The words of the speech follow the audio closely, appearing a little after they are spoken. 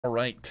All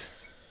right,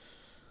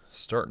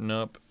 starting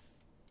up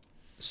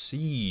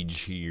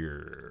Siege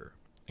here.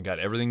 I got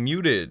everything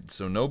muted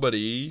so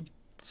nobody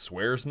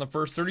swears in the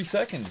first 30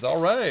 seconds. All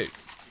right.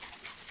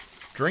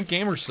 Drink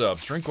gamer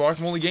subs. Drink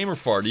guacamole gamer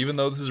fart, even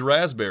though this is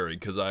raspberry,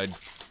 because I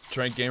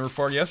drank gamer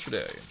fart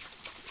yesterday.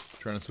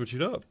 Trying to switch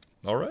it up.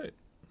 All right.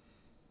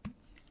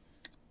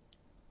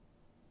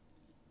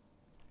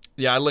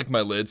 Yeah, I lick my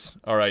lids.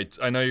 All right,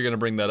 I know you're gonna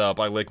bring that up.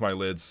 I lick my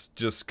lids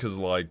just because,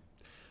 like,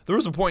 there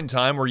was a point in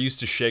time where I used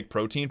to shake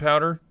protein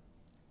powder,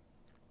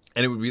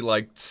 and it would be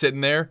like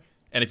sitting there,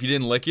 and if you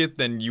didn't lick it,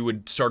 then you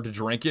would start to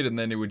drink it, and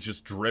then it would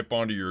just drip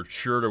onto your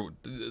shirt. Or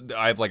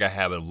I have like a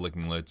habit of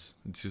licking lids.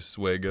 It's just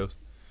the way it goes.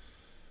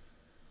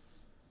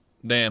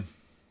 Damn.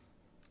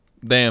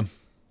 Damn.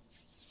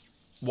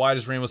 Why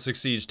does Rainbow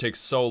Six Siege take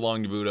so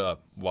long to boot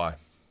up? Why?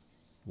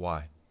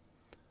 Why?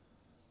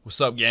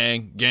 What's up,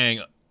 gang?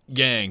 Gang.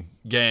 Gang.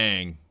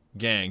 Gang.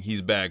 Gang.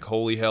 He's back.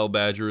 Holy hell,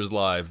 Badger is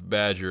live.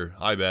 Badger.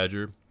 Hi,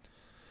 Badger.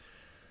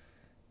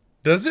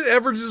 Does it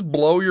ever just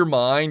blow your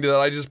mind that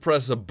I just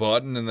press a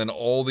button and then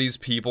all these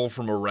people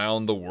from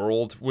around the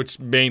world, which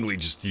mainly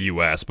just the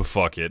US, but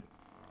fuck it,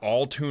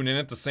 all tune in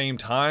at the same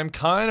time?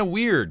 Kind of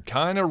weird,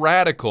 kind of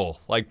radical,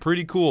 like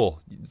pretty cool.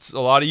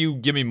 A lot of you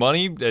give me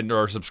money and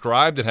are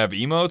subscribed and have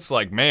emotes.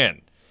 Like,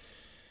 man,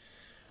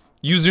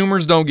 you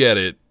Zoomers don't get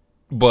it,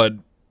 but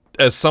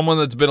as someone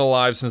that's been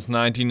alive since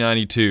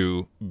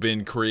 1992,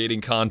 been creating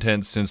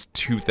content since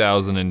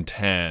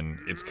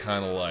 2010, it's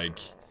kind of like,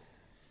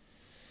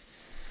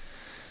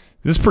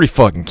 this is pretty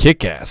fucking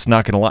kick-ass,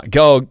 not gonna lie.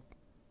 Go.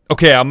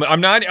 Okay, I'm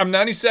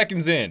 90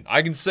 seconds in.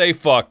 I can say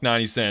fuck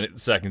 90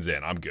 seconds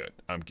in. I'm good.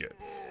 I'm good.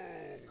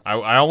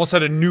 I almost had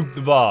to nuke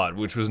the VOD,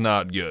 which was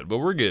not good, but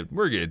we're good.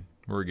 We're good.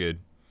 We're good.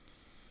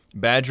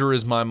 Badger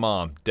is my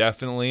mom.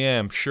 Definitely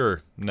am.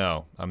 Sure.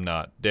 No, I'm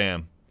not.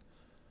 Damn.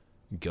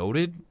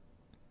 Goated?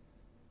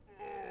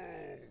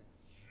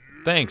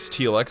 Thanks,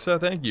 T. Alexa.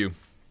 Thank you.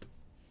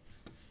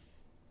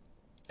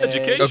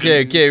 Education.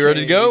 Okay, ready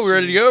to go? We're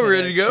ready to go? We're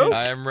ready to go?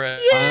 I'm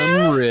ready.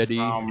 Yeah. I'm ready.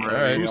 All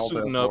right. Who's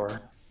suiting up?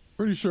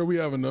 Pretty sure we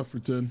have enough for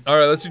 10. All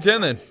right, let's do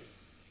 10 then.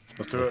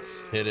 Let's do it.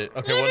 Hit it.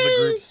 Okay, what are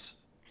the groups?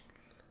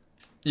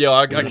 Yeah,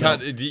 I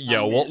can't.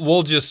 Yeah,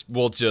 we'll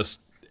just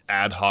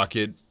ad hoc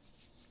it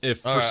if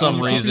for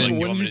some reason.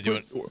 You want me to do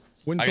it?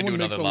 I can do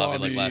another lobby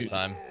like last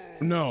time.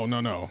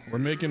 No. We're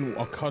making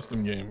a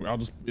custom game.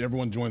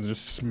 Everyone joins and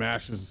just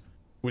smashes.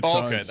 Which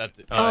okay, sides. that's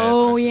it.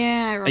 Oh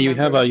yeah, I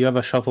remember. You have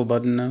a shuffle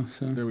button now.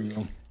 So There we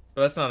go.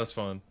 But that's not as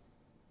fun.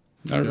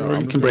 or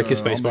you can break your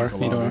spacebar.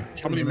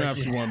 How many maps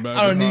you want back?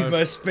 I don't need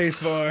my space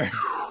bar.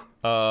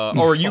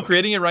 Are you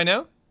creating it right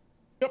now?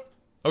 Yep.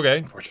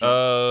 Okay.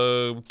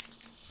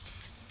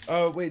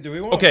 Wait, do we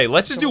want? Okay,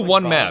 let's just do someone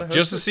one like map, Bob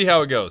just to host see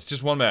how it goes.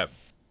 Just one map.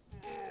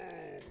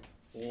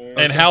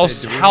 And gonna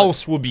say,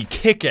 house will be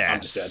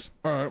kick-ass.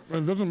 Alright,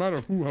 it doesn't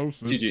matter who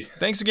hosts it. GG.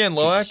 Thanks again,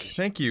 Loak.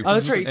 Thank you. Oh,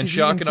 that's right. And 'cause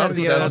you even Shock and said Up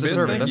the for other 1,000 bits.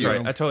 server. Thank That's you. right.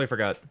 I totally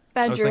forgot.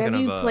 I was Badger, have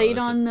thinking you of, played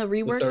on the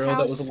rework That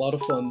house? was a lot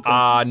of fun.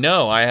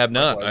 No, I have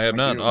not. I have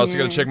not. I also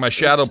got to check my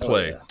shadow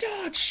play.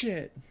 Dog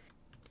shit.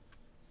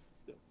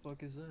 The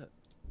fuck is that?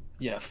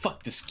 Yeah,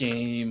 fuck this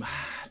game.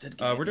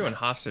 We're doing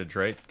hostage,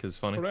 right? Because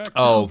funny.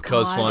 Oh,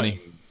 cause funny.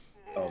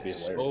 Oh, be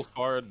So hilarious.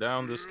 far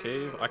down this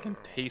cave, I can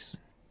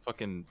taste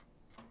fucking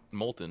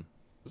molten.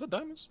 Is that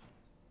diamonds?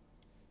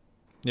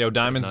 Yo,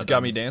 Diamonds Not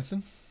got me diamonds.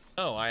 dancing?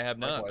 No, I have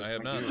not. I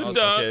have not. Okay, Diamonds,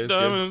 it's good.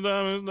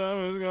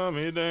 diamonds got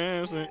me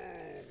dancing.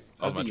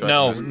 That was my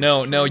track.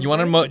 No. You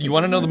want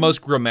to know the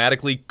most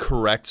grammatically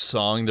correct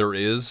song there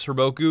is,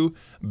 Herboku?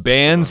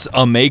 Bands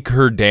make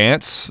her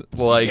dance.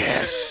 Like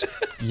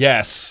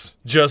yes.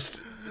 Just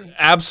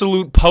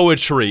absolute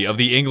poetry of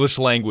the English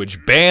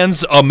language.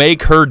 Bands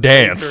make her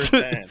dance.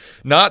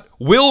 Not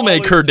will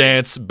make her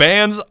dance.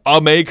 Bands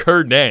make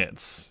her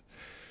dance.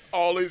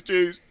 All these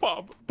G's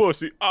pop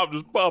pussy, I'm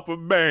just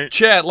popping bang.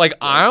 Chat, like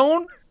I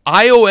don't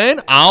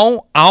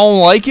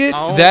like it.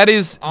 That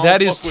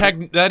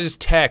is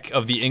tech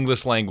of the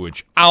English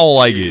language. I don't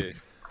like it.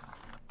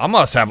 I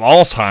must have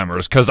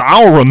Alzheimer's because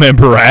I don't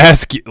remember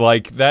asking.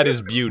 Like that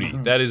is beauty.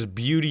 That is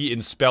beauty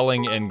in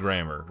spelling and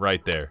grammar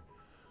right there.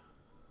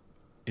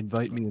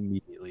 Invite me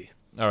immediately.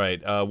 All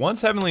right.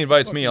 Once Heavenly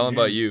invites me, I'll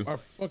invite you. Our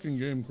fucking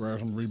game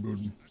crashed. I'm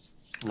rebooting.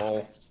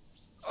 Lol.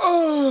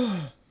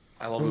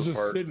 I love It was this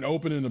just part. sitting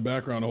open in the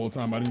background the whole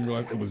time. I didn't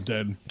realize it was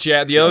dead.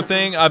 Chat. The other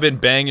thing I've been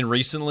banging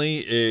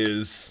recently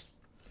is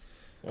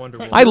Wonder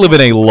Woman. I live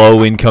in a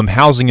low-income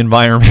housing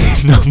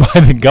environment known by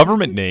the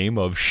government name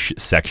of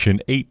Section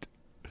 8.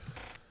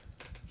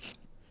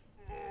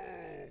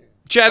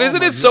 Chad,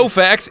 isn't it so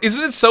facts?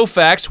 Isn't it so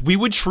facts? We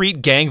would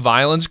treat gang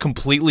violence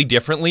completely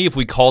differently if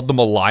we called them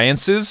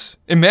alliances.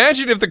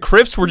 Imagine if the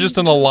Crips were just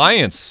an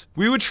alliance.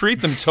 We would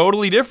treat them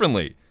totally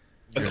differently.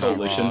 A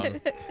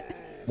coalition.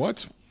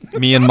 What?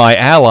 Me and my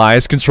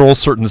allies control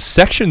certain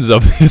sections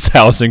of this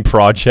housing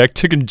project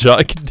to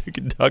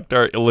conduct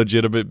our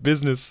illegitimate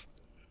business.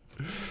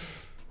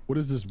 What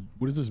is this?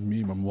 What is this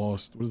meme? I'm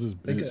lost. What is this?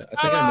 I think Bit?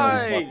 I know what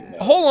he's talking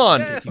about. Hold on.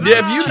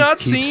 Have you not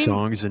Keep seen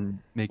songs and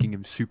making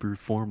him super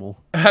formal?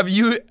 Have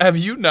you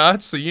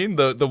not seen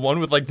the one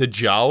with like the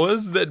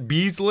Jawas that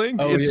Bees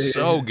linked? Oh, It's yeah,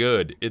 so yeah.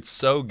 good. It's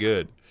so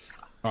good.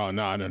 Oh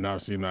no, I did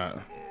not see that.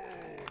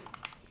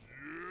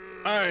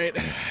 All right.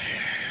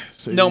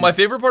 No, my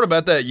favorite part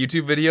about that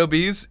YouTube video,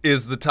 Bees,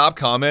 is the top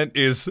comment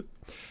is,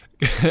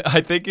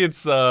 I think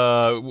it's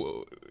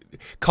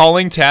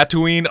calling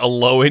Tatooine a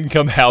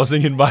low-income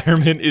housing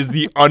environment is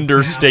the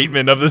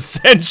understatement of the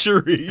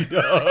century.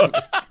 Dog.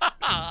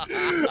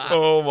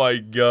 Oh my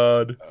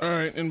god. All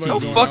right. How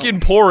fucking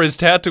poor is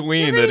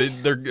Tatooine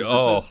that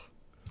they're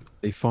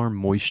They farm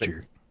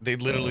moisture. They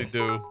literally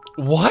do.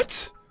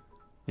 What?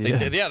 Yeah.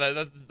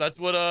 That's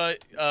what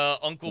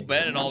Uncle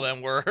Ben and all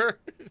them were.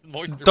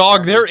 Moisture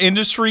Dog, their farmers.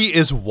 industry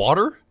is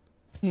water?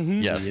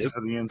 Yes,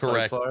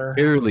 correct.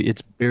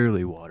 It's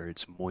barely water.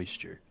 It's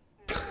moisture.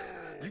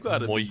 You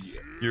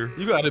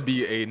gotta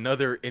be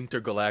another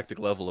intergalactic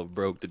level of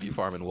broke to be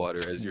farming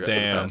water as you're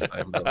Damn. at the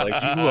pastime, bro.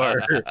 Like you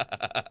are.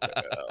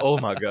 Oh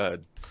my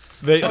god.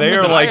 They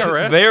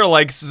are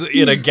like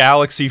in a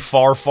galaxy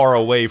far, far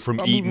away from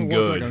eating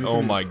good.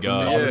 Oh my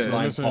god.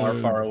 Line far,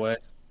 far away.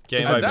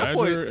 Can't At I that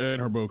point,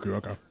 and Herboku.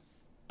 Okay.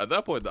 At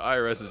that point, the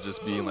IRS is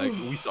just being like,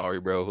 "We sorry,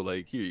 bro.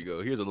 Like, here you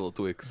go. Here's a little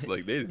Twix."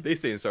 Like they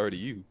saying sorry to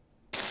you.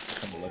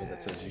 Some letter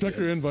that says you Check get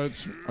your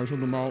invites. I sent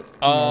them out.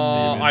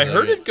 I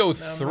heard it go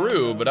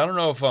through, but I don't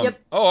know if I'm. Yep.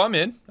 Oh, I'm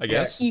in. I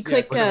guess. You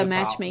click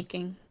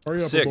matchmaking. Hurry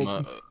up, Sick.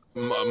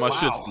 Herboku. My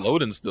shit's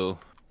loading still.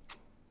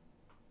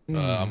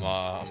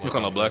 I'm Stuck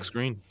on a black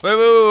screen.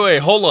 Wait.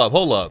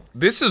 Hold up.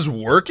 This is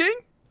working?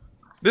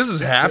 This is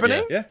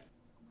happening?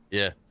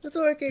 Yeah. It's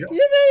working.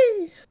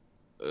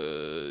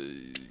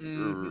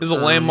 This is a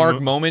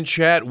landmark moment,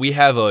 chat. We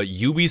have a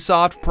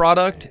Ubisoft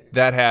product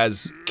that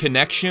has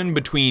connection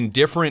between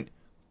different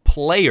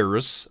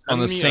players on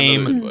the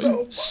same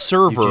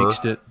server.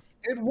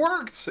 It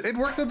worked. It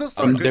worked at this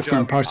From time.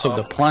 different parts of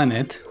the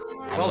planet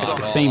at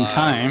the same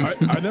time.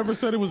 I never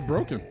said it was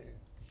broken.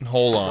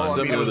 Hold on.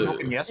 It was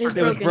broken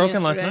yesterday. It was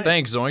broken last night.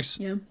 Thanks, Zoinks.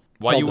 Yeah.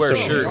 Why you wear a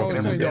so- shirt? I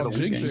was saying y'all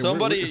jinxed it.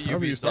 Somebody at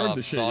However you started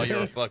the Ubisoft shit, saw yeah.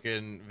 your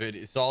fucking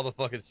video, saw the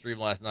fucking stream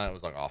last night and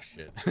was like, oh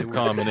shit.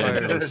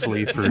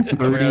 Tirelessly for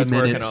 30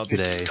 minutes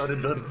today.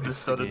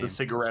 Started the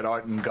cigarette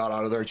out and got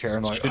out of their chair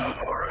and like,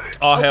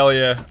 Oh hell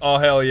yeah! Oh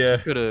hell yeah!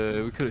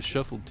 We could have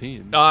shuffled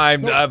teams. I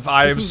am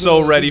This is so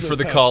a- ready this is for a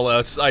the test.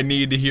 callouts. I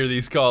need to hear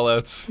these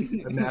callouts.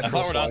 I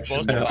thought we're not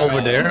supposed to. Over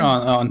there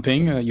on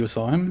ping, you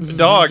saw him.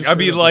 Dog, I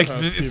mean, Just like, straight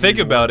up the past think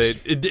TV about wars.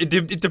 it.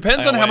 It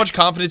depends on how much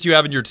confidence you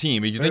have in your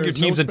team. If you think your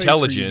There's no team's space for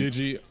intelligent.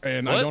 you, Digi,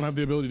 and I What? don't have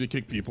the ability to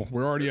kick people.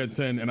 We're already at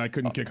 10, and I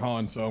couldn't kick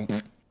Han, so.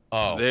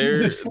 Oh,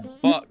 There's.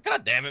 fuck.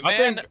 God damn it,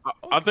 man.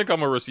 I think I'm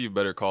gonna receive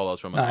better call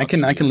outs from. I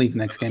can leave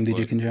next game. Did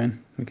you can join?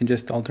 We can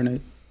just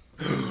alternate.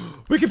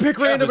 We can pick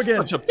random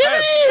again. Such a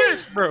bad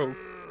shit, bro.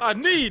 I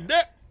need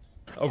that.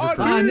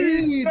 I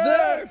need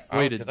that.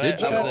 Wait, it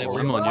did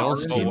I'm on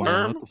y'all's team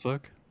now. What the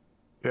fuck?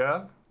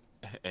 yeah.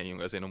 And you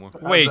guys say no more.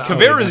 Wait,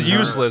 Kavera's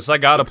useless. I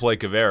gotta play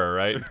Kavera,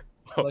 right?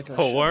 Like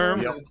A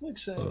worm?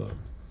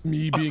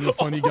 Me being a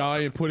funny guy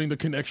and putting the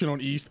connection on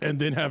East, and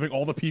then having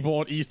all the people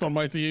on East on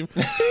my team.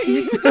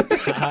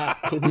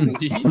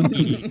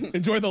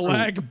 Enjoy the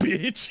lag,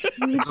 bitch.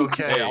 It's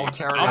okay. I'll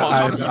carry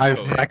I'm it. on-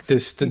 I've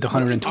practiced the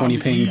 120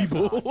 ping.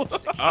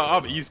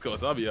 I'm East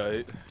Coast. I'll be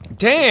alright.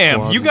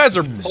 Damn, you guys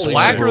are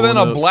blacker than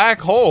a black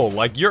hole.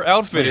 Like, your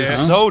outfit is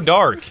so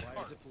dark.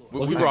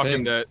 We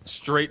rocking that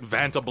straight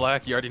Vanta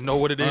black. You already know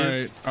what it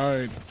is. All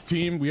right,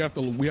 team. We have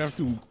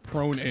to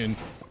prone in.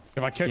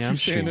 If I catch Yeah, you I'm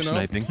stream standing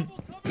up, sniping.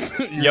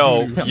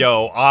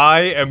 Yo, I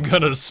am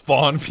gonna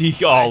spawn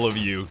peek all of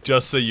you,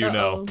 just so you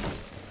know.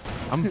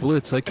 I'm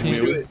Blitz. I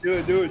can't. Do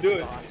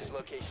it.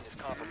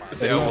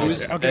 Say I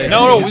won't. Okay.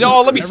 No,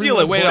 let me steal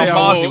it. Wait, Everyone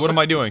I'm say I Mozzie. will. What am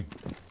I doing?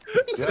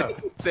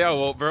 Say I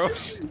won't, bro.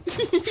 Say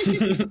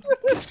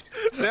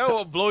I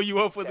won't blow you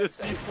up with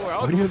this C4. I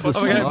don't give a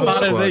fuck. Oh my god,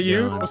 Bot, is Squad that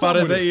you? down. Bot,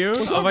 is that you?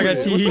 Oh my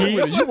god, Tee.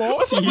 What's up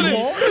with it?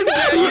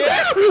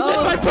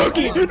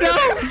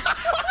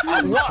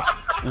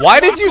 Why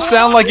did you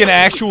sound like an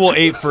actual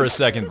ape for a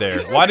second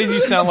there? Why did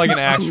you sound like an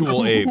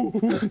actual ape?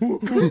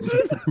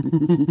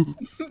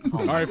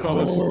 All right,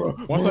 fellas.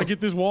 Once I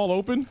get this wall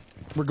open,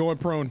 we're going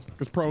prone,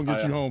 because prone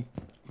gets you home.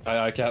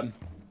 Aye, Captain.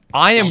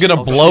 I am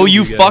gonna blow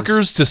you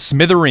fuckers to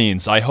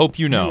smithereens. I hope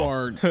you You know.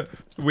 are.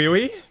 Wee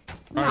wee.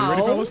 All right,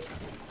 ready, fellas?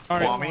 All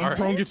right,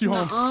 prone gets you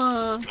home.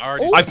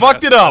 I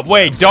fucked it up.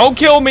 Wait, don't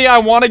kill me. I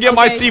want to get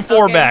my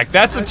C4 back.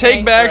 That's a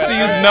take back.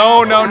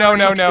 No.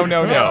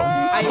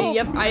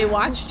 I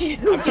watched you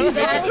do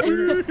that.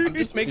 I'm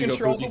just making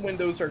sure all the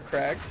windows are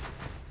cracked.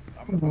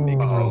 I'm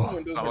making sure all the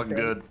windows That are looked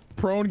cracked. good.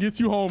 Prone gets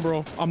you home,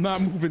 bro. I'm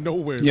not moving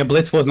nowhere. Yeah,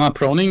 Blitz was not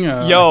proning.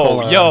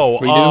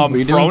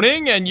 Proning,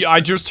 redo. and I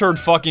just heard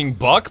fucking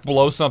Buck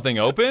blow something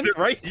open.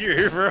 Right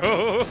here,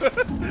 bro.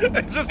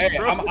 Just Hey,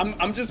 bro.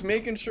 I'm just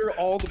making sure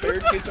all the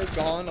barricades are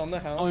gone on the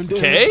house.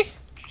 Okay.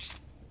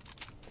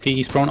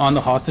 He's prone on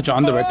the hostage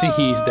on the red ping.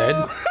 He's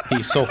dead.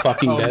 He's so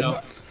fucking dead.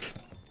 No.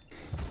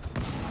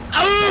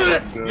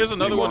 Here's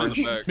another one in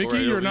the back. Mickey,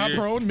 right you're over not here.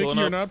 prone. Mickey, Pulling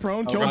you're up. not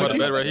prone. I'll Kill grab my Mickey.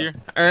 bed right here.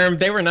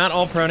 They were not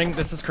all proning.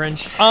 This is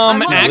cringe.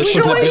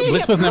 Actually,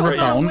 Bliss was never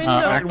prone. window.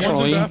 One's in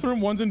Actually,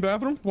 bathroom. One's in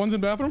bathroom. One's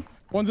in bathroom.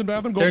 One's in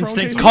bathroom. Go They're in prone.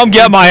 sync. Casey. Come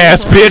get my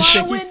ass,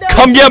 bitch. window.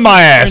 Come get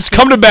my ass.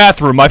 Come to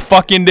bathroom. I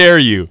fucking dare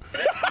you.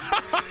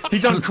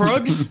 He's on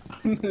Krugs.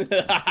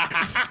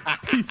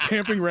 He's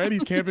camping red.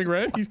 He's camping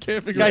red. He's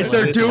camping Guys, red.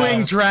 they're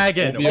doing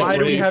Dragon. Will be a Why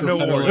do we raid have for no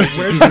federal wards?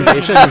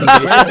 agents.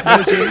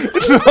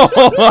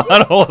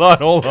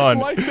 Hold on.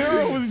 Like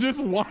Thero was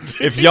just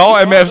watching. If y'all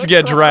MFs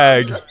get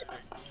dragged,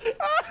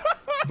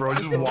 Bro,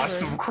 just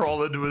watched him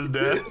crawl into his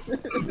death.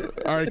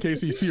 All right,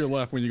 Casey, he's to your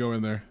left when you go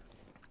in there.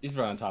 He's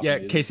right on top Yeah,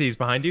 of you. Casey, he's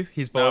behind you.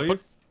 He's below you.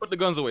 Put the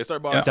guns away. Start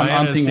I'm bombing. Diana's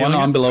hunting one stealing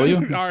on it. below you.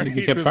 All right,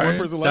 You kept there's one firing.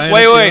 person left.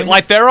 Diana- wait,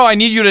 Lythero, I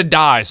need you to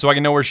die so I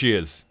can know where she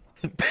is.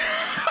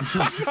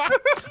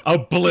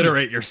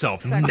 Obliterate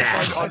yourself now.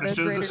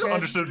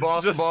 Understood,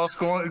 boss. Just Boss,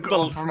 going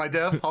for my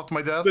death. Off to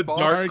my death, The boss.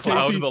 dark Alright,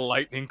 cloud Casey. of the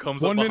lightning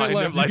comes 1 up minute behind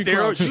left. him. You Like, can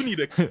Darrow, crouch. you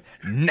need to.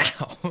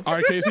 Now. All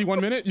right, Casey,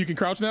 1 minute. You can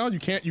crouch now. You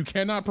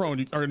cannot prone.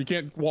 You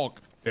can't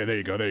walk. Yeah, there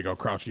you go. There you go.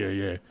 Crouch.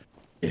 Yeah.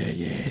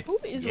 Who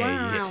is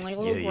around? Like a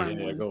little Yeah,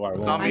 gremlin. go right.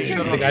 Not me, I shut hear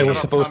up, The guy shut was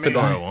up, supposed not to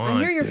me. die. I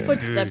hear your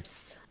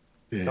footsteps.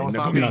 No, it's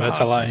not me. No, that's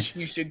a lie.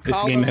 You should This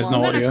call game them has on. no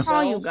I'm gonna audio.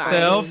 call you guys.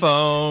 Cell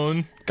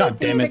phone. God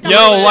damn it. Pick up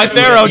Yo, your-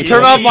 Lythero,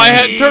 turn off my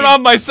head. Turn off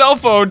my cell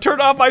phone.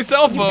 Turn off my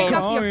cell Pick phone.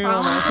 up your Oh, yeah,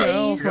 my cell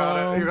phone, You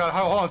got it. You got it.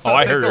 Hold on. Oh,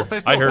 I stay heard still, her. stay I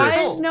still, heard stay her. Why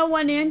still. is no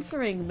one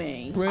answering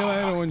me? Well,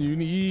 I know when you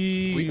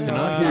need. We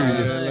cannot hear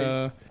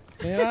you.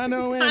 And I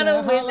know when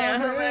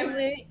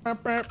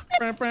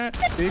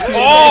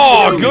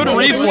Oh, good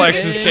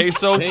reflexes,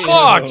 Queso.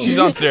 Fuck, she's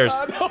downstairs.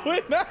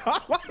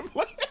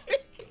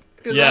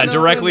 Yeah,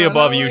 directly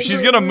above you.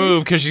 She's gonna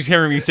move because she's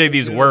hearing me say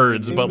these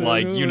words, but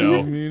like, you know.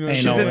 Ain't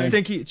She's no in way.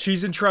 Stinky.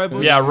 She's in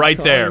Tribal. Yeah, right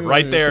there,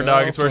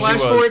 dog. It's where she Flash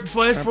was. forward.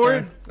 Flash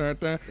forward.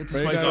 It's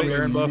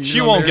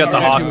She won't get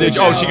the hostage.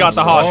 Oh, she got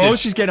the Oh, hostage.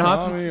 she's getting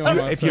hostage.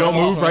 If you don't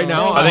move right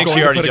now, I think I'm she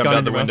going already to put a jumped gun out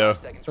in the your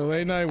mouth. window. So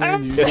late night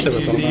when you Yes, there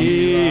was one.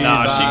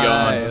 Nah, she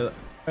gone.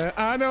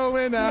 I know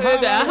when I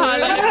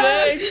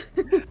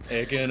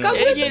Again, Come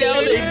again. get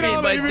out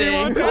of my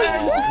thing.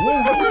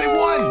 Whoa, they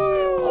won.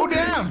 Oh,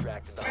 damn.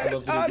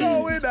 I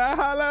know when I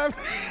holla.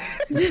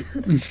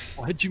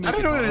 Why'd you I make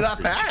didn't know it they were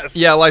that fast.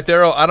 Yeah,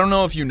 Lythero, I don't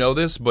know if you know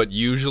this, but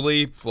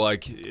usually,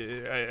 like,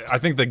 I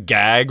think the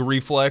gag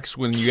reflex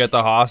when you get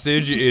the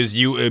hostage is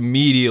you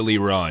immediately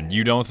run.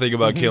 You don't think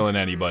about killing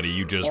anybody.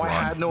 You just Oh, I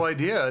run. had no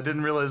idea. I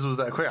didn't realize it was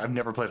that quick. I've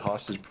never played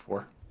hostage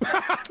before.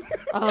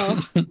 Oh,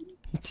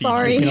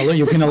 sorry.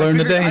 You can learn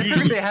I today.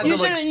 figured they had You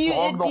to like shouldn't- you-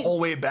 slog the you- whole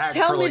way back.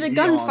 Tell for, me like, to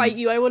gunfight eons.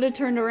 you. I would have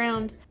turned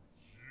around.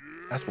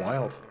 That's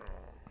wild.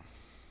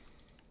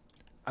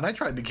 And I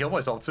tried to kill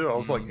myself too. I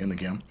was like in the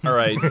game. All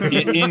right, in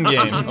game.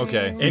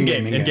 Okay. In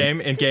game. In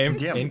game. In game.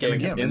 Yeah, In game.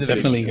 In the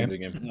Definitely video,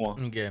 game.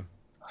 in the Game.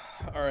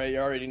 All right, you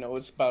already know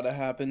what's about to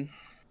happen.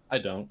 I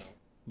don't.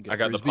 I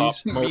got the Frisbees. pop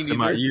smoke Me in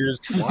my neither. ears.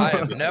 I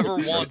have never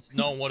once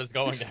known what is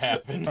going to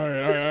happen. All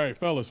right,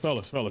 fellas. I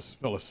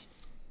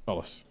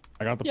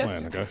got the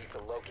plan, okay?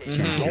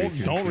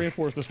 Don't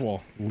reinforce this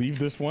wall. Leave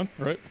this one,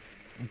 right?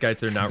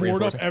 Guys, they're not Board up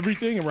reinforcing.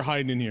 everything, and we're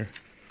hiding in here.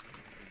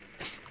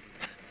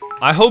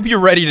 I hope you're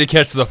ready to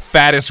catch the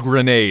fattest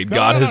grenade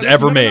God has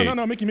ever made.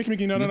 No, Mickey,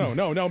 Mickey, no,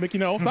 Mickey,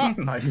 no, stop.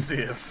 Nice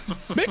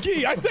if.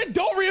 Mickey, I said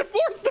don't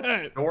reinforce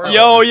that.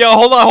 Yo,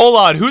 hold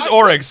on. Who's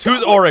Oryx?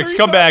 Who's Oryx?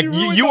 Come back.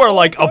 You are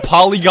like a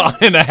polygon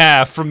and a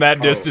half from that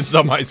distance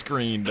on my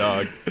screen,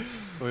 dog.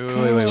 Wait.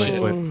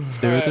 Let's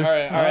do it. All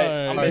right.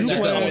 I'm in New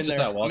there. I'm plan. in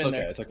there. I'm It's in okay.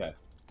 there. It's okay.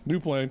 New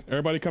plane.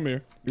 Everybody come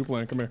here. New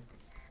plane, come here.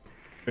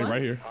 Stay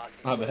right here.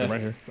 My Stay bad.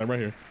 right here. Stay right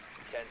here.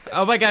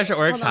 Oh my gosh, it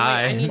works. Hold on, wait,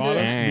 I Hi. need Bottom,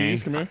 to-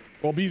 Bees, come here.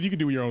 Well, Bees, you can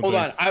do your own Hold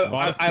thing. on. I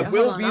Bottom.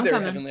 will on, be I'm there,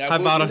 coming. Heavenly. I Hi,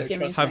 will bottom. be there,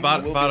 trust Hi, me.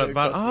 bottom. I will be there,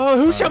 trust me. Oh,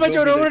 who shot my will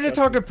door? be I there, wanted to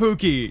trust talk me. to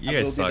Pookie. You I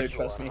guys will be there, suck.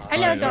 trust me.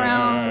 Hello, All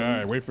Daryl.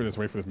 right. Wait for this,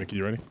 Mickey.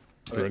 You ready?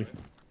 You ready?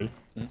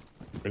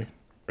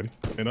 Ready?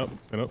 Stand up.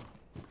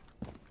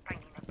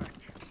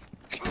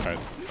 All right.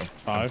 I'm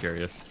 5,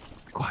 curious.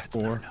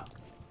 4,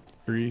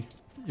 3.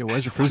 Yo,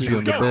 why's your frisbee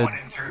on the bed?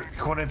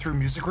 Going in through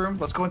music room.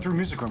 Let's go in through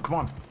music room. Come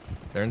on.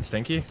 They're in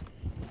Stinky.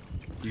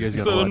 You guys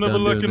got Said a I lot never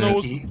done like doing you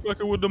know that. what's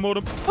fucking with the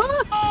motor.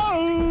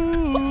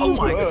 Oh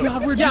my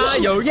god.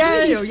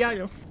 Yeah,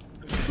 yo.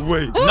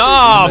 Wait.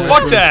 Nah,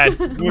 fuck that.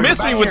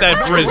 Miss me with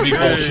that frisbee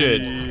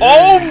bullshit.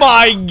 Oh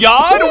my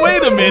god,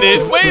 wait a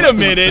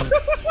minute.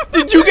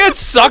 Did you get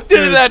sucked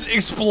into that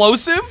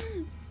explosive?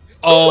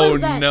 Oh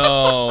was that?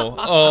 no.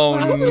 Oh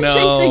Who was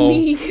chasing no.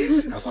 me?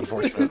 That's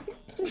unfortunate.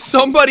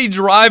 Somebody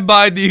drive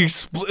by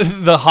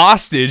the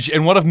hostage,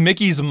 and one of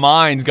Mickey's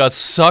mines got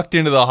sucked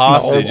into the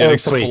hostage and all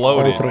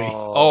exploded. three.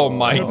 Oh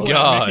my Mickey,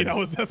 god.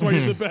 that's why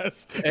you're the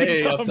best.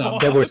 Hey, Good up job, top.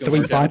 Bob. There were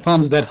 3 pipe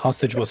bombs. That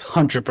hostage was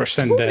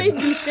 100% Who made dead.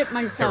 me shit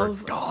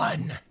myself?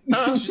 Gone.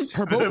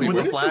 Her boat, With where the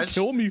did you flash?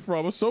 kill me from?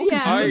 I was so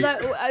Yeah,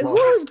 confused. who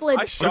was I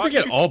Blitz? shot we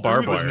get you all through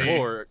barbed the wire?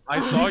 floor. I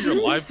saw your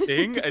live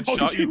thing and Oh,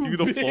 shot you you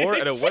through the floor,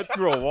 and it went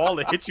through a wall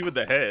and hit you in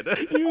the head.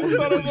 You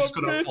son I'm of a just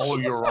gonna bitch. follow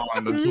you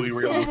around until you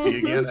were able to see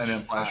again, and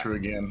then flash you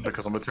again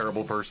because I'm a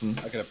terrible person.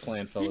 I got a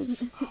plan,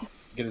 fellas.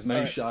 Get as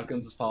many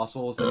shotguns as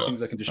possible, as many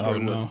things I can destroy. Oh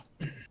no.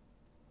 We're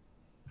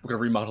gonna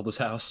remodel this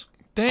house.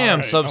 Damn,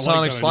 Alright, subsonic I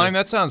like that slime. idea.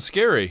 That sounds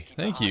scary.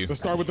 Thank you. Let's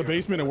start with the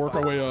basement and work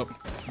our way up.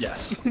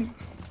 Yes.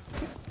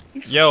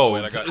 Yo,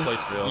 I got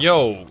Clatesville.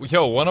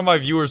 yo, one of my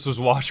viewers was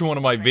watching one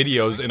of my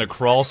videos in a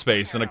crawl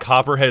space, and a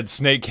copperhead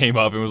snake came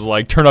up and was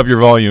like, "Turn up your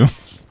volume."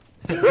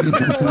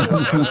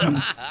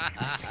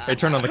 Hey,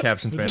 turn on the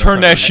captions, man.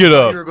 Turn that shit You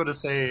up. were going to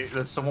say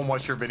that someone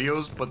watched your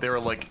videos, but they were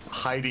like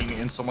hiding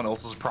in someone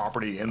else's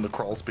property in the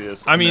crawl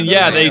space. I mean,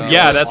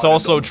 yeah, that's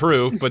also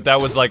true, but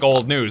that was like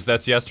old news.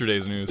 That's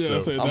yesterday's news. Yeah,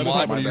 So. that I'm has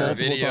happened watching your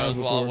multiple times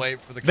videos while I before.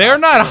 wait for the They're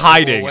cops not to go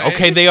hiding, away.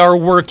 okay? They are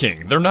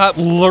working. They're not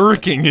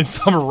lurking in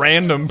some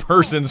random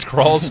person's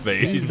crawl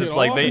space. Get It's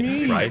like off they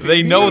me.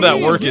 they know that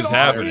work Get is off me.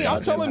 happening.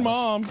 I'm telling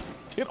mom.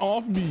 Get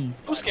off me.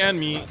 Who scanned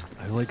me?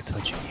 I like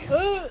touching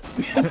you.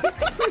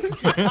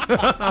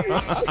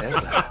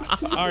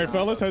 Alright,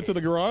 fellas, head to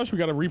the garage. We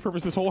gotta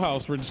repurpose this whole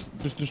house. We're just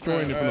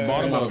destroying it from the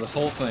bottom No, up. this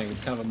whole thing, it's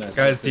kind of a mess.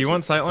 Guys, do you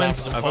want sightlines?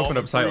 Sounds I've opened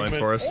up sightlines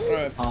for us.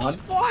 Alright.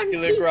 Han?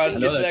 Get to the garage, I get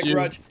know to that's that you.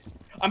 garage.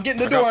 I'm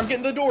getting the door, I'm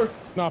getting the door.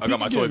 Nah, I got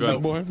my toy gun.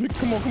 boy.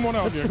 Come on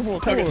out here. Come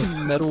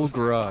on. Metal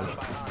garage.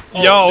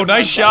 Yo,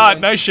 nice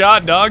shot,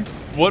 dog.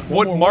 What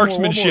One more,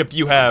 marksmanship do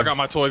you I have? got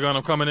my toy gun.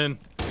 I'm coming in.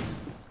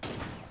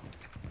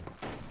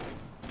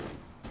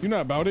 You're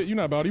not about it. You're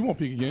not about it. You won't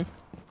peek again.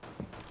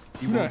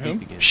 You You're won't not him.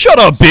 peek again. Shut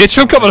up, bitch!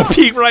 I'm coming to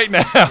peek right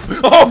now.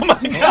 Oh my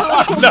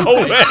god! No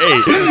way!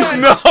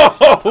 No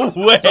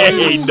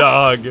way,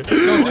 dog!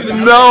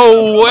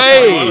 No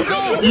way!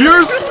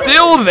 You're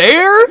still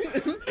there?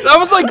 That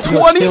was like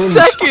 20 still in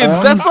seconds.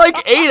 spawn? That's like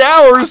 8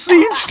 hours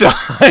siege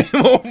time.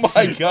 Oh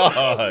my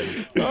god!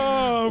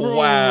 Oh, bro.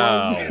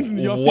 Wow!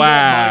 Y'all see that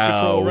mind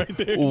control Wow! right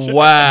there?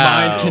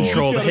 Wow! Mind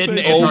controlled, Gotta hidden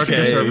say-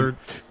 Antarctica Okay. server.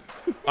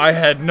 I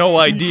had no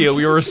idea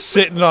we were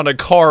sitting on a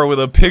car with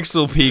a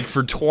pixel peak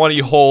for 20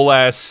 whole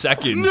ass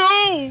seconds.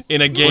 No!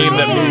 In a game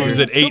that moves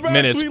at 8 Come back,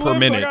 minutes Sweet per Lips. I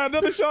minute. got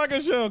another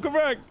shotgun shell. Come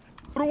back.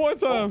 For the one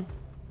time.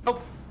 Oh,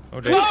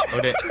 damn.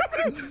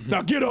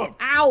 Now get up.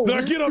 Ow.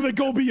 Now get up and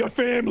go be a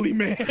family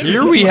man.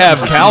 Here we have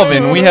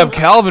Calvin. We have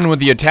Calvin with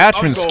the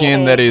attachment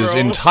skin that is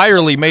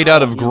entirely made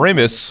out of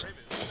grimace.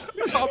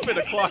 I'm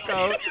finna clock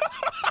out.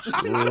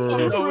 I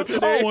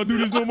don't want to do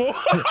this no more.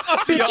 I'll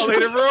see y'all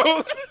later, bro.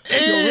 Yo,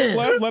 Rook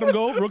left. Let him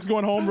go. Rook's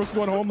going home. Rook's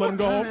going home. Let him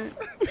go home.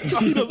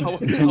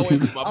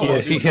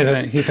 Yes, he's had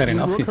enough. He's had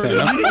enough.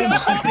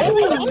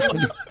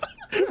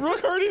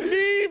 Rook hurt his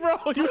knee, bro.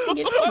 You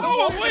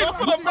Oh, I'm waiting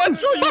for the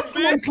metro, you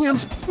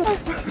bitch.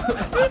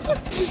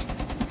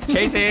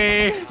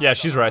 Casey! Yeah,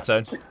 she's right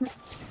side.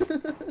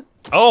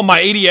 Oh,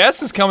 my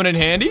ADS is coming in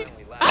handy.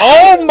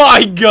 Oh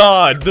my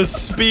god, the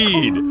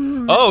speed.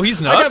 Oh,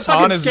 he's I got nuts. Han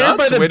fucking is scared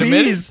by nuts. the Wait a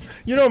minute. bees.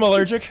 You know I'm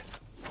allergic.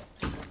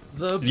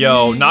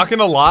 Yo, not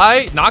gonna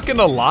lie,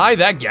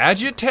 that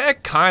gadget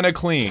tech kinda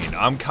clean.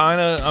 I'm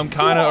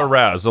kinda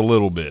aroused a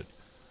little bit.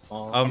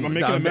 I'm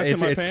making a mess in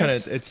my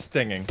pants. It's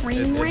stinging. Ring,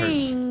 It hurts.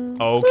 ring.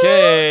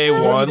 Okay,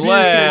 He's on one the bees,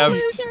 left.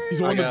 Casey.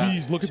 He's on the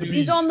bees. Look at the bees.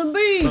 He's on the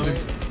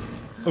bees.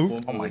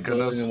 Oh my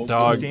goodness.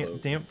 Dog.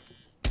 Damn.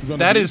 He's on the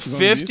That bees. is He's on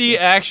the bees. 50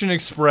 Action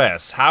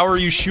Express. How are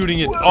you shooting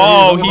it?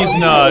 Oh, he's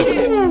nuts.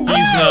 He's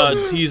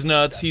nuts. He's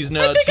nuts. He's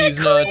nuts. He's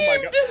nuts.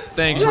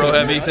 Thanks, bro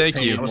heavy. Thank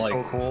That you. was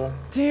so cool.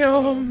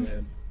 Damn.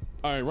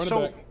 All right, run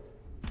So- it back.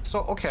 So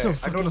okay, So I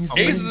fucking noticed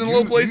insane. Aces in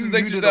low places,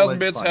 thanks for 2,000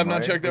 bits. Have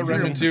not checked out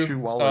Remnant 2.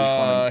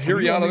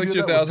 Hiriana, thanks for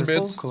 1,000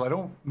 bits. Because I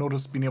don't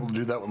notice being able to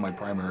do that with my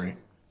primary.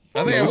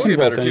 I think I You will can get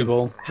vault better any too.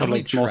 ball, How or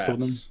many like most of them,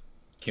 traps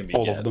can we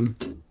all get? of them.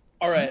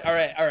 Alright.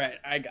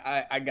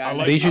 I got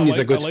it. Vision is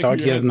a good I start. where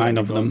He your has head's 9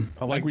 at, of bro. them.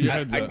 I like where your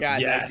head's I at. got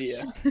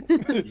Yes.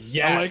 an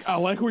idea. I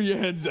like where your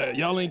head's at.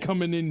 Y'all ain't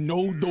coming in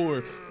no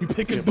door. You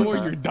pick a door,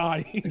 you're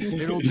dying.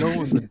 They don't go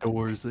in the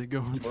doors. They go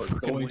in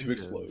Going to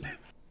explode.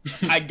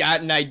 I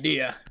got an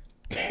idea.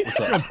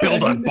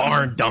 Build a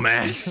barn,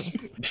 dumbass.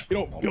 You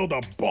don't build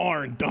a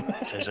barn, dumb.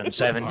 Says in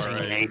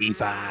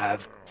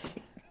 1785.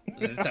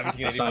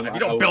 1785. You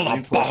don't build a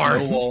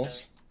barn.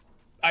 Walls.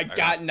 I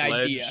got an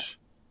idea.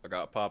 I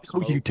got pop Oh,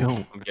 smoke. you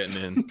don't. I'm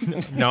getting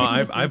in. No,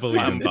 I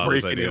believe in I'm Bob's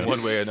breaking idea. in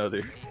one way or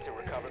another.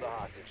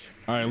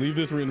 All right, leave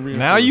this in.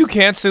 Now you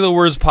can't say the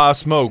words pop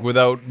smoke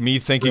without me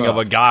thinking of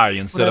a guy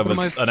instead of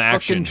an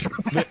action.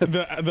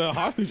 The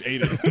hostage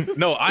ate it.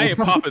 No, I ain't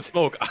popping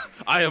smoke.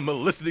 I am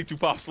listening to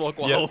pop smoke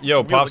while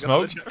Yo, Pop wielding a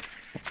Smoke? sledgehammer.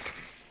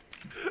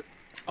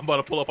 I'm about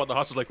to pull up on the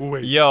hostage like,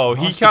 wait. Yo,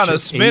 he Hostage kind of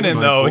just spinning ate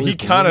my though. boy's He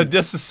kind of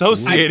balloon.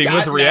 disassociating I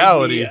with got an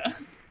reality. idea.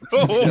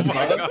 Oh my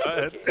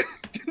god.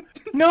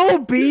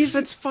 No, bees.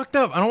 That's fucked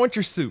up. I don't want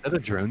your soup. Is that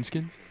a drone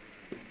skin?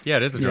 Yeah,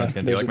 it is a drone Yeah,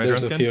 skin. Do you there's, like my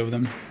drone there's a skin? few of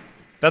them.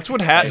 That's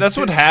what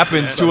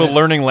happens to a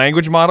learning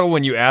language model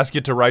when you ask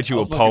it to write you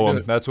a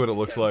poem. That's what it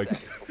looks like.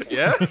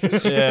 Yeah?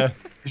 Yeah.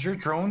 Is your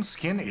drone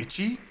skin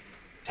itchy?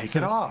 Take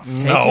it off. Take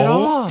it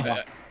off.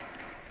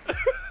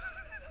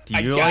 Do I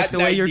you got like the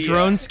an way your idea.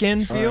 drone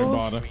skin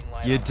feels?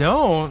 You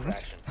don't.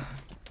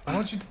 Why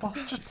don't you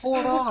just pull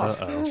it off?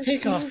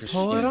 Take off your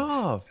Pull it skin.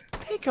 off.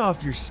 Take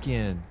off your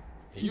skin.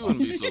 You wouldn't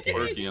be so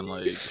quirky and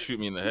like shoot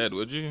me in the head,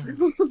 would you?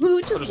 Who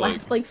just Just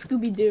laughed like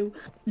Scooby Doo?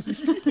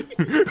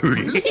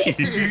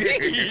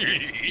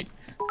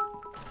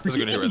 Who's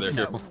gonna hit right there?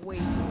 Careful. Way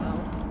too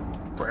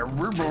well.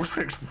 Rainbow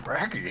Six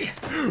Raggy.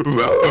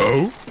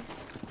 Whoa.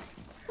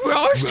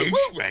 Rainbow Six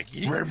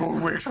Raggy.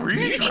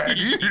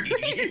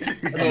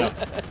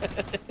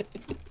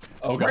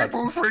 Oh god.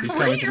 Rainbow Six He's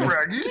coming to me.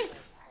 Raggy.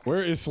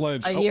 Where is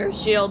Sledge? I hear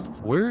shield.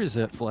 Where is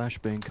that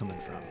flashbang coming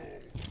from?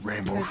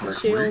 Rainbow There's a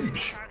Six shield.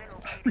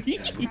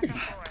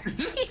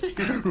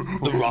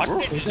 The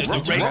rocket,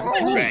 the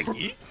rainbow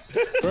Raggy.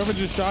 Whoever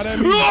just shot at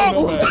me, I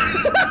know that.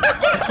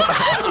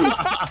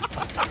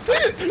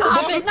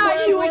 Stop it,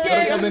 not you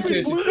again.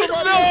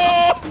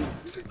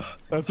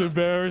 That's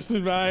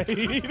embarrassing, mate.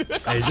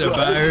 It's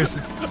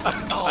embarrassing.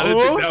 I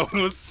didn't think that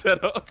one was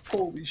set up.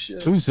 Holy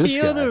shit. Who's this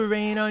Feel guy? the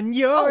rain on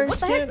your what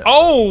the heck?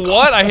 Oh,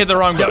 what? I hit the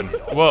wrong button.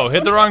 Whoa,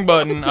 hit the wrong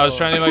button. I was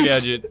trying to hit my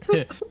gadget.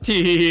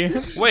 T.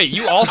 Wait,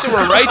 you also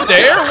were right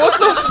there? What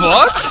the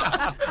fuck?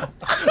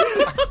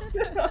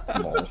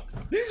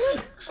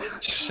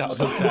 Shot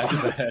the back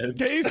of the head.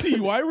 Casey,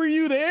 why were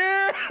you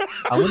there?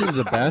 I went to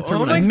the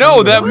bathroom. and I No,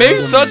 found that the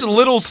makes random- such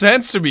little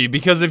sense to me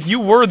because if you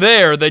were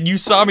there, then you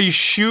saw me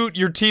shoot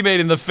your teammate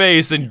in the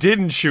face and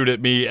didn't shoot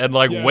at me and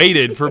like Yes.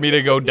 waited for me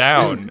to go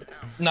down.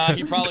 Nah,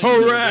 he probably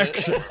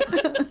Correct.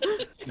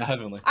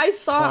 Heavenly. I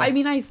saw. I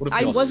mean, I if we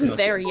all wasn't snuck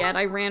there yet.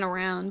 I ran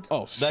around.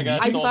 Oh, That guy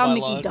I stole saw my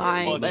Mickey line.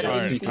 die, Oh, but I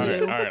yeah. didn't see all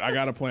you. right. I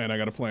got a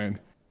plan.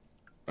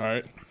 All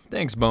right.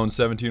 Thanks, Bone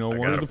 1701.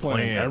 Here's the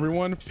plan.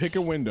 Everyone pick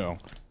a window.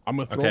 I'm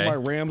gonna throw my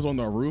rams on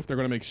the roof. They're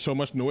gonna make so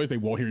much noise they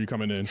won't hear you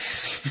coming in.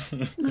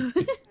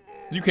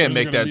 You can't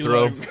make that Be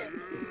throw. like,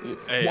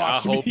 Hey,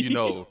 Watch I hope me. you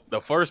know.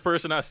 The first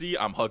person I see,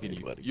 I'm hugging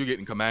you. You're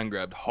getting command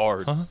grabbed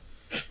hard.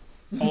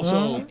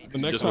 Also, the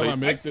next Just time wait. I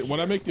make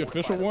when I make the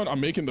official one, I'm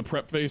making the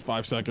prep phase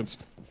 5 seconds.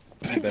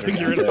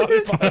 Figure it out.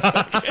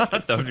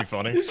 That would be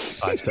funny.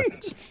 5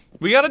 seconds.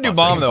 We gotta do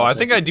bomb though. I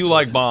think I do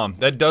like bomb.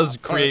 That does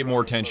create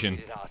more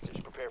tension.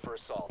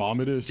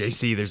 Bomb it is.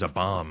 JC, there's a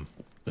bomb.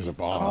 There's a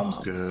bomb. Bomb's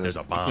good. There's a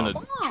I'm bomb.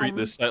 gonna treat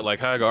this site like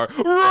Hagar.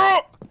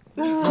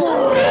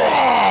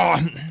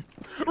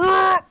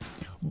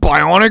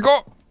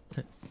 Bionic.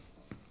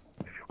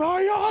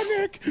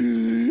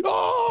 Bionic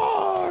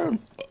arm.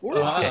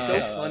 This is so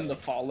fun to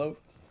follow.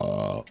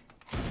 Bionic.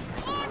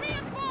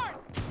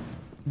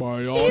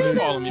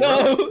 Follow me, bro.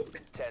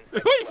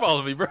 Why you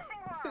follow me, bro?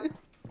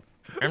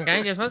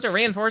 Guys, you're supposed to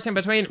reinforce in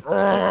between.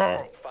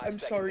 I'm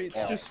sorry,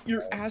 it's just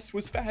your ass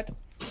was fat.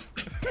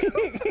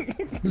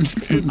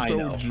 It's I so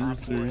know.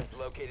 juicy.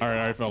 All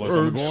right, fellas.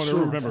 I'm going to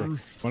remember. I'm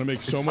gonna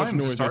make so much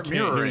noise I Start can't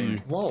hear mirroring. you.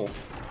 Whoa.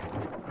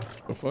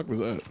 The fuck was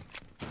that?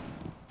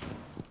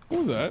 What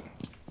was that?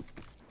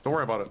 Don't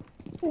worry about it.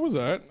 What was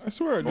that? I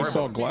swear I just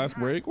saw glass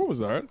break. What was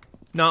that?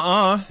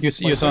 Nuh-uh. You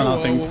saw Whoa,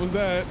 nothing. What was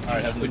that? All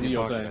right, Heavenly, do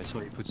your I thing. saw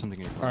you put something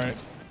in your All pocket.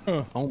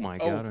 right. Oh my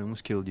Oh. god, I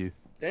almost killed you.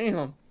 Damn.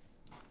 Don't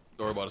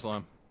worry about it,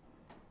 slime.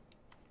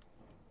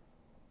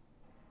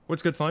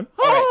 What's good, slime?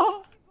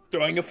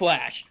 Throwing a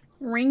flash.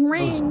 Ring,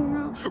 ring. Jesus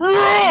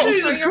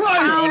You're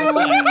Christ! found.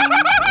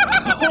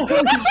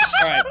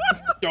 Alright,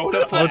 throw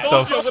the flash.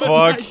 What the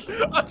fuck?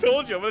 I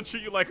told you I'm gonna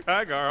treat you like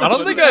Hagar. I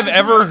don't think I've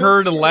ever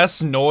heard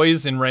less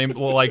noise in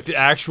Rainbow, like the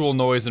actual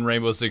noise in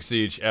Rainbow Six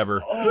Siege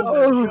ever.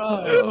 Oh my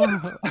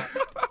god.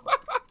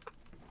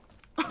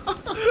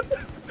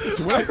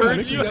 I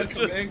heard you. That Just...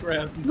 command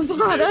grab.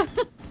 Vada.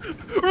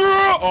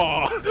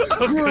 Oh, I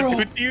was gonna do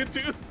it to you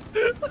too.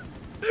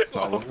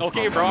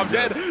 Okay, bro, I'm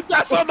dead.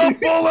 That's enough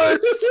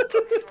bullets.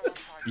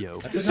 Yo.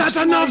 That's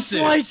enough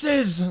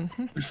slices! I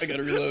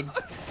gotta reload.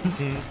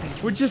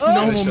 We're just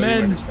normal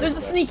men. There's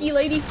a sneaky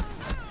lady.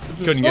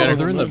 Couldn't get her.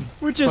 They're in the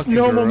We're just fucking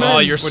normal garage. men. Oh,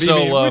 you're What do you so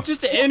mean? low. We're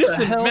just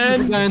innocent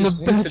men.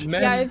 Listen,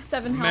 man. Yeah, I have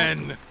 7 health.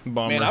 Men.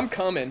 Bummer. Man, I'm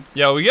coming.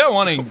 Yeah, we got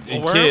one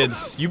in Where?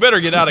 kids. You better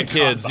get out of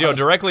kids. Yo,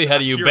 directly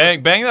ahead of you.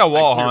 Bang that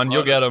wall, hear hon.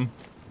 You'll brother. get him.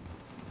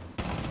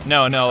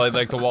 No,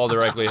 like the wall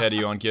directly ahead of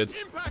you on kids.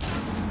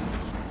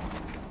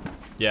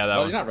 Yeah, that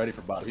Oh, one. you're not ready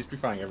for bot. He's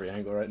pre-firing every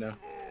angle right now.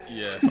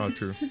 Yeah. Oh,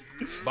 true.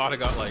 Bada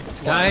got like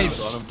 12 Guys, rounds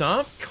on him.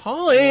 stop Ring,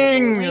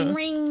 calling!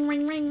 ring,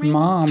 ring, ring, ring.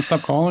 Mom,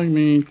 stop calling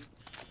me.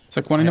 It's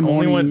like 1 in the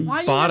only morning.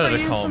 want Why do you Bada never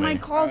to call answer my me.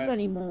 calls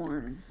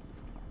anymore?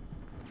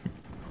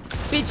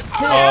 Bitch.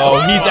 Oh,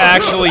 he's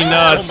actually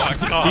nuts. Oh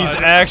my God. He's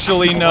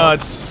actually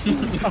nuts. Yo,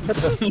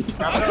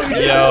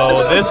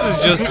 this is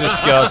just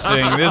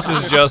disgusting. This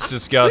is just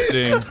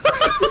disgusting.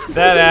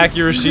 That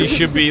accuracy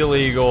should be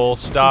illegal.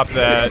 Stop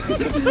that.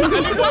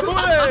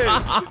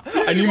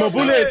 I need more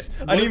bullets!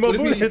 I need more What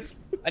do you mean? bullets!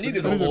 I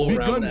needed That a is a whole big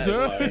round gun, that.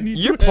 sir. wire. I need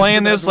You're 2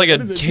 playing extra this like a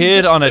bullets.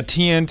 kid on a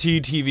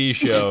TNT TV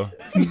show.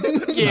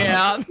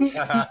 Yeah. All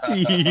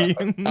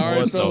What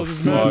right, the fellas,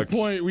 it's match fuck?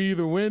 point. We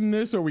either win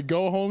this or we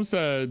go home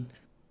sad.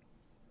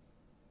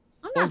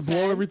 I'm not Let's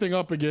blow sad. everything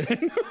up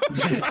again.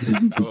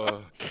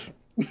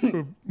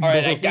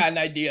 Alright, I got an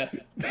idea.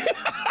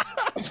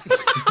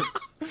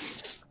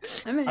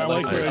 I'm in I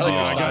like this. your I idea.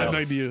 like I your got an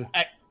style. idea.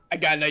 I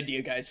got an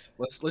idea, guys.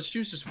 Let's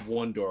use just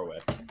one doorway.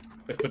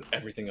 Put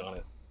everything on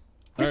it.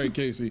 All right,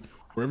 Casey.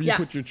 Wherever you Yeah.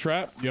 put your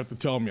trap, you have to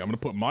tell me. I'm gonna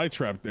put my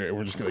trap there, and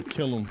we're just gonna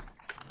kill him.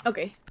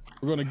 Okay.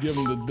 We're gonna give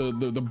him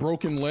the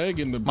broken leg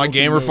and the. My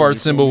gamer fart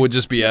symbol would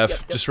just be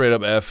F, just straight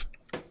up F.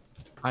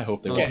 I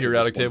hope they No won't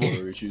periodic have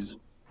table. issues.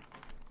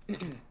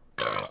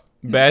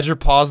 Badger,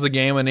 pause the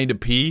game. I need to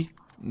pee.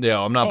 Yeah,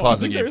 I'm not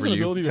pausing the game for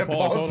you.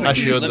 I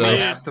should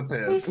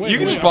though. You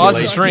can just pause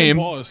the stream.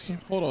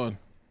 Hold on.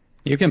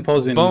 You can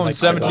pause in. Boom, like,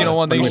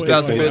 1701. Thank you for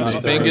 1,000 phase, bits.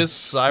 not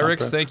Bingus, the- Cyrix,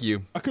 not thank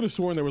you. I could have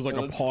sworn there was like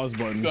a pause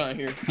button. Yeah,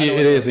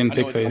 it is in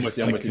big phase,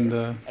 like in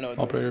the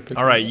operator pick.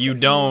 All right, you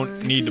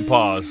don't need to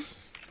pause.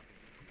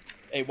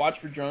 Hey, watch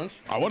for drones.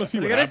 I want to see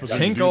what Look at it happens.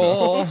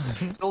 tinkle.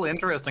 Still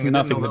interesting. I didn't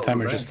Nothing. know The that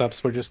timer was just a thing.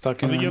 stops. We're just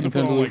stuck I in think you have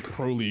to put on like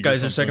Pro League. Guys,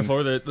 they're second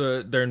floor.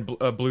 They're in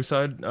blue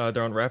side.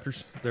 They're on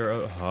Raptors.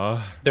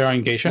 They're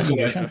on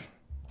Geisha.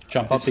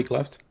 Jump up, peek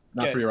left.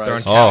 Not for your They're on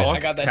eyes. catwalk. I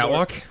got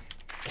that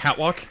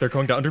Catwalk. They're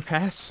going to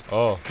underpass.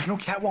 Oh. There's no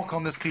catwalk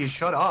on this stage.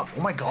 Shut up.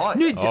 Oh my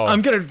god. Oh.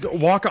 I'm gonna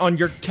walk on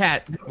your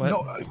cat. What? No,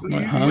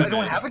 I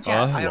don't have a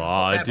cat. I have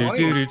La cat do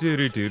bunnies. do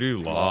do do do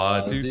do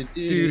la do do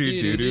do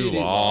do do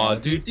la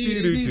do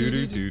do do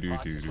do do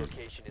do do.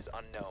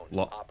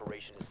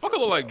 Fuck, I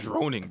look like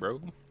droning, bro.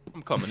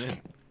 I'm coming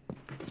in.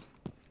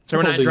 So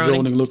we're not Probably drowning.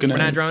 droning, looking We're at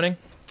not us. drowning.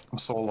 I'm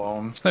so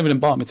alone. It's not even a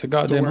bomb. It's a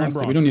goddamn we're in house. We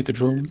bronze. don't need to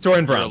drone. So we're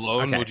in You're bronze.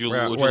 alone. Okay. Would you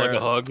we're- like a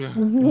hug?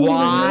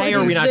 Why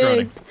are we not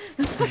drowning?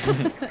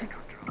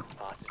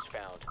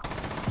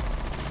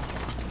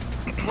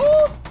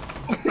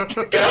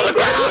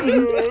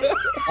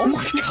 Oh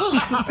my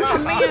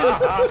god.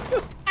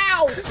 Man.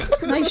 Ow!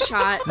 Nice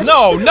shot.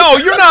 No,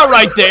 you're not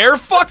right there.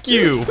 Fuck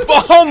you.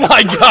 Oh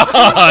my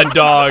god,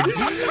 dog.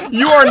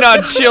 You are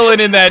not chilling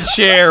in that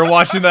chair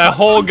watching that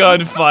whole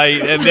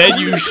gunfight and then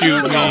you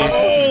shoot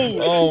me.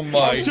 Oh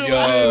my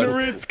god.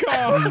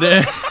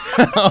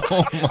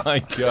 Oh my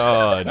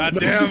god. God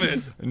damn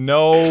it.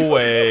 No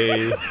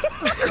way.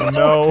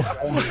 No.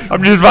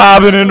 I'm just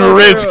vibing in the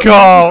Ritz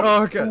car.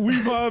 Oh god. We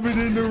vibing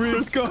in the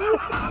Ritz car.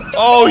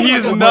 Oh,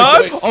 he's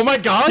nuts. Oh my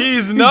god.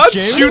 He's nuts.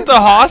 gaming? Shoot the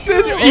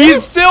hostage.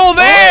 He's still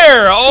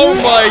there. Oh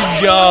my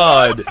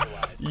god.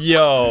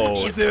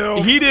 Yo.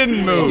 He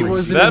didn't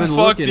move. That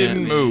fuck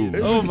didn't move.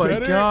 Oh my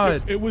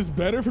god. It was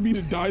better for me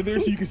to die there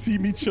so you could see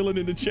me chilling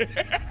in the chair.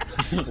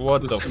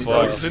 What the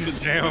fuck? It's in the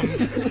jam.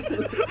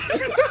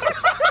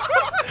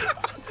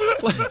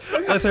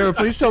 Lethera,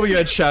 please tell me you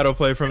had shadow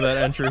play from that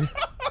entry.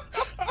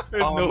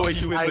 There's no way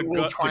you I in the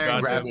will gut. try the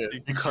and grab goddamn it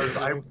stick. because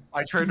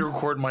I tried to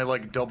record my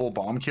like double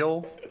bomb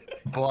kill,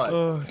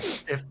 but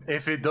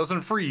if it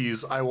doesn't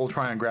freeze, I will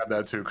try and grab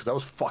that too because that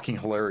was fucking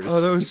hilarious. Oh,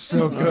 that was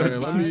so good. Alright,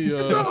 let me.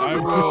 I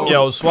will.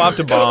 Yo, swap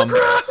to bomb.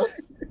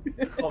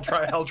 I'll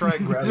try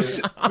and grab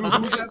it.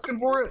 Who's asking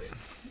for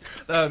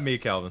it? Me,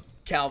 Calvin.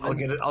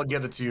 Calvin. I'll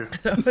get it to you.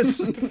 That was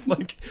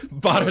like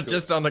Bada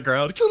just on the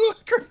ground.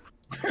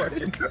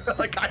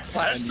 Like I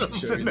flashed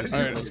him.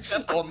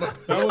 That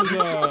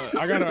was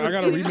I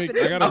gotta remake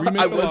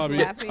the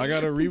lobby. I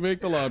gotta remake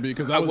the lobby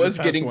because that was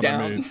the test getting one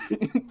down. I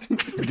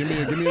made.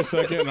 Give me a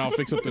second and I'll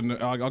fix up the.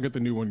 I'll get the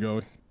new one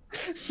going.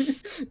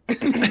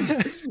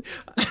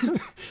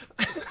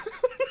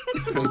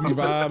 Cause we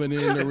vibing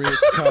in the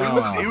Ritz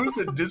car. It was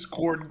the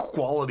Discord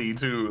quality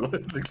too.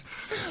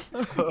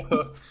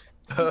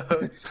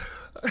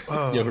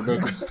 Yo,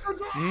 Rebecca.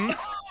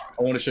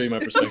 I want to show you my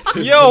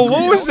perspective. Yo,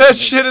 what was that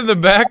shit in the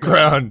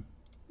background?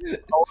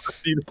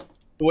 See,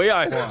 the way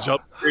I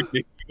jumped,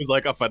 he was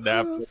like a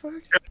FNAF.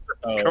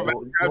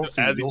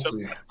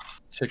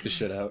 Check this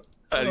shit out.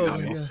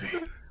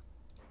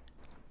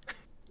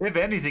 If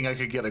anything, I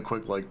could get a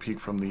quick like peek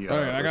from the.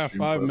 Alright, I got stream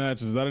 5 clip.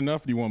 matches. Is that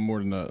enough? Or do you want more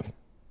than that?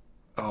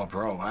 Oh,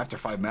 bro! After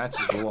 5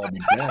 matches, we'll all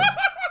be dead.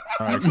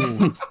 Alright,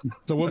 cool.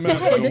 So what maps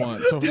do I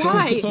want?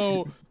 Why?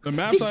 So the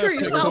maps Speak I for have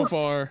picked so yourself.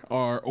 far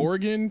are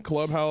Oregon,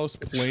 Clubhouse,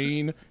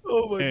 Plain,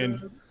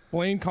 and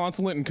Plain,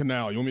 Consulate, and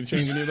Canal. You want me to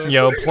change any of those?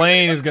 Yo,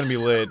 plane is gonna be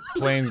lit.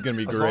 Plane's gonna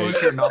be As long great.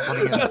 as you're not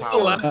putting in That's the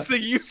power. last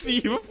thing you see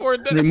before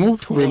death.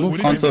 Remove What do you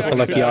console think for I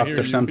like can yacht hear or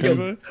you?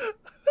 something.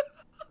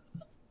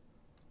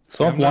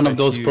 Swap I'm one not of a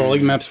those Pro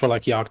League huge- maps for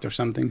like yacht or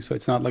something, so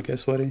it's not like a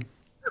sweaty.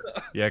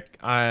 Yeah,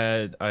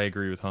 I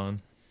agree with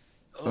Han.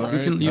 You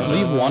can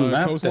leave one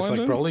map that's Coastline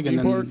like Pro League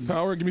and Park then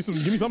Tower. Give me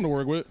something to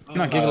work with.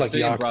 not give it like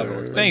Stadium yacht Bravo.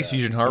 or. Thanks,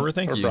 Fusion Harbor.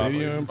 Thank Or you. Bravo.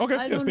 Stadium. Okay,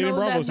 I yeah, don't Stadium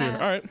know Bravo's that here.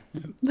 map. All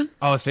right.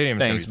 Oh, stadium.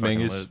 Thanks,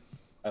 Mingus. Mingus.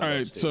 All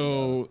right,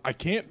 so I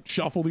can't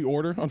shuffle the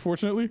order,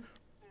 unfortunately.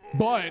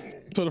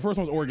 But so the first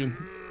one's Oregon,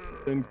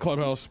 then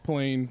Clubhouse,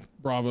 Plain,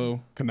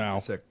 Bravo, Canal.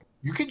 Sick.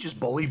 You could just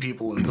bully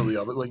people into the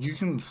other. Like you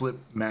can flip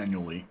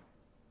manually.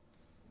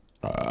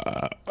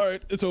 All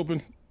right, it's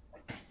open.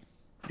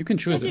 You can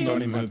choose the Thank you.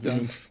 starting map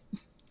then.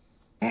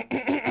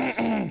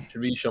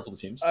 Should we shuffle the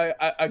teams? I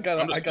got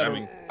I'm just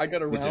spamming. a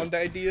Me too. round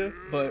idea,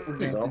 but we're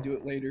going to do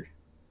it later.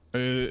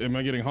 Am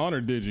I getting Han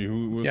or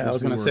Digi? Yeah, I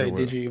was gonna say,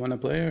 did you want to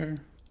play or?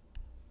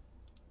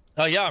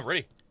 Oh yeah, I'm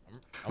ready.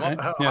 I'm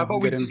up. Yeah, How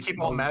about we get just in. keep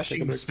on I'll mashing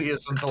take a the break.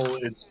 space until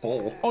it's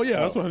full? Oh yeah,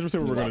 that's 100%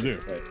 what we're gonna do.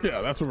 Right.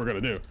 Yeah, that's what we're gonna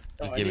do.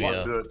 Just give me Let's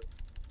a. do it.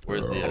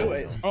 Where's the?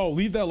 Anyway, Oh,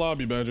 leave that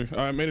lobby, Badger.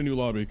 I made a new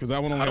lobby because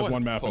that one only How do has I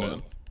one map in pull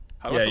it.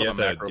 How do I Yeah, set you up have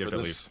a to- macro you have for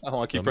to this? I don't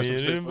want to keep pressing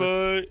Let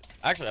me shift.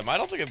 Actually, I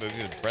don't think I've been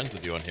good friends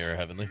with you on here,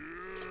 haven't we?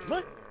 Am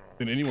I?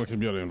 Then anyone can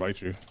be able to invite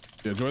you.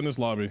 Yeah, join this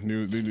lobby.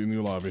 New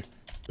lobby.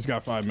 It's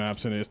got 5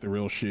 maps in it. It's the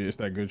real shit. It's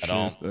that good shit.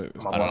 I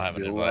don't have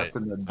an invite.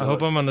 I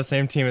hope I'm on the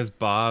same team as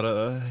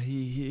Bada.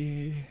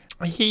 You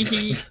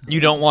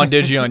don't want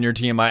Digi on your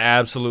team. I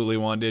absolutely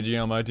want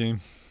Digi on my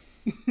team.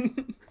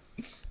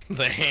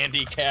 The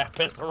handicap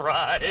has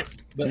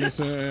arrived. But,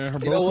 her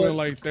broken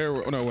like there.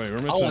 Oh no, wait, we're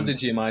missing. I want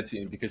Digi in my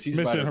team because he's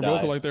missing her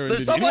broken like there.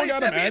 Somebody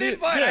got an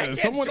invite. Yeah,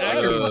 someone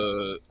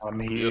added. I'm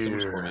here.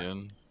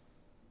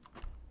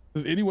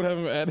 Does anyone have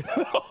him added?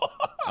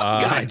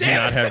 I do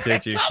not have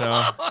Digi.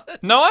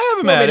 No, I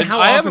have him added.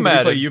 How I have often him do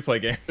added. you play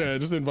games? Yeah,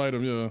 just invite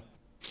him. Yeah.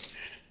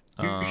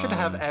 You should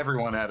have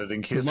everyone added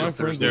in case My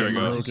friends is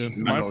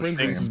broken. My friends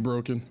is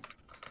broken.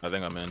 I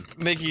think I'm in.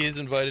 Mickey has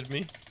invited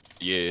me.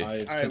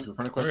 Yeah.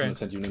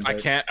 I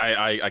can't.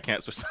 I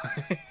can't switch.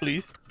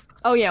 Please.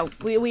 Oh yeah,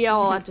 we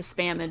all have to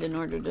spam it in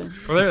order to.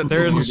 Well,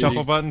 there is a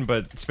shuffle button,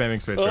 but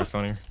spamming space is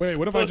funnier. Wait,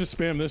 what if I just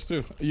spam this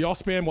too? Y'all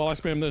spam while I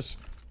spam this.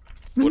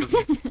 What is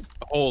it?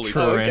 Holy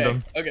true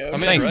random. Okay.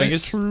 Thanks,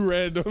 Bingus. True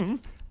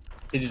random.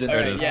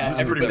 Yeah,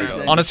 everybody.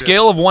 On a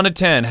scale of 1 to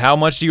 10, how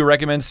much do you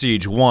recommend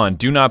Siege? 1.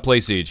 Do not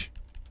play Siege.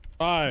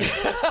 5,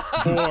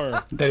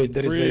 4. That is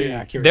very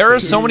accurate. There are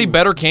so many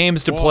better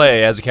games to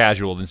play as a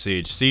casual than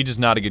Siege. Siege is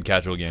not a good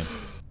casual game.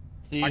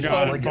 I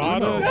got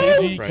Bada,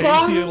 Digi,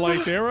 Casey, and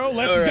Lightero.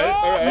 Let's go!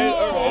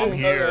 I'm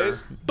here.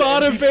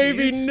 Bada,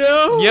 baby,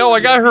 no! Yo, I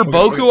got her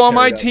Boku on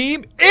my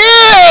team.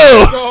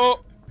 Ew!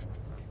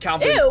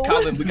 Calvin, Ew.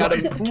 Calvin,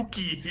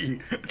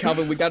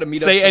 we gotta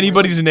meet up. Say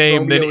anybody's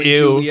name, then Romeo and ew.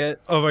 Juliet.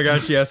 Oh my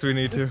gosh, yes, we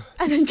need to.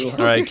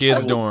 Alright,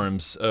 kids'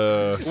 dorms.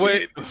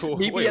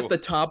 Meet me at the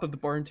top of the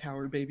barn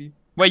tower, baby.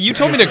 Wait, you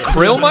told me to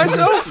krill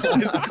myself?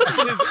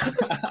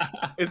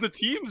 Is the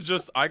teams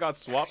just I got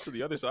swapped to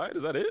the other side?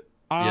 Is that it?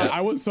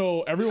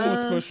 So everyone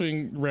was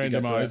pushing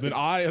randomize, then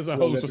I, as a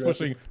host, was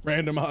pushing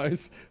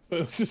randomize. So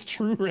it's just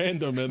true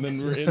random, and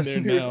then we're in there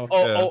now.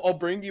 I'll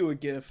bring you a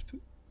gift.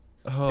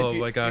 Oh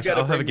my gosh,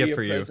 I'll have a gift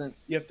for you.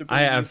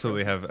 I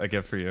absolutely have a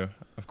gift for you.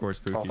 Of course,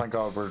 Pookie. Oh, thank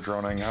God we're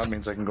droning. That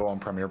means I can go on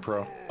Premiere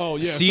Pro. Oh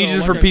yeah. Siege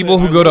is for people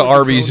who go to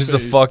Arby's just to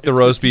fuck the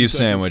roast beef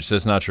sandwich.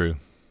 That's not true.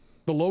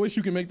 The lowest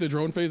you can make the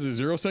drone phase is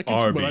 0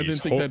 seconds, but I didn't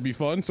think that'd be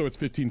fun, so it's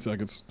 15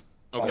 seconds.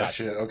 Okay. Oh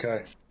shit,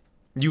 okay.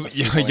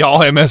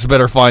 Y'all MS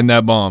better find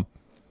that bomb.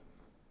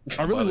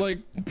 I really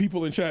like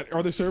people in chat.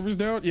 Are the servers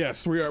down?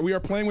 Yes, we are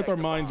playing with our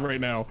minds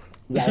right now.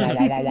 No,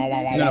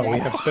 we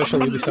have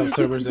special Ubisoft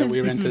servers that we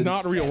rented. This is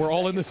not real. We're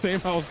all in the same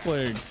house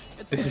playing.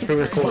 This is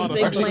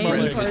pre-recorded.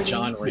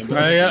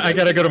 I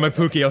gotta go to my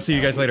Pookie. I'll see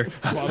you guys later.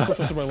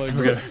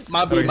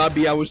 My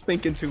B, I was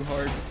thinking too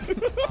hard.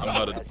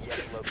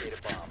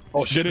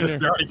 Oh shit, they're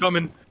already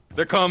coming.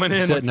 They're coming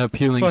in. Setting up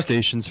healing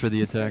stations for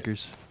the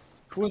attackers.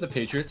 Who are the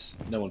Patriots?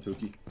 No one,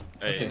 Pookie.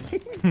 Hey.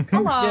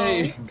 Hello.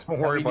 Yay. Don't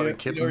worry about it,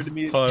 kid. Hold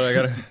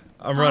on,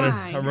 I'm running.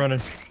 I'm running.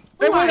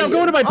 Hey, wait, I'm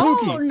going to my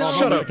Pookie. Oh, no.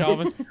 Shut up,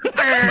 Calvin.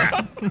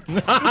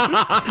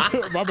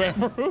 My bad,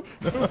 bro.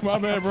 My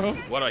bad, bro.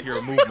 What? I hear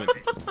a movement.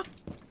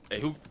 Hey,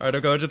 who? Alright,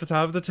 I'll go to the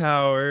top of the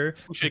tower.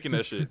 Who's shaking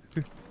that shit?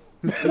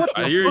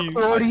 I hear you.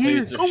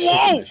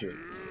 Whoa!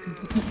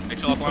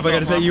 Oh my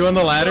god, is that you on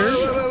the ladder?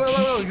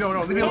 No,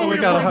 oh my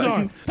god,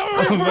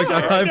 oh my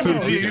god, hi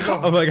Pookie.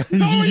 Oh my god.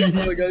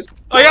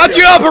 I got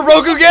you up,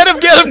 Heroku! Get him!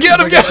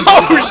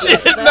 Oh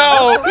shit,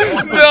 no!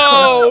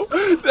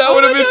 That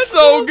would have been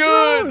so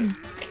good!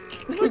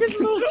 Look at this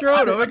little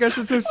drone. Oh my gosh,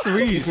 that's so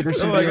sweet.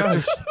 Oh my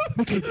gosh.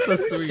 It's so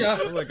sweet.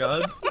 Oh my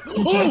god.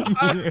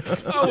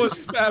 I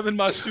was spamming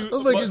my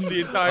button the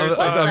entire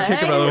time. I'm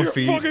kicking my little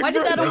feet. Why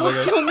did that almost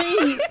kill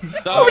me?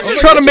 I was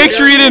just trying to make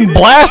sure you didn't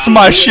blast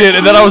my shit,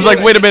 and then I was like,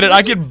 wait a minute,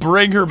 I can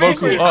bring her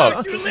Boku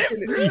up.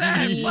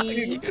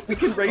 We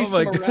can race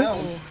him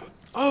around.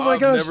 Oh my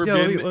gosh! I've never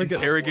been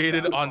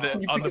interrogated on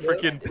the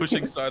freaking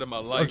pushing side of my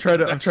life. I'm trying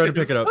to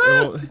pick it up.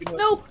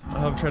 Nope.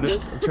 I'm trying to.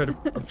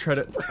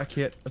 I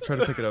can't. I'm trying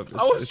to pick it up.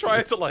 I was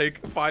trying to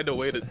like find a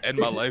way to end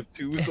my life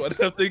too, so I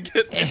didn't have to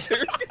get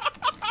interrogated.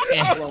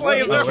 I was like,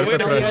 is there a way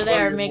to You're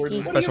there, Mickey.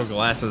 Special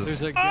glasses.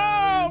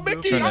 Oh,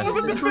 Mickey, I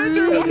was in the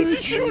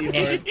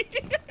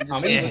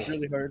I'm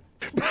really hard.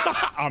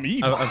 I'm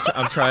evil.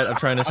 I'm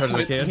trying as hard as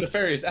I can.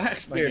 Nefarious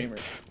acts, my gamer.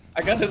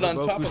 I got it on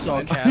top of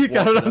it. You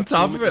got it on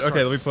top of it?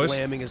 Okay, let me push.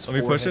 Let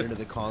me push it. Into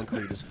the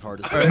concrete as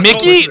hard as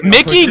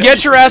Mickey,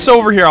 get your ass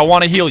over here. I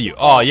want to heal you.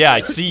 Oh yeah,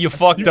 I see you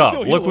fucked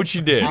up. Look what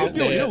you did.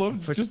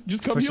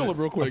 Just come heal him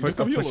real quick. Just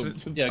come heal him.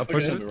 Yeah,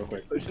 push it real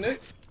quick.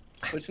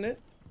 Pushing it.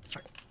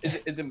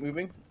 Is it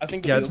moving? I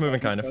think. Yeah, it's moving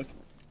kind of.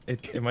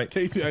 It might.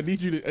 Casey, I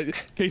need you to.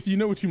 Casey, you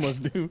know what you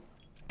must do.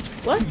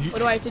 What? What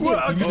do I have to do?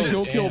 You need to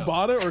go kill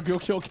Bada or go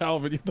kill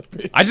Calvin.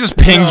 I just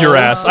pinged your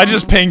ass. I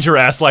just pinged your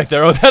ass like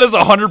there. Oh, that is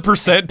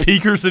 100%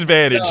 Peeker's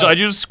advantage. I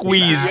just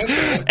squeezed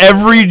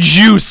every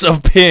juice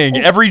of ping,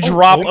 every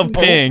drop of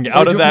ping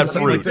out of that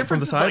fruit. From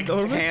the side, a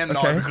little bit. Hand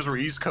on because we're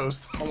East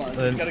Coast. Hold on,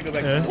 just gotta go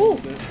back a little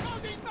bit.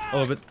 A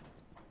little bit.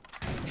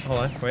 Hold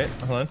on, wait,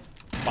 hold on.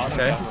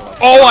 Okay.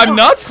 Oh, I'm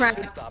nuts.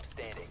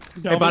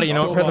 Hey, buddy, you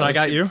know what present I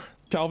got you?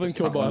 Calvin,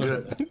 kill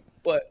Bada.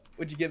 What?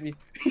 What'd you give me?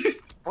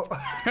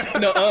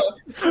 No.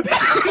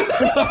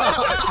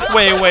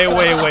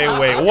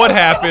 Wait. What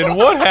happened?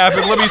 What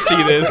happened? Let me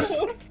see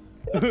this.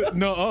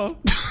 No.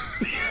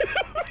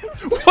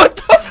 What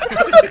the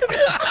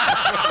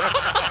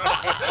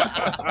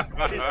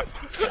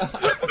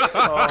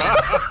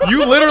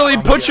You literally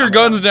put your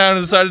guns down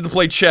and decided to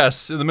play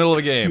chess in the middle of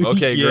the game.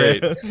 Okay,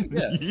 great.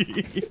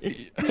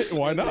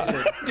 Why not?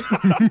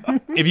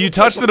 If you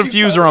touch the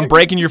diffuser, I'm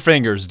breaking your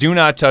fingers. Do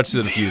not touch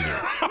the diffuser.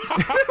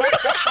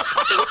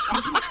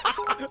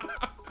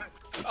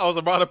 I was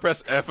about to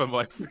press F and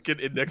my freaking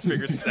index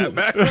finger snapped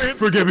backwards.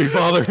 Forgive me,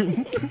 Father.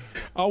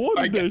 I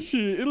wanted that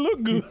shit. It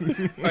looked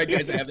good. Alright,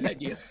 guys, I have an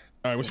idea.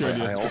 Alright, what's your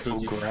idea? I also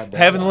grabbed that.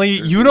 Heavenly,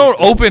 you don't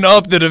open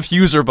up the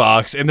diffuser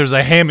box and there's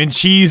a ham and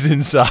cheese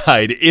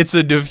inside. It's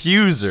a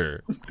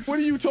diffuser. What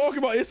are you talking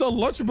about? It's a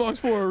lunchbox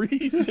for a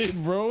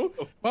reason, bro.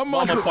 My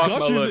mama put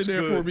gushers in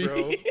there for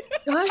me.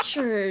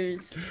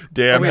 Gushers.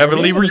 Damn,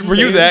 Heavenly, were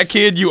you that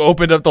kid? You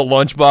opened up the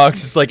lunchbox.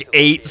 It's like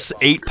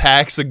eight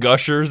packs of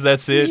gushers.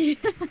 That's it.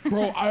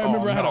 Bro, I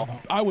remember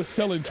I was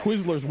selling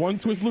Twizzlers, one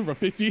Twizzler for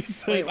 50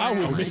 cents. I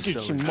was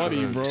making some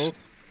money, bro.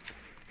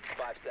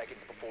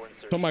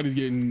 Somebody's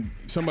getting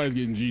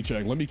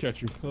G-checked. Let me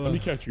catch you. Let me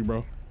catch you,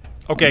 bro.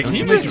 Okay, can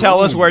you just tell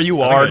us where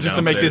you are just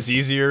to make this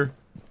easier?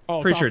 Oh,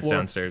 Pretty sure it's floor.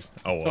 downstairs.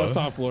 Oh, No, it's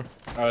top floor.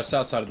 It's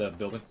outside of the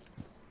building.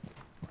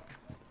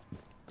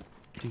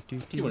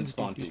 You wouldn't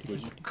spawn peek,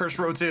 would you? Curse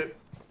rotate.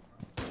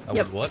 I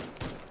would what?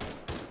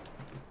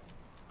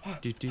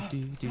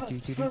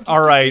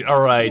 All right,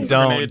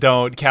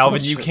 don't,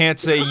 Calvin. You can't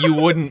say you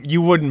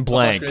wouldn't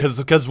blank,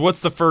 because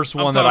what's the first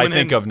one that I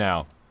think of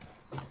now?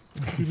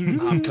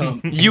 I'm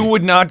coming. You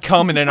would not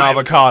come in an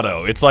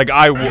avocado. It's like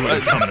I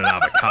would come in an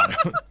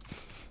avocado.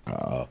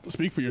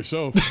 Speak for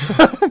yourself.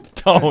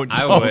 Don't.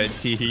 I would.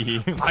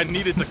 Tee. I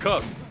needed to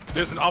come.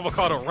 There's an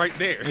avocado right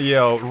there.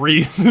 Yo,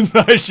 reasons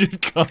I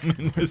should come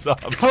in this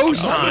avocado.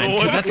 Cosign,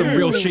 because that's some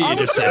real shit you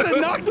just said. I was trying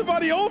to knock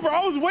somebody over.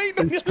 I was waiting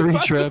on the String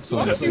traps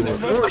on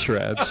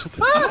traps.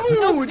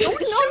 No,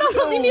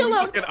 leave me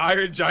alone. An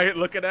iron giant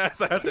looking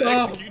ass. I have to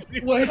execute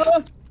you.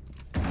 What?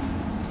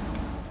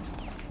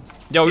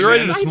 Yo, you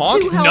ready to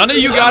smoke? None of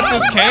you got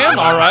this cam?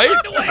 All right.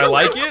 I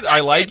like it.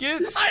 I like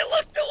it. I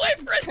looked away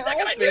for a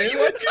second. I knew you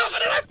were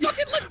coming, and I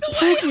fucking looked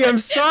away. Pookie, I'm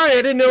sorry. I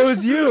didn't know it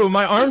was you.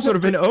 My arms would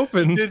have been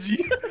open. Did you?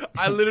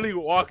 I literally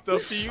walked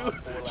up to you,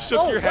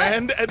 shook your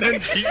hand, and then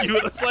beat you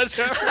with a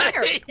sledgehammer.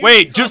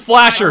 Wait, just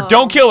flash her.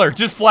 Don't kill her.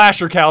 Just flash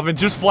her, Calvin.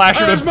 Just flash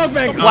her to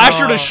flash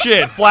her to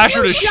shit. Flash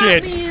her to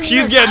shit.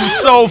 She's getting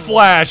so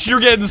flashed. You're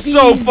getting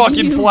so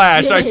fucking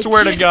flashed. I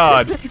swear to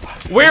God.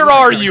 Where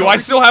are you? I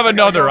still have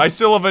another. I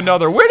still have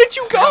another. Where did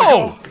you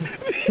go?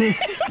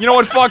 You know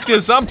what? Fuck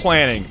this. I'm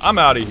planning. I'm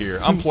out of here.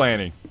 I'm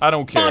planning. I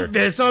don't care. Fuck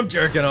this. I'm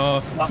jerking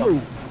off. All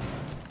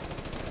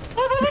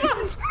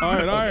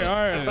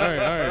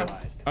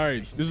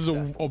right. This is a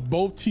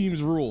both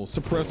teams rule.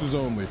 Suppressors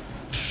only.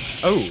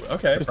 Oh,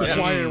 okay. It's the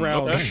quiet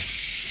round. Okay.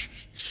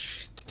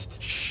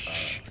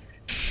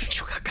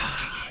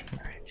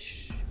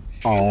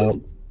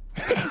 Oh.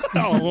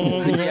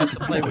 He has to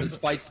play with his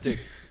fight stick.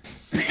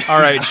 All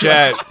right,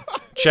 chat.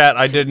 Chat,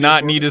 I did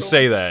not need to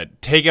say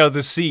that. Take out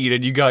the seed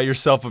and you got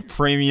yourself a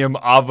premium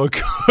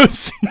avocado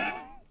seed.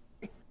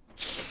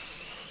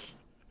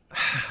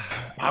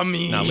 I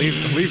mean, Now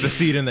leave the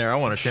seed in there. I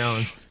want a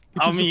challenge.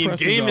 I mean,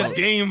 game is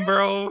game,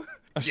 bro.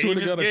 I swear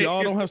to God, if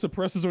y'all don't have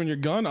suppressors on your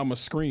gun, I'ma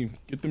scream.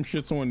 Get them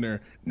shits on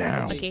there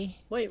now. Okay.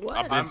 Wait,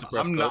 what?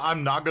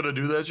 I'm not gonna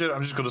do that shit.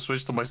 I'm just gonna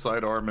switch to my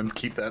sidearm and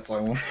keep that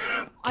silence.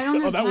 I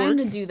don't have that time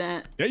works. to do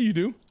that. Yeah, you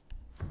do.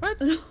 What?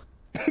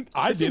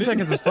 I 15 did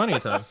seconds is plenty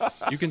of time.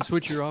 You can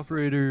switch your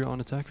operator on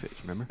attack phase,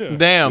 remember? Yeah.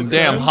 Damn.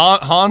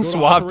 Han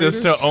swapped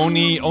this to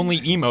only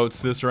operators.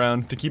 emotes this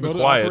round to keep Go it to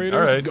quiet. operators,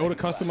 All right. Go to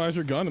customize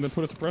your gun and then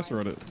put a suppressor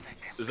on it.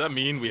 Does that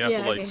mean we have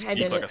Yeah, to like okay, I speak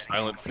did like it. a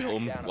silent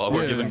film while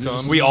we're giving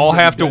just- comms? We all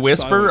have to Get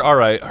whisper? silent. All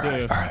right.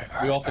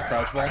 Yeah. We all have to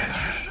crouch walk.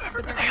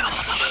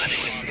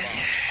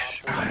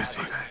 Let me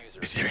see.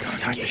 Is your gun?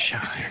 Is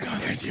your gun?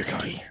 There's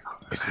Stinky.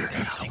 Is your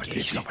gun? Stinky.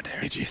 He's over there.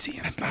 Did you see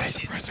him? That's not a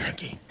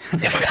suppressor.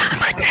 If I put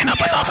my hand up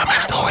enough, am I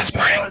still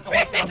whispering?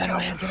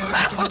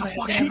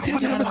 He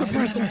didn't have a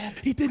suppressor.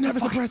 He didn't have a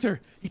suppressor.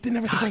 He didn't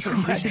have a suppressor.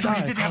 He had to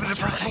die.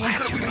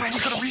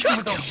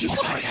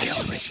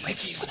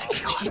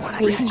 I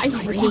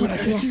hate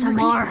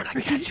ASMR.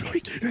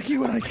 Ricky,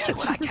 when I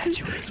catch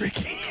you.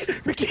 Ricky,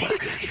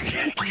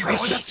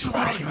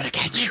 when I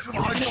catch you. It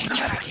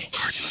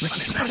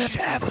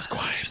was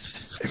quiet.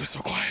 It was so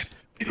quiet.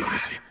 It didn't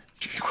listen.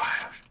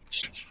 Quiet.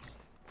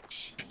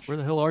 Where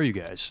the hell are you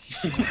guys?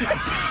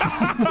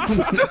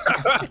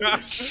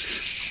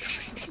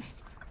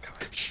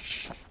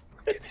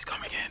 He's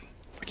coming in.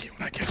 Ricky,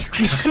 when I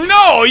catch you.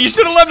 No, you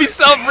should have let me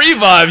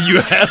self-revive, you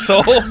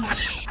asshole. I know,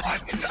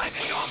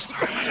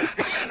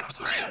 I'm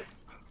sorry.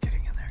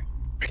 Getting in there.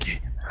 Ricky,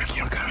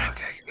 I'm coming.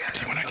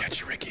 Ricky, when I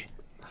catch you, Ricky.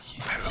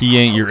 He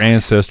ain't your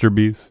ancestor,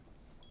 beast.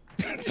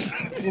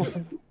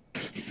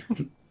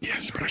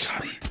 Yes, but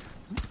sleep.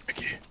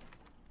 Ricky,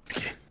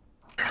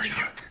 where are you?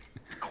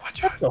 Oh,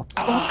 watch out.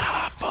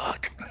 Ah,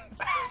 fuck.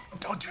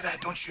 don't do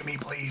that. Don't shoot me,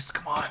 please.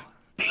 Come on.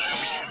 Don't be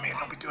shooting me.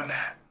 Don't be doing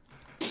that.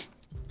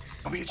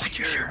 Don't be a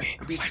cheater.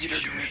 Don't be a cheater,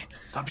 dude.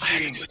 Stop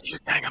cheating.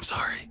 I'm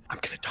sorry. I'm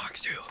gonna talk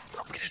to.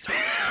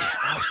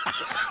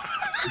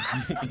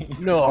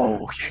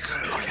 No. Okay,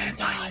 good. Okay,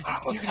 nice.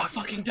 You're gonna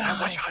fucking die.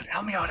 Watch out.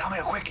 Help me out.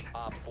 Quick.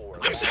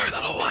 I'm sorry,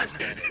 little one.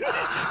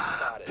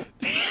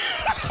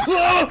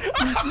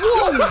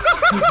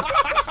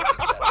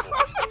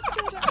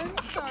 I'm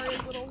sorry,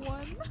 little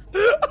one.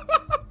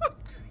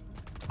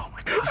 Oh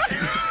my god.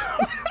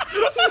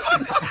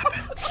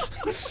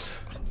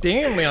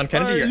 Damn, Leon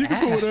Kennedy, You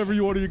can put whatever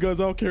you want to, you guys.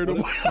 I don't care no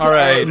more. All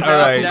right.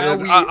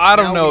 I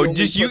don't know.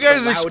 Just you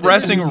guys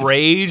expressing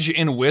rage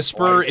in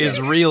whisper is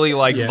really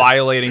like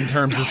violating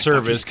terms of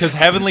service. Because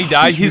Heavenly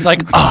died, he's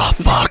like, oh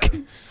fuck.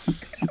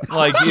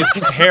 Like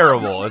it's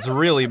terrible. It's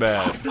really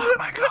bad. Oh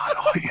my god.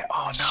 Oh yeah.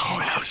 Oh no.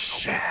 Oh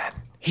shit.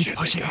 He's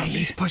pushing me.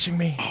 He's pushing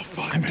me. Oh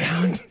fuck, I'm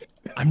down.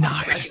 I'm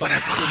not. He's doing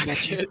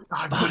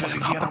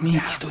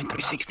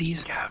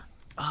 360s. Yeah.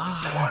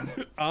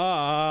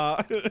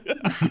 Alright,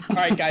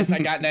 guys, I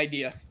got an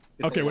idea.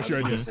 Okay, what's your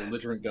idea?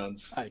 Belligerent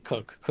guns. Alright,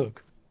 cook.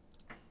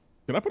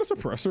 Can I put a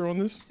suppressor on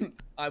this?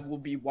 I will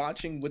be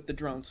watching with the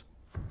drones.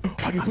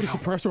 I can put a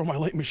suppressor on my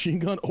light machine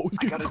gun. Oh, it's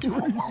I getting gotta do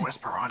one crazy. more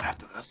whisper on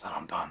after this, and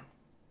I'm done.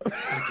 I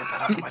gotta get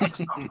that out of my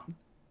system.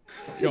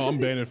 Yo, I'm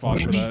banning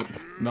Fox for that.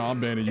 No, I'm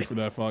banning you for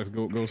that, Fox.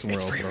 Go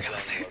somewhere else,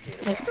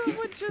 bro.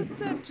 Someone just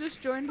said,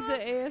 just joined the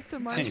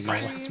ASMR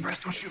stream. Suppress,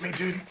 don't shoot me,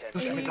 dude.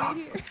 Don't shoot me,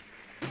 dog.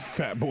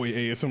 Fat boy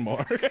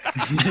ASMR.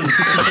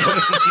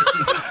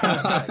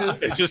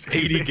 It's just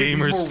 80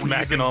 gamers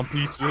smacking on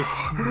pizza.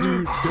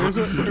 Dude, there's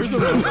a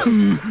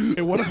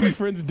in one of my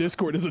friends'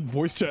 Discord, there's a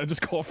voice chat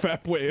just called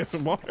Fat Boy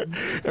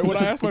ASMR. And when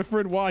I asked my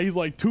friend why, he's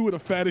like, 2 of the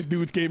fattest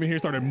dudes came in here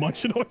and started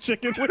munching on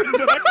chicken wings,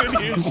 and I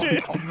couldn't hear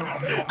shit.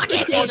 I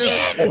can't say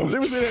shit. They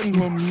was there.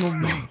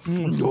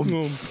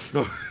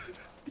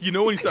 You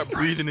know when you start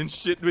breathing and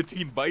shit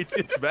between bites,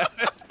 it's bad.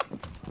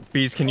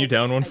 Bees, can you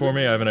down one for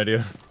me? I have an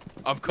idea.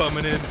 I'm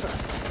coming in.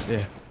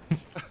 Yeah.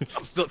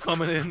 I'm still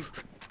coming in.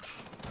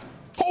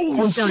 Oh,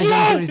 he's down.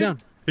 He's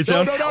down. He's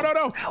down.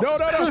 No,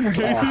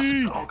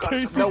 Casey.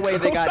 Casey. No way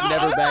they got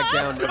never back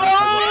down. Never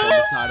on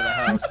the side of the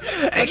house.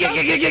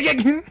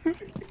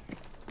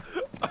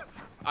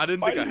 I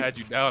didn't think I had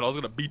you down. I was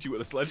gonna beat you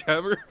with a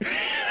sledgehammer.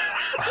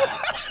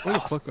 Where the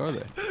fuck are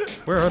they?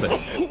 Where are they?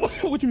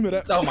 What you mean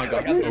that? Oh my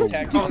god, got the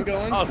attack on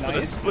going. I was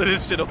gonna split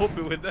his shit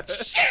open with that.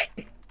 Shit!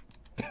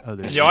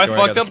 Yo, I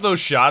fucked up those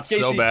shots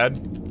so Casey.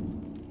 bad.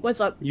 What's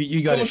up?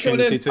 You got it, Someone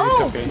Shannon. It's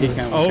okay. He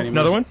can't. Oh,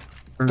 another one?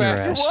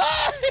 I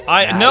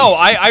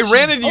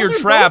ran into your they're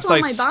traps. both on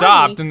I my stopped,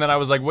 body. and then I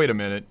was like, wait a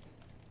minute.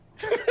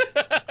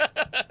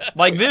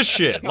 Like this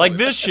shit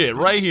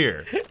right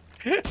here.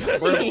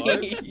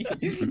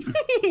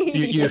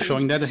 You're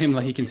showing that to him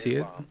like he can see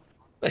it.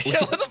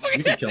 Yeah, what the fuck?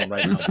 You can kill him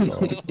right now.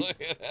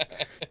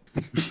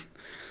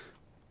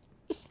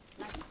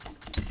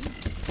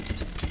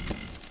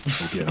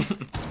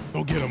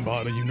 Go get him,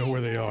 Bada. You know where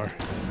they are.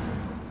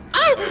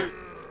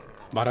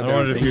 Bada, I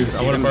want to defuse.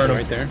 I want to burn him.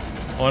 right there.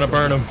 I want to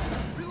burn him.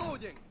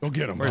 Go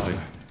get him. Where is he?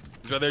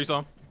 He's right there. You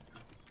saw him.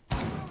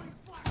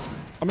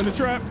 I'm in the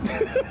trap.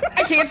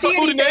 I can't see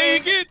anything.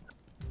 Naked.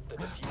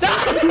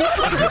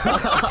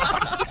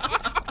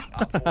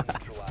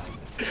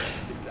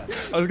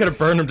 I was gonna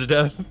burn him to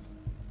death.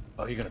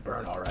 Oh, you're gonna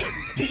burn, alright.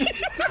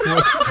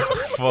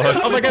 Fuck.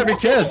 How am I gonna be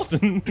kissed?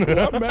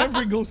 Why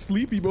Maverick go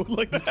sleepy mode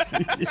like that?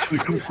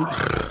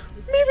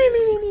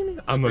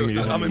 I'm a mute.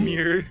 I'm a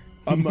mirror.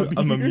 I'm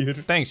a mute.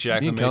 Thanks,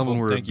 Jack. Me and the Maple. Calvin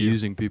were Thank you.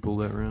 abusing people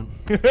that round.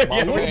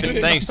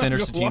 Thanks,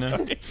 Senator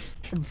Satina.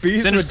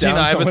 Bees Senator were down Satina,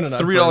 I have someone a and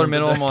I $3 burned him to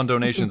minimum death. on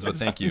donations, but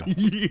thank you.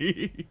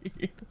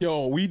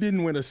 Yo, we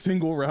didn't win a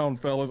single round,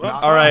 fellas.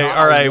 All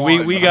right.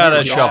 We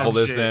gotta shuffle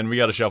this then. We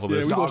gotta shuffle Yeah,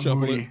 this. we gonna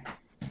shuffle it.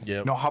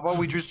 Yep. No, how about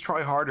we just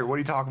try harder? What are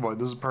you talking about?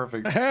 This is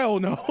perfect. Hell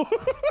no.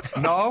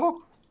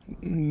 No?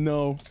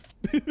 No.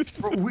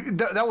 Bro,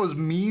 that was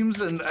memes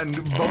and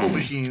bubble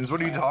machines. What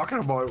are you talking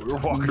about? We were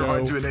walking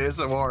around doing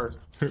ASMR.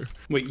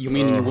 Wait, you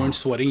mean you weren't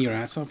sweating your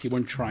ass off? You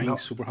weren't trying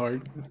super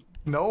hard?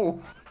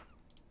 No.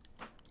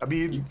 I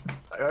mean, we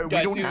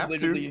Guys, don't you have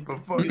literally, to.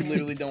 But fuck. you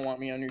literally don't want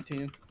me on your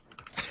team.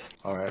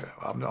 All right,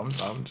 I'm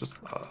just.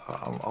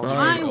 I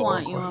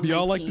want you on Do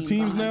y'all my like the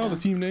team, teams now? Bada. The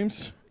team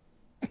names?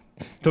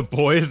 The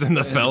boys and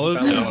the fellas?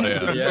 fellas.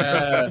 Hell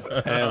yeah.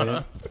 Yeah. Hell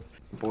yeah.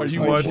 Are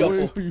you Alright,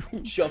 boys?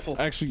 Shuffle.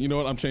 Actually, you know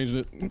what? I'm changing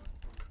it.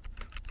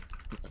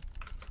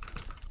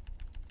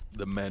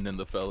 The men and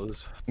the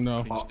fellas.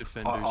 No.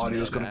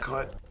 Audio's gonna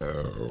cut.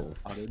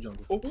 Audio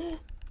jungle.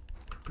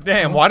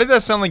 Damn, why did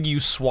that sound like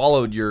you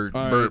swallowed your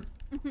All right. burp?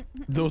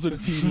 Those are the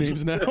team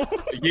names now.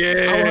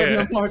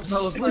 Yeah.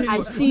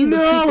 I've seen the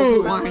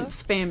people who aren't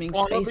spamming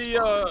Wanna space. be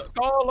a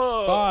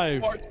caller.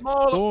 5, Part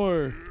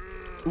smaller.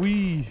 4,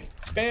 we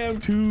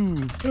Spam. 2,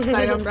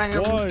 Bam,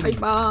 1.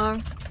 bar.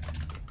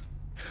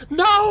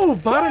 No!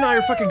 Bot and I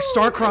are fucking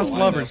star-crossed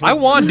lovers. I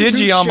want Two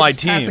Digi on my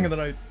ships passing team. in the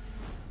night.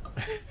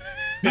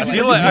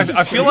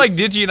 I feel like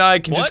Digi and I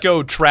can just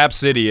go Trap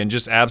City and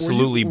just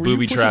absolutely Were you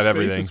booby pushing trap space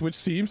everything. To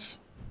switch teams?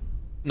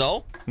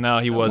 No. No,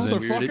 he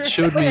wasn't. It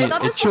showed me.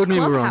 It showed me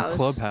we were on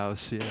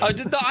Clubhouse. Yeah. I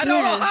don't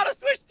know how to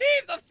switch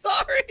teams. I'm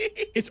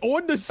sorry. It's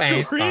on the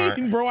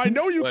screen, bro. I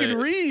know you can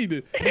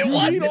read. It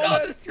wasn't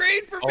on the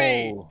screen for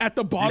me. At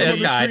the bottom of the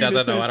This guy screen,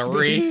 doesn't know how to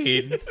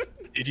read.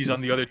 Digi's on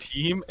the other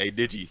team. Hey,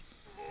 Digi.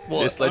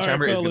 What? This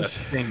sledgehammer All is right, gonna fellas.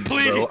 sting,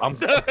 bro. I'm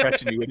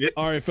catching you with it.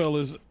 All right,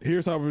 fellas.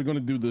 Here's how we're gonna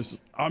do this.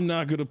 I'm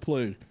not gonna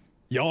play.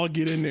 Y'all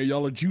get in there.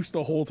 Y'all are juiced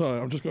the whole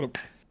time. I'm just gonna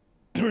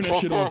turn that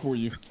shit off for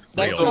you.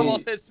 Next time I'll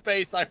hit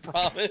space, I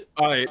promise.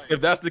 All right, if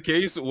that's the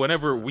case,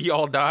 whenever we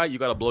all die, you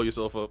gotta blow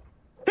yourself up.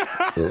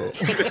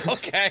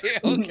 Okay,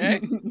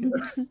 okay.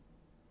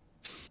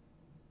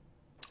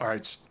 All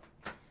right.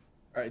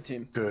 All right,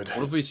 team. Good.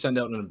 What if we send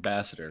out an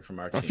ambassador from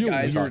our team? I feel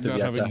Guys, weird to not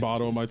the having attack Botto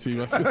team. on my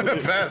team.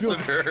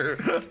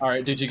 Ambassador. All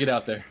right, did you get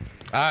out there?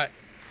 All right.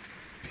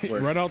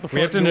 Right out the front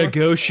We have to door.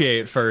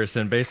 negotiate first,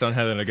 and based on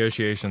how the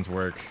negotiations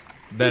work,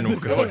 then we'll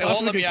go. It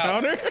won't let me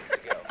out.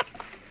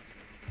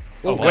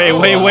 Oh,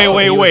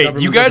 wait.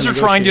 You guys are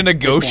trying to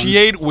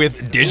negotiate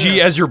with Digi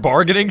as your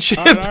bargaining chip?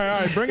 All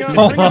right. Bring out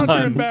your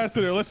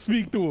ambassador. Let's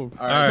speak to him.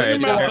 All right.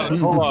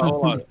 Hold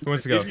on. Who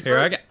wants to go? Here,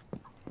 I got.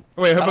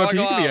 Wait, how about you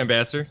can be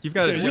ambassador? You've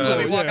got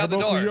it. walk out the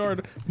door.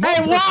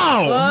 Hey,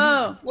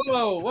 wow!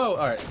 Whoa. All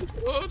right.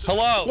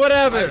 Hello.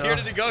 Whatever. I'm here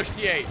to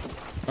negotiate.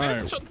 All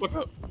right. Shut the fuck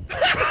up.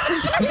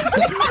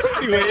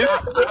 Anyways.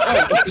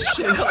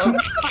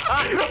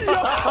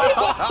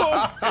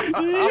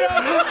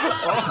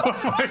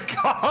 Oh my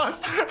god.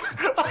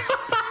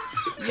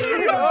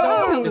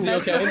 Is he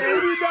okay?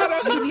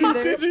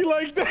 Digi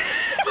like that.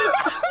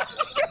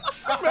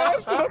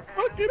 Smash my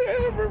fucking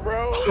hammer,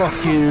 bro.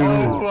 Fuck you.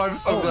 Oh, I'm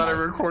so glad I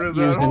recorded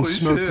that. Using Holy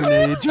smoke shit.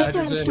 grenades. You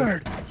Badger's in.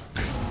 bastard.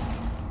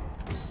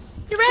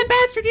 You rat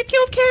bastard! You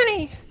killed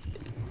Kenny.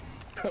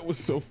 That was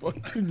so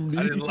fucking mean.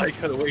 I didn't like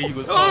the way he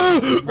was Bro,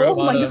 Oh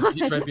my god.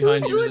 he's right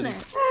behind Who's you. doing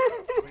that?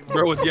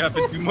 Bro was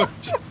yapping too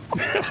much.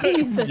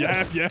 Jesus.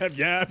 Yap.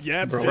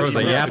 Bro's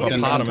a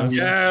yapopotamus.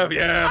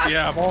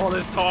 Yeah. All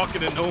this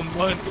talking and no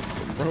money.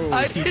 Bro,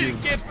 I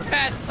didn't get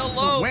past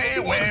hello.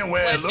 Where?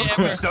 Look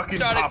who's stuck in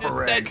Started Papa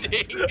Rag.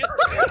 descending.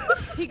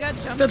 He got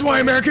jumped. That's why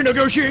American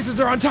negotiations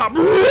are on top.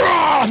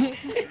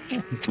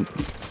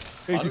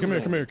 Casey, come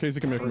here. Casey,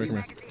 come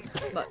here.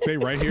 Stay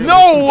right here.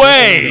 No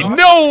way!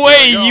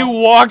 You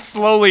walked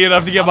slowly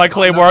enough to get my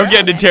claymore. I'm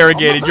getting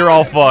interrogated. You're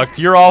all fucked.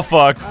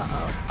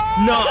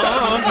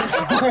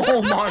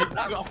 Oh my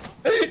god.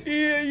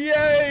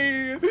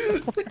 Yay!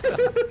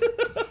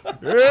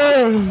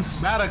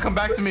 Mata, come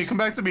back to me.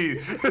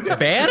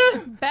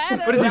 Bada? Bad.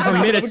 What is he from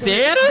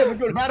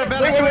Minnesota? Mata,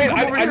 Wait,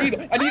 I need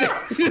it.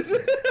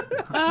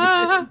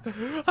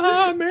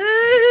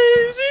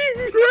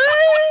 Amazing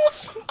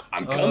Grace.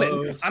 I'm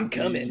coming.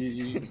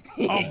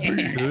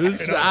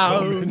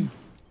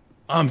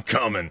 I'm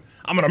coming.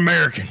 I'm an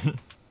American.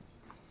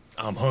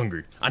 I'm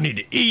hungry. I need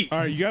to eat. All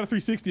right, you got a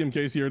 360 in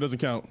Casey, or it doesn't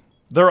count.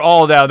 They're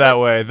all down that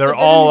way. They're But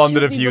then all on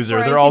the shoot me diffuser. before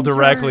I They're all can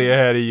directly turn.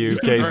 ahead of you, Do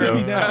the 360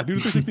 Queso. now. Do the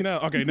 360 now.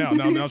 Okay,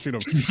 now shoot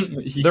him.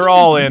 They're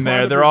all in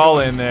there. They're all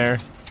in there.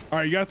 All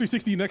right, you got a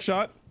 360 next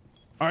shot.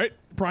 All right,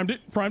 primed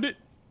it.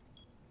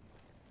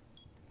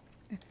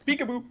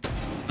 Peekaboo.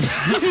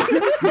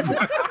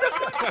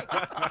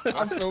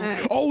 I'm so.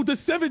 Oh, the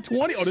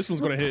 720. Oh, this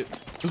one's gonna hit.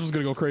 This one's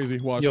gonna go crazy.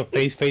 Watch. Yo,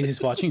 FaZe is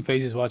watching.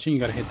 FaZe is watching. You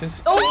gotta hit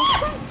this. Oh!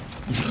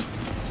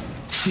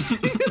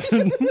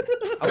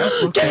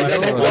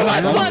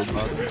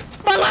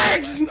 My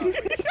legs!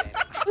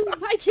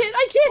 I can't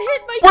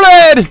hit my. We're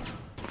dead!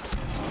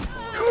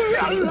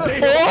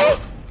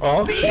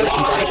 Oh,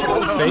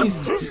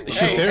 FaZe.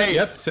 She's there.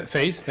 Yep.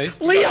 FaZe.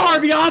 Lee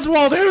Harvey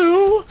Oswald,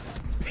 who?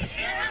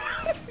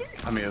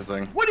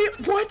 Amazing. What is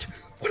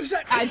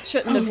that? I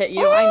shouldn't have hit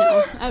you. I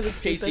know. I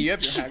was Casey, stupid. you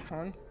have your hacks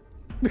on.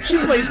 She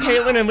plays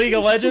Caitlyn in League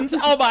of Legends.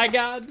 Oh my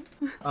god.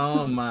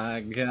 Oh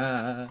my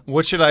god.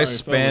 What should I Alright,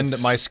 spend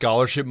fellas. my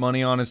scholarship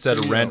money on instead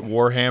of rent,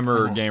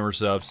 Warhammer, or Gamer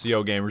Subs?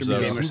 Yo, Gamer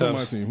Subs. Who's on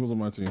my team? Who's on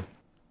my team?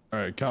 All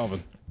right,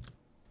 Calvin.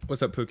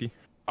 What's up, Pookie?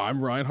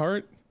 I'm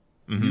Reinhardt.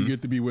 You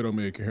get to be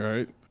Widowmaker, all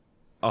right?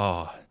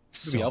 Oh, Maybe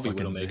so I'll be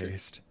fucking Widowmaker.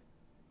 zazed.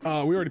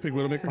 We already picked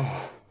Widowmaker.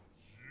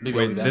 Maybe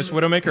I'll Wait, be this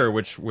back. Widowmaker or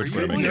which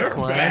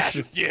Widowmaker?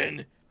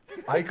 Bastion.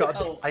 I got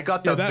the Yeah,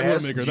 that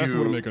best Widowmaker.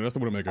 view. That's the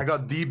Widowmaker. I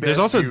got the best There's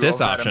also view this of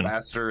that option.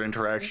 Ambassador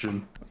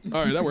interaction.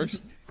 All right, that works.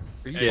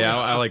 Yeah,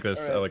 I like this.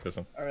 I like this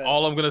one.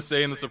 All I'm gonna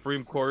say in the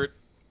Supreme Court,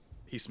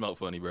 he smelled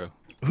funny, bro.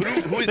 Who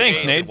is Thanks,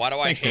 Nate? Nate. Why do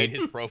I Thanks, hate Nate.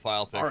 his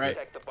profile picture? All right.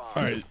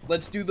 All right.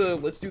 Let's do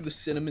the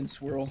cinnamon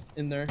swirl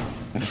in there.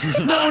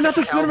 No, not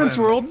the cinnamon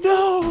swirl.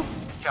 No.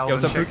 Calvin,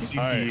 what's up, check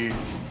Pookie?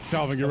 CTE.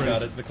 Calvin, get Oh ready.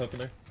 god, is the clip in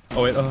there?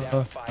 Oh wait.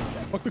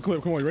 Fuck the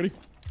clip. Come on, you ready?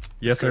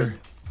 Yes, sir.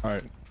 All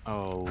right.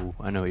 Oh,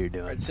 I know what you're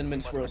doing. All right, cinnamon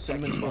swirl. Okay.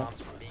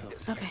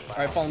 All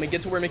right, follow me.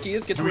 Get to where Mickey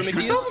is. Get to Do we where shoot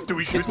Mickey is. them? Do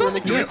we Get shoot to where them?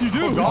 Mickey Yes, is. you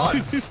do. Oh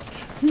god.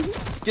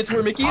 Get to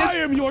where Mickey I is.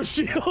 am your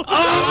shield. All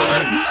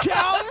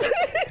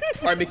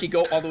right, Mickey,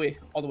 go all the way.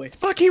 All the way.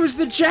 Fuck, he was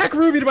the Jack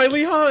Ruby to my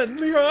Leon.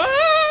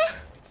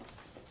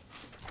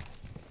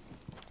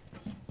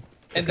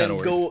 And then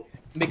kinda go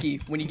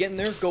Mickey, when you get in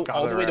there, go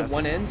all the way to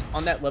one end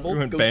on that level. We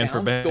went Go band down.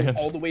 for band.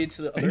 Go all the way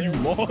to the other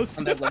end lost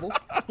on that level.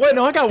 Wait,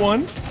 no, I got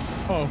one.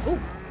 Oh.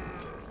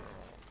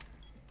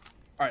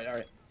 All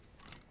right.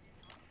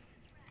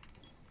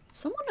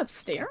 Someone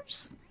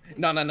upstairs?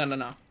 No. I'm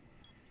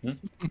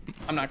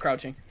not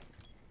crouching.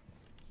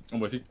 I'm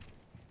with you.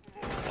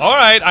 All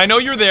right, I know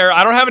you're there.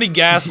 I don't have any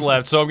gas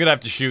left, so I'm gonna have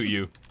to shoot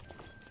you.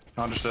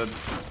 Understood.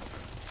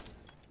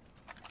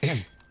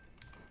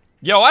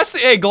 Yo, I see.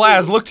 Hey,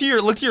 Glass, look to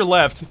your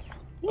left.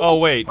 Oh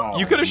wait,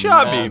 you could have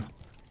shot me.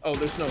 Oh,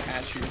 there's no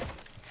hatch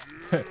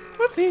here.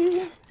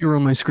 Whoopsie. You were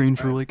on my screen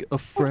for like a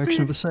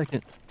fraction of a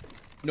second.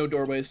 No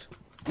doorways.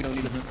 We don't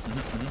need them.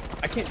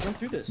 I can't jump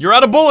through this. You're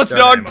out of bullets,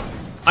 dog.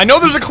 I know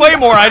there's a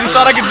claymore. I just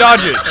thought I could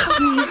dodge it.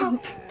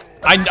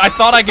 I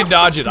thought I could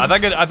dodge it. I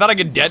thought I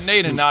could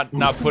detonate and not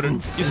put it.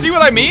 You see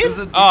what I mean?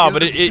 Oh,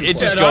 but it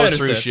just goes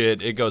through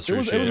shit. It goes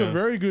through shit. It was a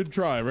very good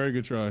try. Very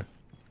good try.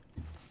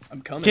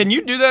 I'm coming. Can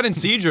you do that in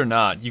Siege or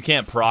not? You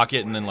can't proc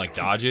it and then like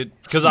dodge it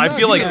because I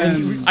feel like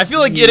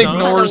it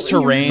ignores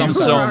terrain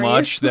so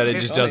much that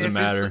it just doesn't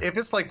matter. If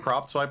it's like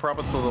propped, so I prop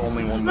it so the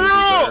only one moves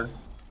is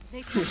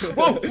there.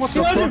 Whoa, what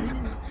the fuck?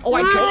 Oh,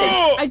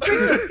 I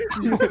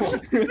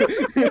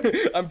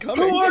tripped. I'm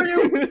coming. Who are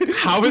you?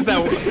 How is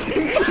that?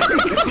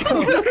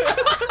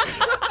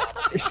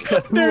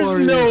 There's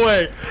no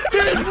way.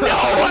 There's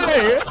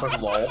no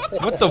way.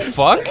 What the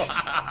fuck?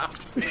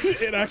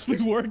 It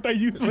actually worked. I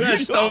used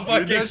That's so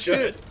fucking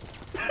shit.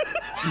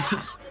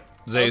 I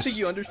don't think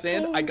you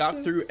understand. I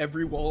got through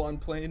every wall on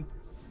plane.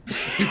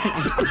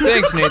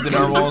 Thanks, Nathan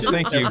Arwalls.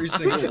 Thank you. Every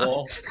single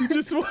wall.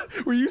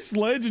 Were you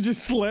Sledge and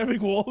just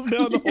slamming walls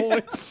down the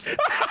hallway?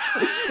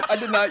 I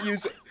did not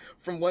use it.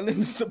 From one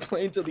end of the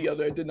plane to the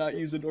other, I did not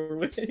use a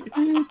doorway. Do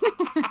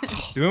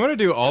we want to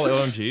do all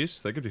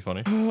LMGs? That could be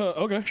funny.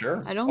 Okay.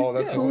 Sure. I don't.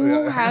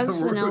 Who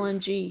has an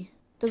LMG?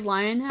 Does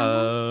Lion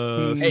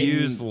have one?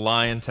 Fuse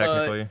Lion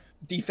technically.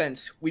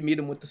 Defense. We meet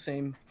him with the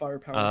same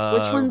firepower.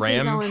 Which one's Ram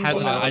his LMG? has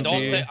an I LMG.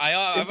 don't think I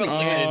have a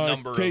limited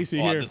number. Casey,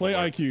 of here, play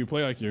IQ.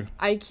 Play IQ.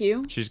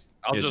 IQ? She's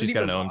just she's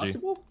got an LMG.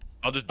 Possible?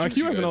 I'll just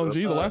IQ has an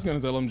LMG. The last gun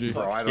is LMG.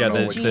 Bro, I don't Yeah, know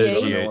the which G8.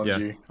 one's G8, LMG.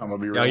 yeah. I'm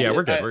gonna be Oh yeah, real.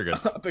 we're good. We're good.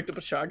 I picked up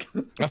a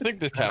shotgun. I think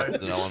this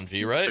captain's an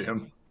LMG, right?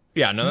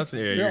 Yeah, no, that's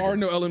There are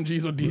no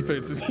LMGs on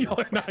defenses.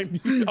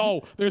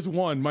 Oh, there's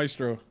one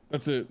Maestro.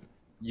 That's it.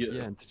 Yeah,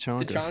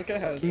 Tachanka. Tachanka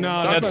has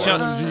Nah, one. that's not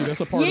LMG.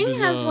 That's a part Ying of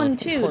his. has one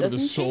too, part of doesn't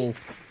his she? soul.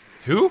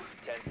 Who?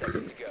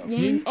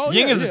 Ying? Oh,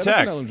 Ying yeah, is yeah, that's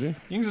attack. an LMG.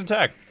 Ying's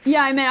attack.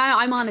 Yeah, I mean,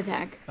 I'm on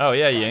attack. Oh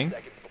yeah, Ying.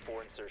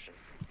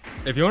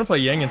 If you want to play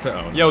Yang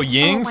into Yo,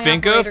 Ying, Oh, my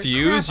Finka, operator.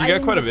 Fuse, Crap, you I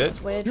got quite a didn't get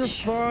to bit. switch. You're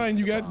fine.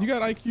 You got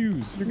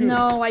IQs. You're good.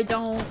 No, I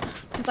don't,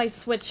 because I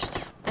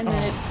switched and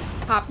then it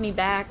popped me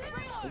back.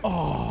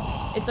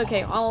 Oh. It's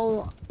okay.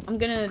 I'm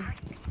gonna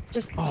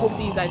just hope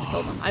that you guys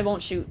kill them. I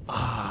won't shoot.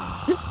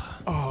 I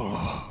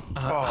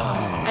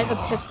have a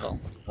pistol.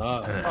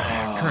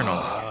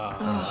 Colonel.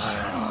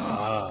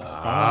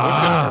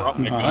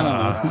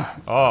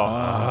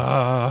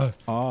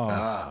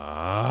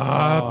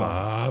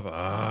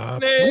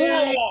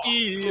 Snake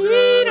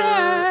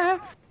eater.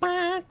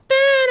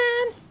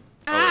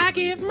 I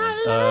give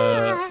my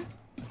life.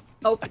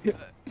 Oh,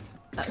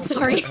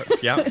 sorry.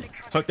 Yeah,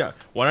 hooked up.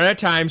 One at a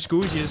time,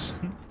 Scooges.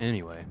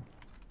 Anyway.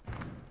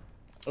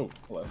 Oh,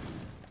 hello.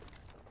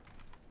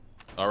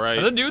 All right.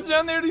 Are there dudes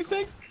down there, do you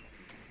think?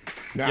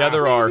 Nah. Yeah,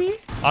 there are.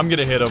 I'm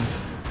gonna hit him.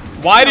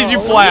 Why did you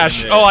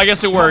flash? Oh, I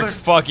guess it worked.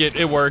 Fuck it,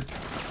 it worked.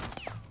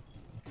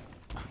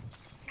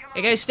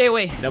 Hey guys, stay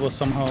away. That was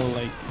somehow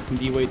like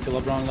the way to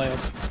LeBron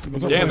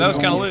layup. Damn, that was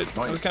kind of lit.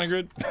 That was kind of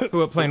good.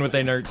 Who are playing with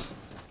they nerds?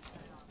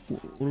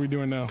 What are we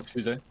doing now?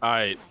 Tuesday. All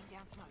right.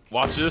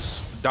 Watch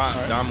this.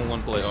 Dom will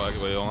play. Oh,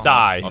 wait, hold on.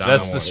 Die. Oh,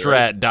 That's Dom the will.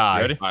 strat.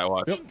 Die. Ready? All right,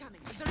 watch. Yep.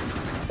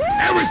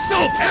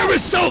 Aerosol!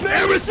 Aerosol!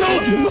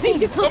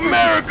 Aerosol!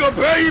 America,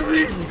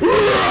 baby!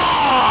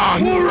 Hurrah!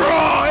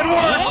 Hurrah! It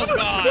worked!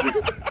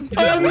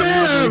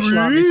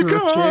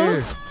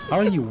 America! How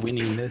are you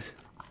winning this?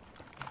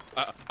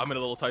 I'm in a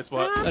little tight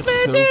spot. That's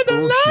so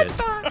bullshit.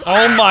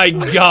 Oh my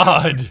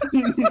god.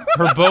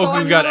 Her So Boku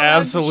I'm got not allowed to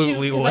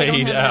absolutely shoot 'cause I don't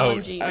laid have an out.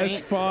 LMG, That's right?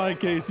 fine,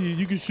 Casey.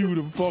 You can shoot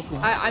him. Fuck him.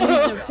 I'm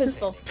using a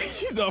pistol.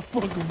 No,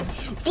 fuck him.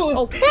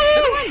 Oh, I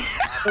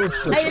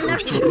didn't have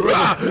to shoot.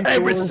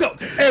 Aerosol!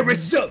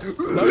 Aerosol!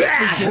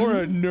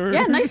 Fedora, nerd.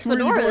 Yeah, nice Were you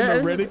fedora, going to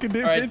that was- Reddit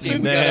All right, team.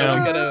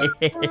 convention?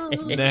 We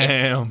gotta.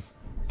 Damn.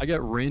 I got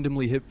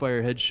randomly hip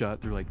fire headshot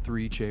through like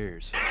 3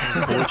 chairs.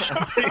 All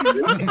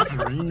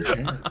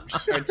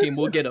right, team.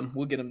 We'll get him.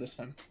 We'll get him this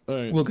time. All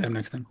right. We'll get him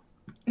next time.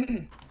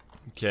 Okay.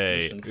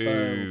 Mission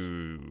failed.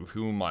 Ooh,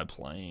 who am I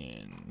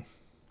playing?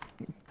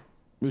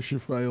 Mission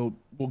failed.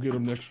 We'll get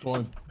him next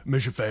time.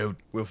 Mission failed.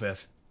 Will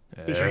Fifth.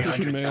 Mission man.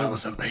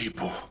 300,000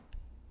 people.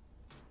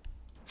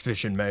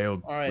 Fishing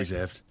mailed. All right.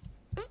 Reserved.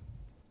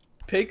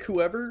 Pick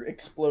whoever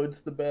explodes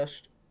the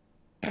best.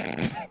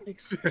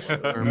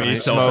 Me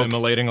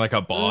self-immolating like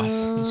a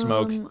boss.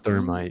 Smoke.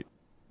 Thermite.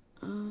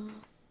 Do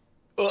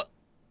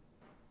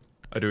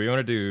we want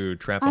to do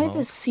trap I and have a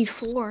all?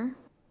 C4.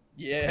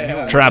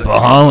 Yeah.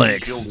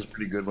 Trapaholics. Shield is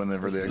pretty good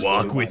whenever they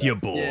Walk with your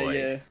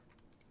boy.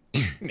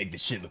 Yeah. Make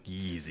this shit look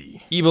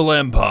easy. Evil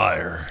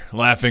Empire,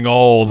 laughing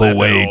all the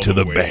way to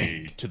the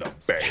bank. To the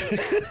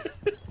bank.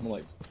 I'm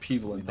like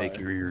people in Make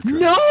your ear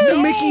No,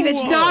 Mickey,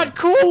 that's not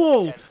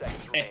cool.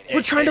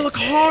 We're trying to look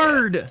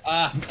hard. He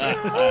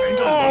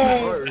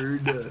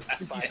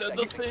said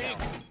the thing.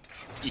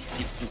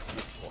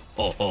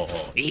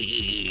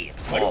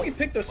 Why do we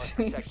pick the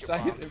same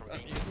side?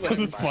 This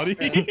is funny.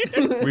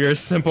 We are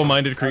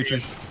simple-minded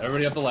creatures.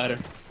 Everybody up the ladder.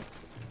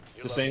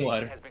 The same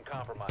ladder.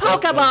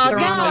 Pokeball, They're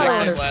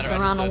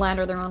on a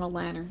ladder. They're on a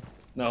ladder.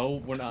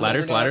 No, we're not.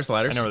 Ladders, we're not. ladders,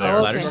 ladders. I know where they are.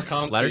 Okay. We're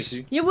comms, Ladders.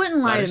 Casey. You wouldn't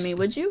lie Ladders. to me,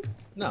 would you?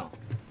 No.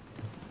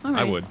 All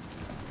right. I would.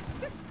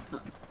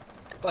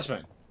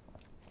 Flashbang.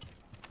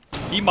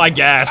 Eat my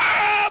gas.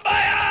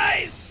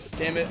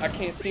 Damn it, I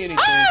can't see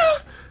anything.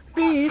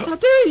 Bees, how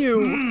dare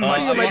you? You're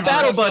my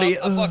battle buddy.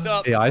 I fucked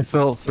up. Yeah, I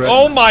felt threatened.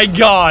 Oh my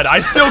god,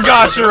 I still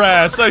got your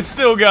ass. I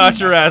still got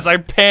your ass. I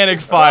panic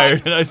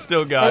fired and I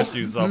still got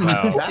you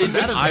somehow. I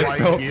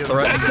felt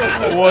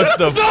threatened. What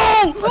the f-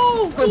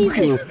 Oh,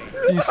 Jesus.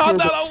 You scared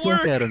the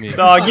fuck out of me.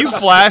 Dog, you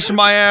flashed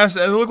my ass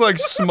and it looked like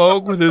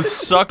Smoke with his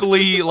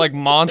suckly, like,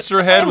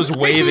 monster head was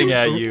waving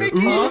at you. He's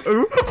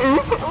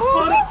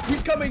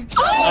coming.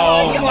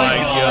 Oh my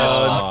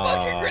god.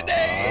 Fucking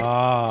grenade.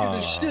 Get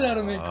the shit out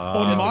of me.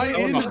 On my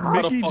end,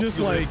 Mickey just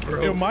like,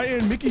 on my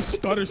end, Mickey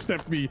stutter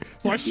stepped me.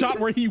 So I shot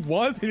where he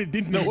was and it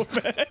did no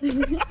effect.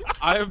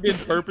 I have been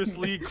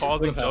purposely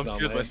causing What have jump I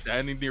scares done, by man?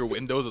 standing near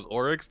windows as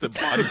Oryx to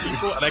body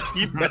people, and I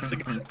keep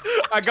messing up.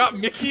 I got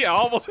Mickey, I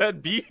almost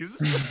had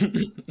bees.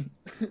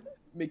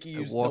 Mickey I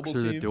used walked double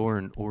through the team. door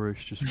and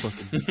Oris just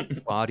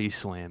fucking body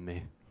slammed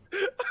me.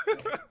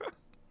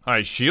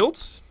 Alright,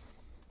 shields?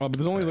 Oh, but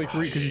there's only like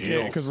 3 because you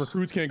can't, because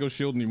recruits can't go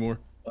shield anymore.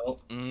 Well,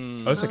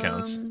 Those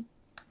accounts.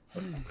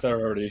 they're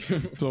already.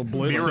 So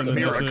Blitz Mirror, and then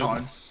mirror that's it.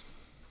 cons.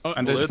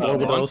 And there's Blitz, 4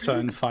 one. Medusa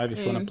and 5 if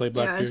you want to play Yeah,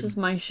 Blackbeard. it's just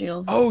my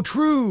shield. Oh,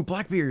 true.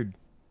 Blackbeard.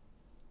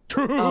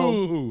 True.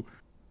 Oh.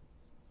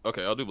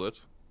 Okay, I'll do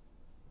Blitz.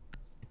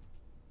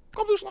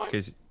 Come through slime.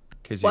 Casey,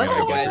 What? you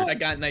Alright, gotta guys, I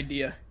got an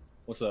idea.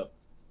 What's up?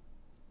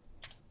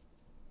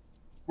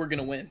 We're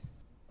gonna win.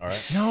 All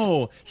right. go.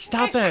 No,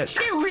 stop that.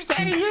 No,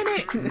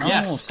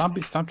 Yes. stop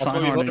That's trying what we're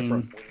looking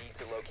harding. for.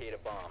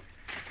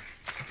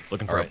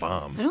 Looking for a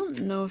bomb. I don't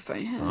know if I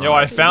have. Yo,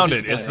 I found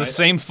it. It's the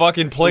same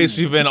fucking place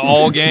we've been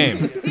all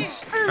game.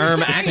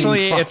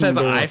 Actually, it says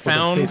I For the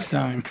found. 5th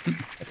time.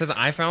 It says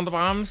I found the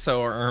bomb.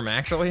 So,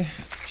 actually,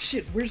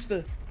 Shit, where's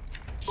the...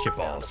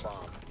 shitballs.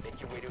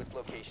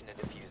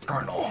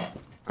 Colonel.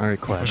 Alright,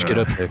 Clash, get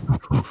up there.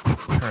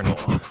 Colonel.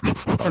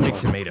 Big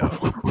tomato.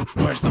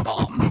 Where's the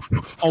bomb?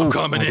 I'm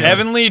coming in.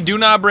 Heavenly, do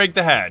not break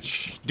the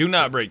hatch. Do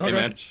not break the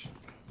Okay. hatch.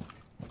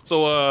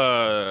 So,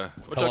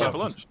 what y'all got for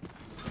lunch?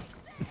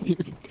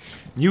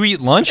 You eat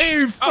lunch?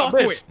 Hey, fuck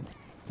it.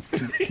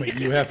 Wait,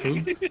 you have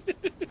food?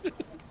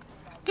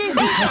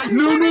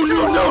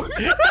 No.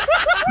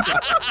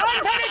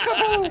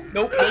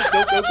 Nope,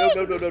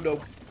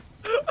 nope.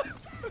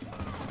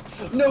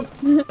 No,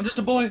 I'm just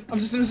a boy. I'm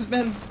just an innocent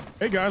man.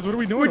 Hey guys, what are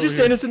we doing? We're over just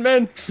here? innocent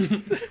men.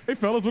 Hey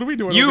fellas, what are we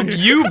doing? over here?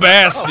 You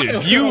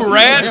bastard. You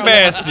rat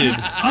bastard.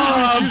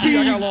 Excuse me,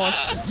 I got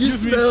lost.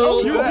 Excuse me.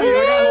 Excuse me, I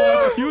got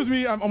lost. Excuse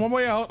me, I'm on my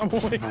way out. I'm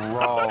on my way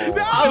out.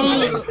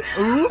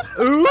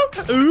 Ooh.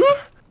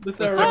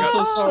 I'm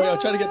so sorry. I'll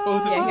try to get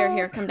both of you. Yeah,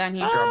 here, come down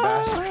here.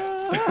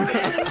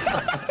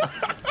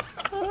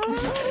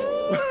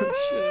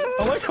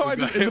 I like how I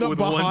just ended up With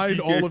one behind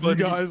TK all of you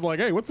buddy. guys. Like,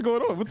 hey, what's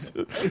going on?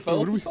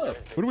 Fellas, what's up?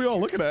 What are we all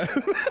looking at?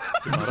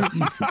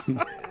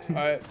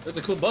 Alright. There's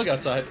a cool bug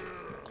outside.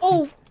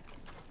 Oh,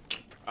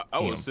 I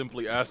was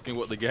simply asking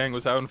what the gang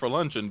was having for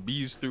lunch, and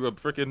bees threw a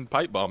freaking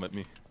pipe bomb at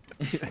me.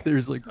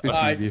 There's like 50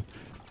 Bye. of you.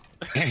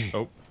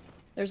 Oh,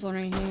 there's one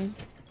right here.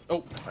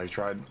 Oh, I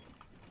tried.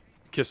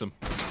 kiss him.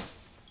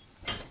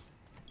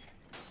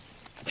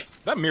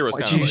 That mirror's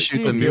Why'd kind you of shoot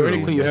the like... mirror?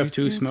 Theoretically, you have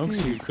 2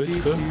 smokes. You could.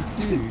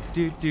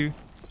 Did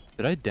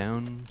I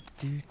down?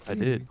 I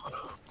did.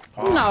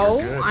 No,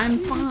 I'm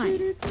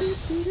fine.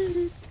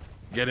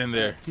 Get in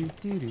there.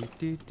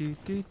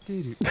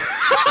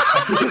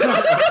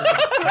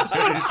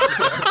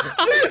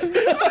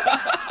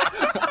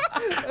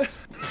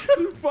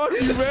 Fuck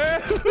you,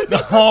 man.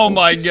 Oh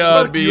my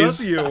god, You bees.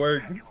 see it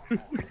work.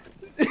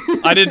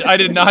 I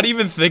did not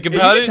even think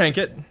about it. Tank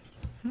it.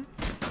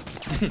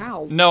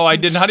 Ow. No, I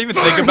did not even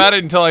think about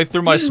it until I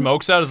threw my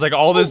smokes out. It's like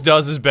all this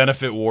does is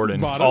benefit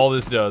Warden. Bottom. All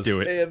this does. Do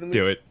Hey, it. Evan.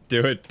 Do it.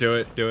 Do it. Do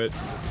it. Do it.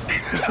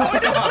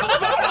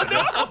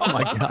 Oh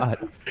my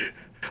god.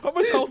 How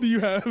much health do you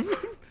have?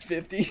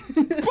 50.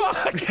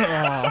 Fuck.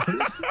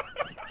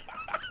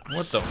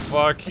 What the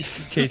fuck?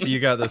 Casey, you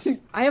got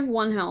this. I have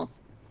 1 health.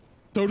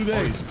 So do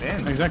they.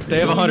 Exactly. They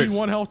have You only 100. need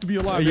 1 health to be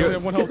alive. You- They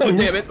have 1 health. Oh,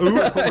 damn it.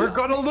 We're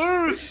gonna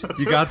lose.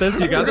 You got this.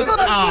 You got this.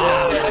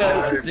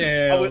 Ah,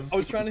 damn. I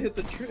was trying to hit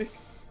the trick.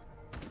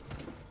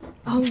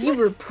 Oh, you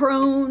were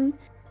prone.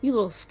 You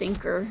little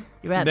stinker.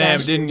 Damn,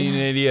 didn't you,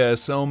 Nadia?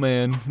 Oh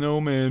man.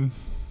 No man.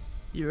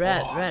 You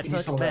rat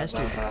fucking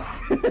bastard.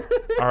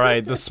 All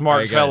right, the smart All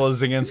right, guys.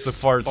 fellas against the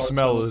fart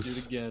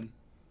smellers.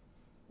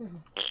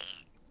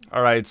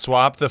 All right,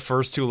 swap the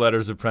first 2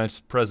 letters of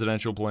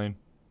presidential plane.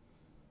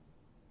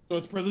 So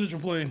it's presidential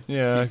plane.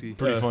 Yeah,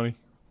 pretty funny.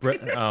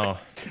 Oh,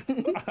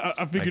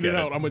 I figured it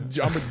out. I'm a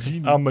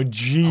genius. I'm a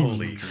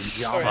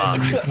genius. All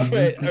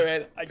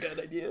right, I got an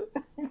idea.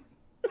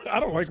 I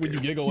don't like when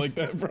you giggle like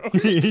that, bro. I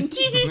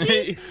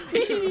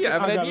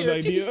have I got an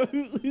idea.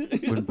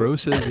 When bro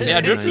says he Yeah,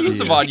 has Drift an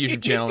is a idea, VOD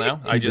YouTube channel now.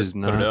 I he just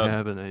does put not it up.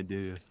 have an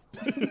idea.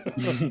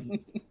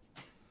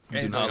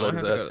 Hey, so not you don't let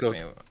have that to go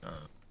go.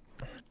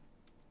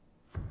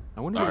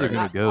 I wonder where they're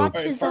gonna go.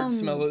 Alright, fart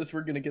smellers,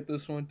 we're gonna get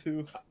this one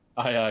too.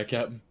 Aye,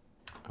 Captain.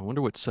 I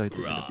wonder what site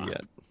they're gonna be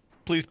at.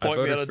 Please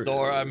point me at a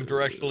door. I'm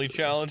directionally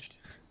challenged.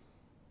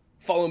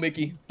 Follow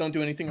Mickey. Don't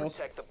do anything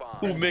else.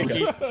 Who,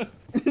 Mickey?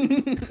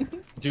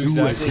 Do Do as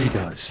exactly. he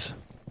does.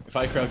 If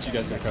I crouch, you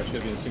guys gotta crouch. You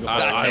gotta be in a single.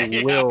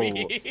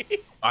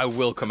 I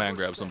will command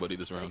grab somebody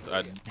this round.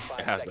 It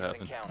has to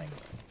happen.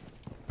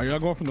 Are y'all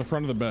going from the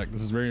front or the back?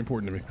 This is very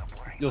important to me.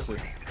 You'll see.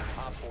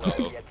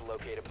 Uh-oh.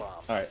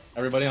 All right,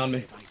 everybody on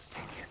me.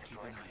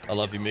 I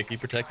love you, Mickey.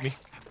 Protect me.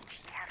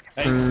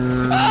 Hey.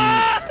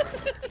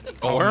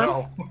 Oh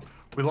no.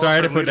 We lost Sorry, I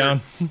had to our put leader.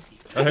 down.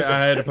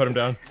 I had to put him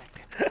down.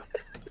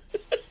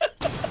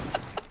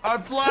 I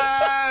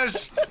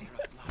flashed!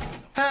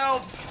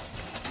 Help!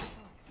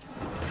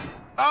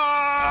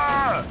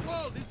 Ah!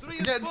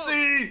 Get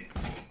C!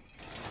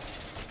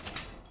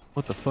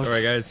 What the fuck? All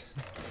right, guys.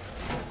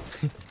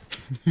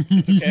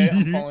 Okay,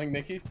 I'm following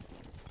Mickey.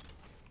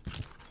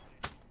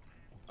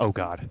 Oh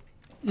god.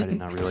 I did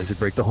not realize it'd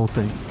break the whole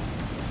thing.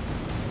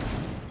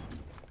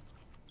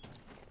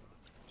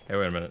 Hey,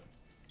 wait a minute.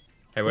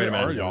 Hey, wait a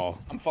Where minute. are y'all?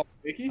 I'm following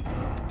Mickey.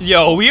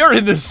 Yo, we are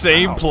in the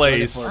same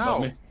place.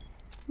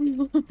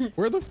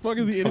 Where the fuck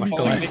is the enemy?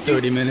 The last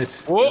 30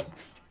 minutes. Whoop.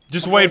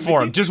 Just wait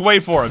for him. Just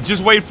wait for him.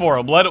 Just wait for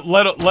him. Let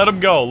him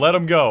go. Let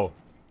him go.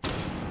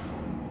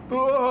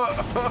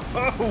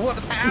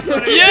 What's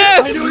happening?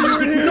 Yes!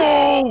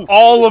 No!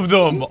 All of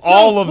them.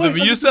 All of them.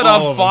 You just said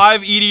All I of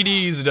have 5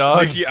 EDDs,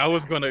 dog. Mickey, I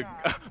was gonna.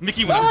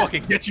 Mickey, when I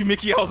fucking get you,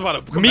 Mickey, I was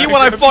about to. Me when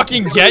I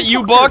fucking get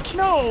you, Buck?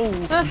 No.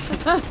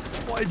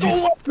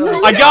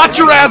 I got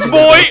your ass,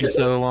 boy!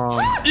 So long.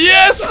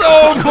 Yes!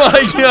 Oh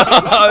my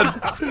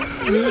god!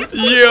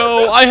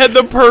 Yo, I had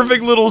the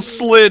perfect little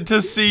slit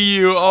to see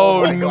you.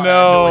 Oh,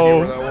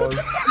 no.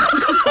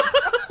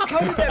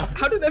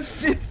 How did that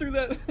fit through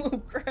that little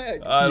crack?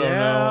 I don't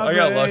know. I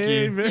got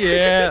lucky.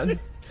 Yeah.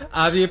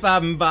 I'll be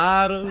popping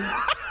bottles.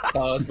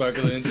 Oh,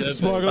 sparkling champagne.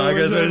 Sparkling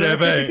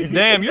champagne.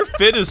 Damn, your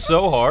fit is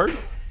so hard.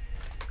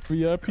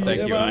 VIP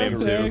Thank you, I am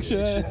too.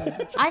 section.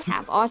 I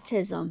have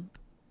autism.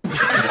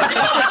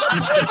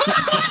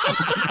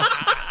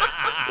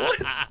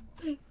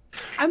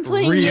 I'm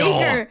playing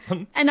Jaeger,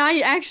 and I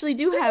actually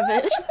do have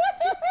it.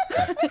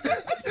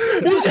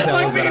 It's just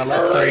like me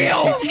for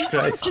real.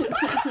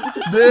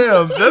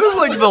 Damn, that is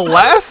like the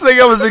last thing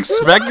I was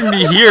expecting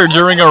to hear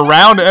during a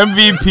round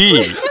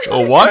MVP.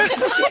 What?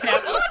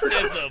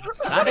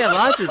 I have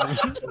autism.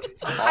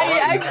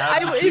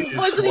 It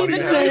wasn't even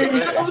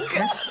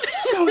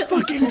So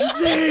fucking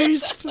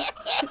zazed.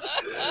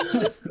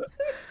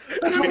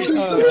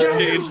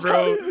 Change,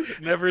 bro.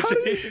 Never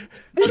change.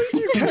 How did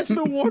you catch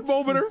the one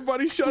moment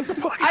everybody shut the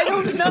fuck up? I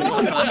don't know.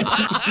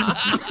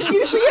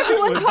 Usually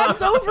everyone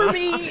talks over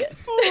me.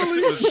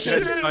 She was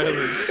dead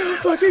silent. So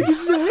fucking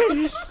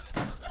zazed.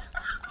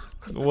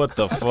 What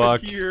the I fuck?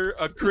 could hear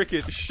a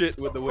cricket shit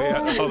with the way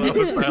I thought that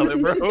was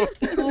silent, bro.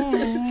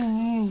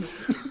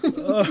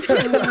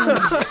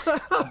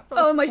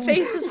 Oh, my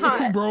face is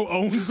hot. Bro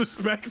owns the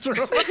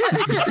spectrum.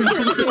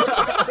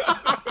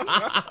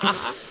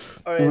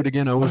 Do it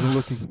again. I wasn't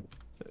looking.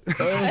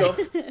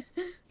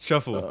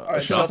 Shuffle.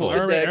 Alright, Shuffle. All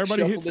right, deck,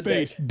 everybody hit shuffle the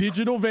space.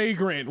 Digital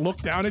Vagrant.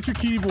 Look down at your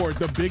keyboard.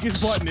 The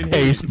biggest button in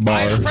Space here.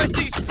 bar.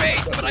 Pressing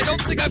space, but I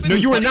don't think I've been. No,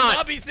 you are funny not.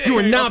 lobby thing. You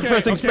are not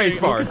pressing Okay,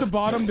 spacebar. Look at the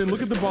bottom, then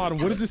look at the bottom.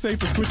 What does it say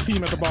for switch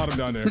team at the bottom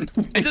down there?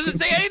 It doesn't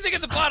say anything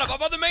at the bottom.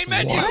 I'm on the main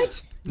menu. What?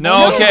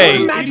 No, okay.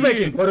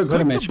 Matchmaking. Go to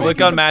matchmaking.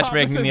 Click on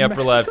matchmaking in the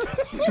upper left.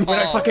 When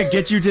I fucking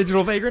get you,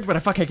 digital vagrant. When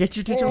I fucking get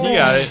you, digital. You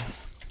got it.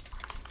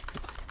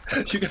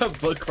 You got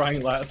Bug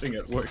crying laughing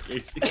at work,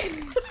 Casey.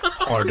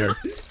 Harder.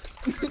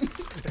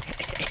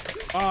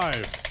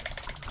 5,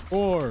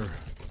 4,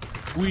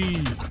 3, 2,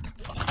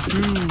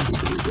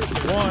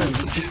 1.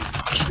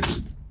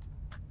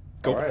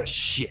 Go. Right.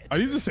 Shit. Are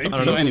these the same?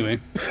 So anyway.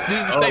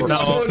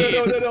 No. Wait,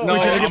 did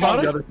I get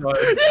bottom?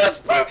 Yes,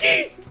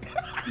 Spooky.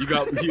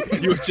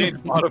 You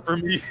exchanged bottom for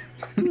me.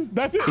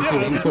 That's it. For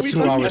Yeah,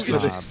 2 hours for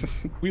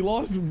this. we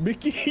lost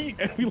Mickey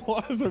and we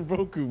lost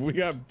Roku. We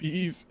got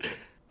bees.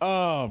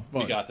 Oh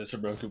fuck. We got this,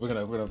 Roku. We're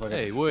gonna fucking.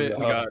 Hey, what? We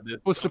got this.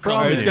 What's the All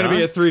problem? right, it's gonna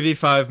be a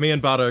 3v5. Me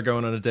and Bada are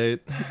going on a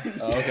date.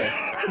 Oh, okay.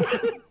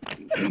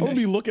 I'm gonna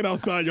be looking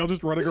outside. Y'all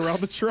just running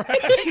around the track.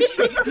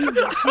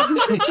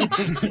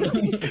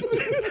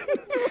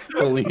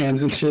 Holding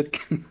hands and shit.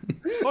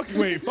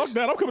 Wait, fuck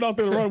that. I'm coming out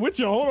there to run with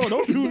you. Hold on,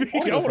 don't do me.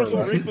 I want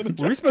to race in the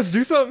Were we supposed to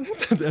do something?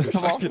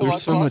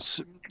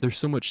 There's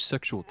so much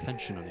sexual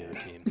tension on the other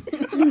team.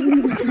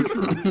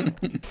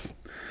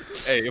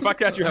 Hey, if I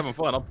catch you having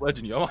fun, I'm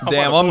pledging you.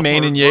 Damn, I'm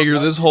maining Jaeger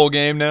this whole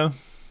game now.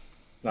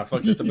 Nah,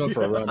 fuck this. I'm going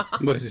for a run.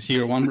 What is this,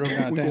 year one, bro?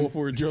 We going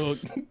for a jug.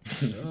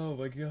 Oh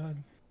my god.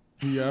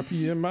 VIP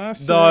in my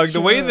Dog,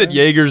 the way that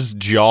Jaeger's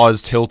jaw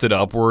is tilted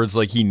upwards,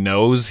 like he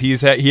knows he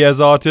has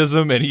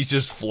autism, and he's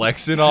just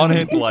flexing on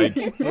it, like.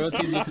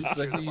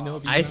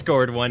 I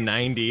scored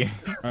 190. All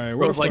right,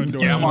 Bro's like,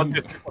 yeah, I'm on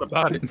this. What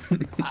about it?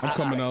 I'm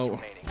coming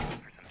out.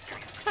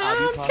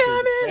 I'm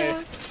coming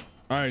out.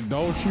 All right,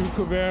 don't shoot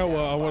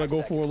Cavell. I want to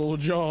go for a little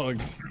jog.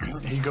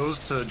 He goes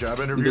to job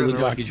interview and they're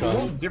like,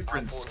 what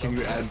difference can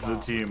you add to the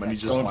team? And he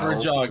just Going for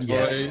a smiles. jog,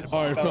 boys.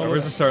 All right, fellas.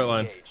 Where's the start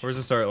line? Where's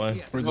the start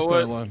line? Where's the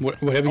start line?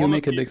 Whatever you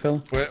make it, big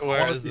fella.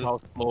 Where is this?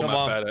 How slow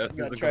my fat ass is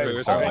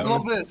compared to I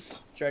love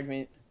this. Drag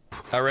meet.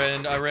 I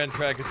ran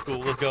track at school.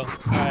 Let's go.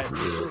 Alright.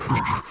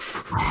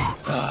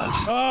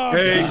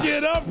 Hey,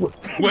 get up!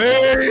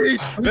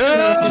 Wait!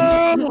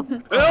 Help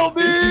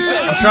me!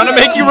 I'm trying to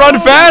make you run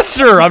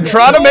faster! I'm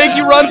trying to make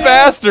you run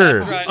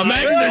faster!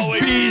 Imagine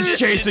there's bees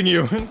chasing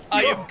you.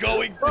 I am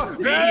going for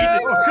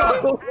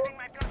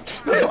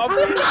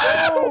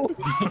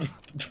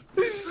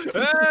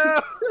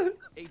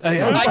I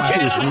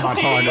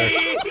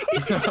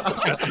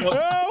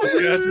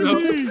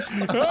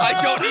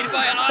don't need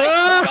my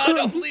eyes. God,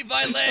 don't believe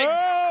my legs.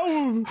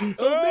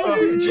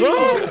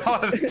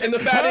 And the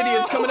bad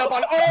idiot's coming up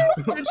on.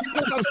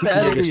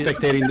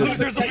 Spectating this.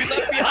 Losers will be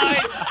left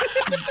behind.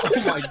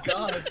 Oh my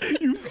god.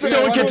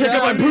 No one can take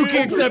up my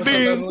pookie except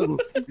me.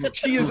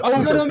 She is over.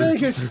 I'm gonna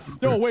make it.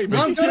 No, wait,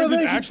 man. You're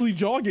just actually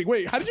jogging.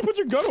 Wait, how did you put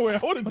your gun away? I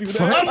want to do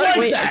that.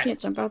 Wait, I can't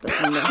jump out this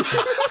window.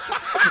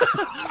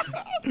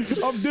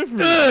 I'm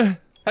different.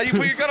 How do you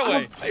put your gun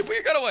away? How do you put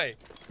your gun away?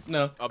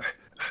 No.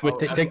 Wait,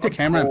 take the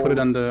camera and put it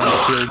on the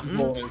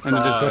field, and then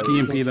just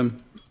EMP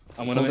them.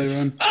 I'm gonna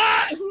run.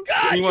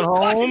 You went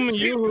home,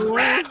 you.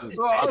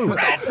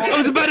 I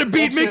was about to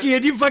beat Mickey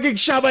and you fucking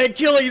shot my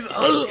Achilles.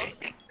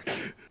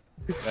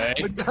 Hey.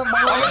 I'm gonna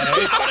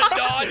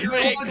gnaw your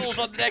ankles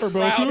on the next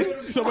round.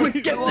 Quick,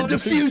 get the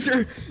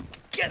diffuser.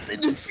 Get the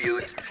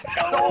diffuser.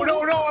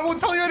 No, I won't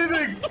tell you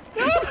anything.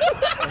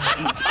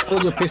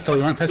 Hold your pistol.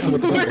 You want pistol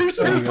with the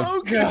pistol. There you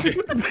go.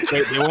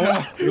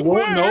 They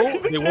won't know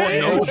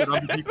that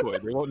I'm the decoy.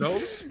 They won't know.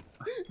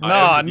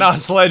 Nah,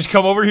 Sledge,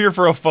 come over here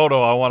for a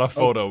photo. I want a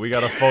photo. We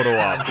got a photo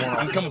op.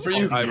 I'm coming for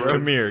you.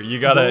 Come here.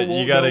 You gotta,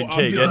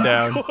 okay, get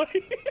down.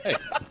 Hey.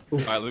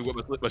 Alright, let me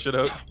whip my shit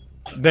out.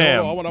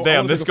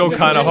 Damn, this go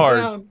kind of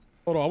hard.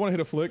 Hold on, I want to hit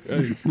a flick.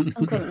 Hey.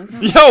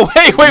 Yo,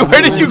 wait,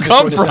 where did you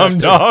come from,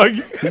 dog?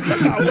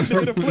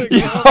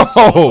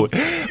 Yo,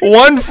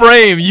 one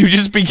frame, you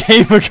just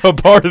became a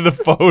part of the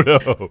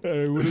photo.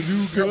 Hey, what did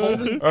you go?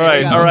 All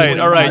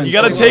right. You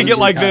gotta take it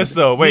like this,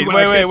 though. Wait. No,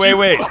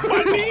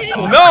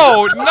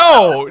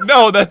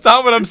 that's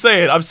not what I'm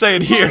saying. I'm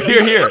saying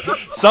here.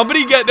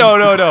 Somebody get, no.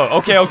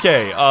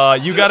 Okay.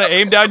 You gotta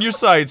aim down your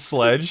sights,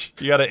 Sledge.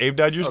 You gotta aim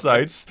down your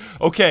sights.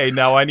 Okay,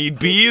 now I need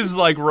bees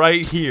like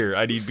right here.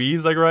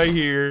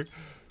 Here.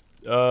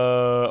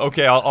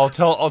 Okay, I'll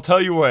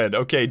tell you when.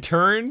 Okay,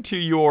 turn to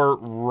your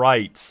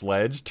right,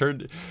 Sledge.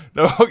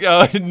 No.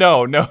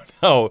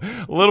 A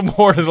little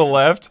more to the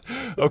left.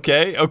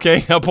 Okay.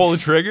 Now pull the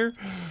trigger.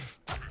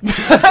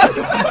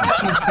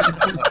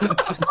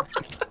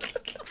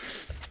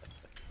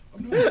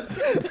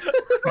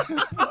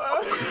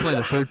 Play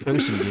the third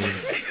person game.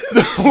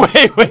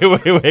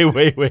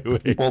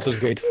 Wait. Baldur's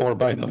Gate 4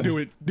 by the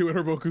way. Do it,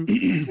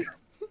 Herboku.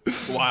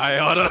 Why,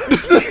 Otta?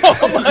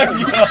 Oh my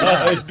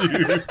god,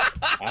 dude.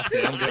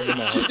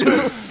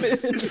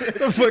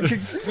 The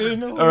fucking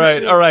spin. All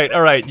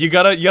right. You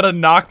gotta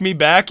knock me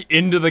back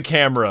into the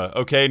camera.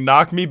 Okay,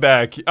 knock me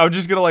back. I'm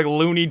just gonna like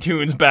Looney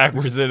Tunes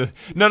backwards in it.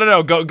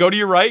 No. Go to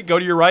your right.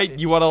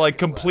 You wanna like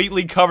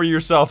completely cover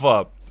yourself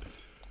up.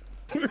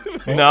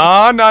 No.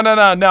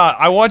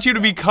 I want you to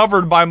be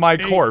covered by my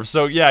corpse.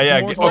 So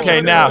yeah. Okay,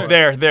 now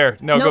there.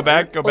 No, go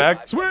back.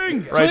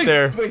 Swing. Right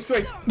there.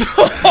 Swing.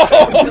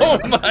 Oh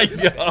my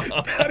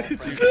god. That is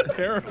so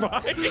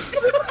terrifying.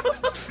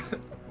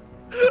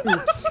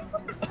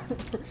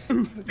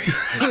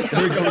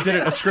 There you go. We did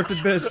it. A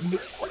scripted bit.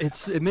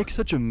 It makes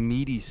such a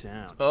meaty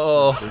sound.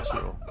 Oh.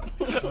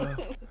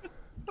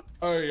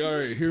 All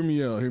right. Hear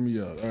me out.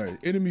 All right,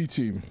 enemy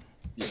team.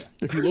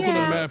 If you look on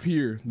the map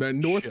here, that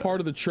north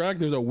part of the track,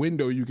 there's a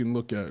window you can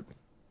look at.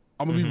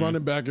 I'm gonna be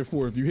running back and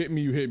forth. You hit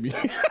me, you hit me.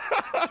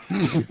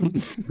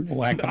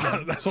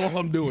 That's all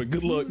I'm doing.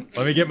 Good luck.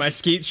 Let me get my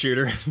skeet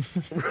shooter.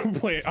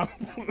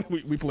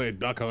 we play a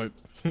duck hunt.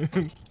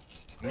 I'm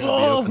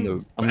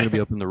gonna be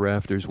up in the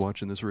rafters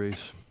watching this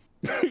race.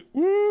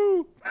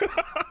 Woo!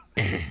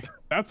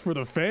 That's for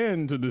the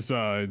fan to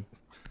decide.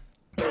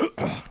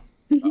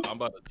 I'm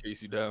about to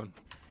chase you down.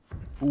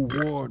 Who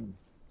won?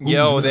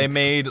 Yo, they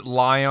made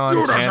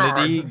Lion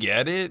Kennedy.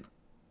 Get it?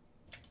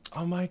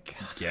 Oh my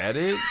god. Get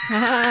it?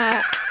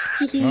 I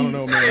don't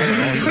know,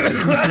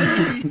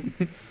 man.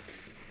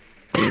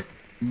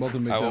 I'm about to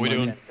make Alright, that what we my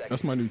doing? new-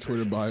 That's my new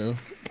Twitter bio.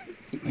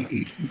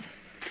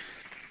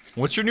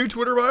 What's your new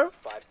Twitter bio?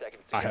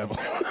 I have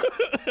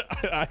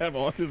I have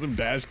autism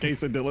dash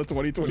quesadilla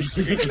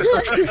 2023.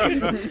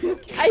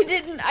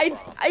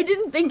 I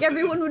didn't think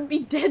everyone would be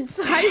dead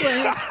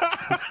silent.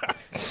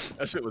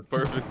 That shit was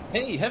perfect.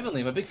 Hey,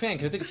 Heavenly, I'm a big fan.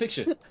 Can I take a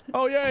picture?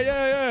 Oh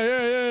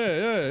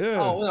yeah.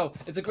 Oh no,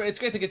 it's great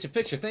to get your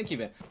picture. Thank you,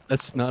 man.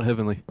 That's not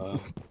heavenly.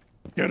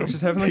 Get him.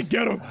 Just Heavenly. Hey,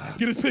 get him.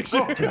 Get his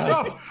picture.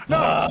 No.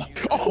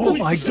 Oh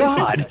my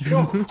god.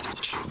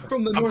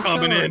 From the I'm north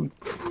coming side. in.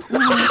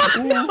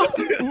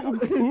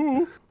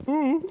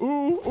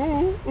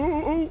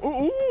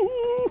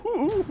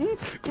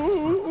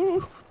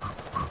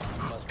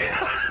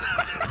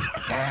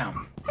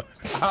 Damn.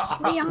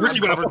 Ricky,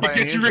 gonna fucking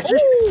get you, Ricky.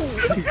 Ooh,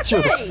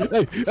 hey,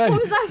 Hey, what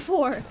was that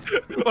for?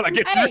 When I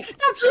get you, Hey, Ricky.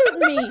 stop shooting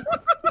me!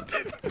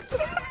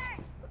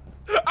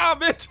 Ah,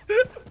 bitch.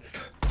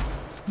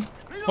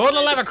 Hold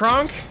the lever,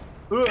 Kronk.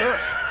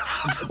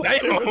 I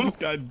just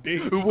got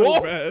dinged so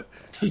Whoa. bad.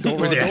 Don't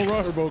Where's run, he at? don't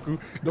run, Herboku.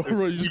 Don't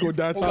run, you're just gonna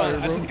die Hold on,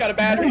 tired, I bro. just got a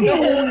battery. No,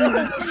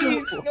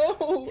 jeez,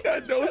 no.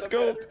 Got no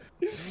scoped.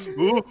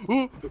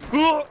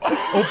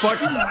 Oh, fuck.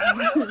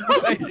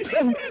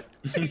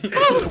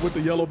 With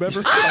the yellow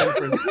pepper.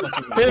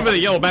 Hit him with a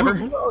yellow pepper.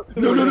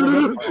 No.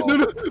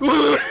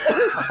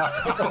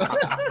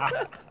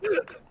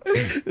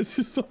 This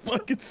is so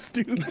fucking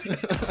stupid.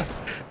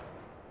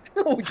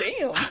 Oh,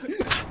 damn.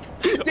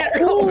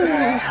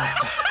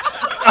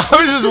 I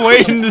was just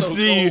waiting to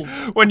see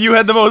when you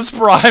had the most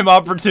prime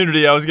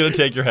opportunity. I was gonna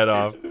take your head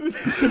off.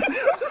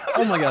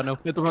 Oh my god, no.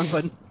 Hit the wrong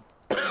button.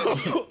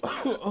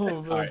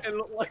 Oh, man. It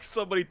looked like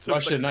somebody took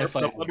Russian the knife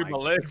grip fight. up under my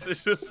legs.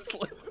 It's just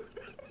like,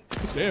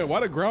 Damn, why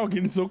the ground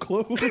getting so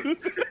close?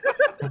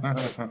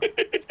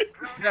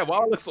 yeah, why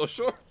I look so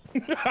short?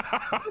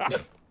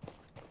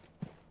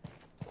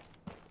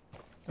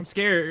 I'm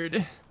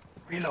scared.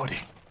 Reloading.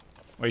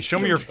 Wait, show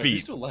me your You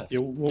feet. still left.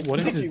 Yo, what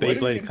is this What are you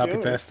Beyblade copy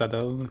doing? pasta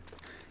though?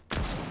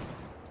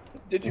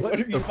 Did you? What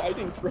are you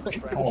hiding from?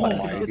 Oh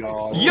my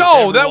god.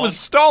 Yo, that was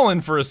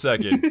Stalin for a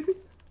second.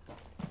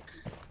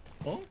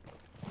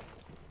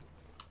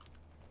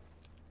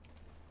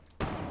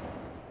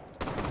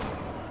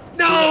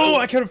 No,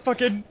 I could have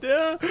fucking.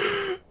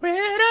 When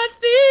I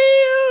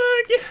see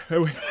you again.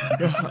 Oh, wait.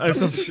 No, I have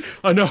something.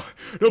 Oh, no.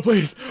 No,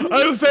 please. I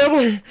have a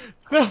family.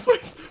 No,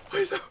 please.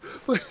 Please, no.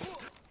 Please.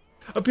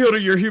 Appeal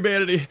to your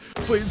humanity.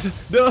 Please.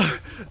 No.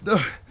 No.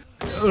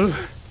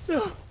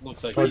 No.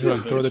 Looks like throw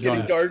the It's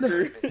getting joint.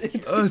 darker.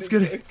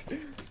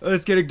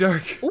 It's getting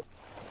dark.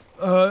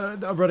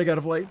 I'm running out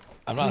of light.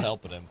 I'm not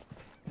helping him.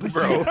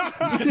 Bro. You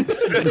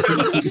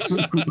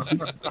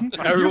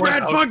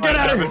red fuck, get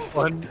out of here.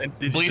 Fun and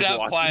did Bleed just out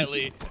watch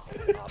quietly.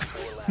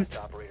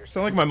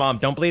 Sound like my mom.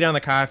 Don't bleed on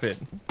the carpet.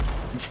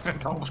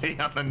 Don't bleed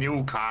on the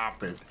new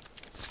carpet.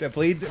 Yeah,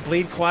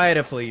 bleed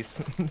quieter,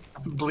 please.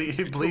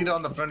 Bleed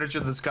on the furniture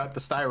that's got the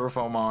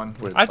styrofoam on.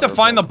 I have to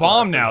find the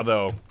bomb now,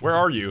 though. Where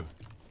are you?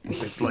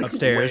 It's like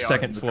Upstairs, way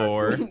second out in the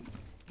floor.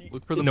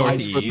 Look for the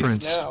Northeast.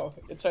 footprints. Now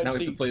it's hard Now to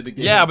we have see. to play the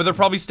game. Yeah, but they're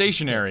probably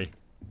stationary.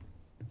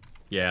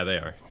 Yeah, they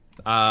are.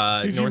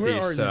 Eugene, where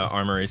Northeast are you?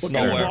 armory. Look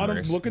They're at the bottom.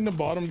 armories. Look in the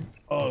bottom.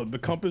 The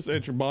compass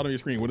at your bottom of your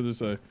screen. What does it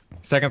say?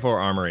 Second floor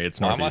armory. It's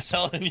Why am I northeast.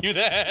 telling you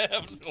that?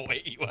 I'm just gonna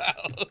wait you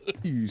out.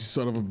 You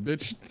son of a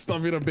bitch!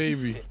 Stop being a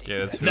baby. Okay,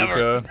 that's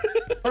Never. hookah.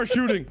 Start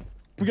shooting.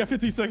 We got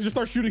 15 seconds. Just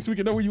start shooting so we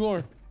can know where you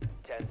are.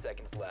 10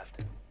 seconds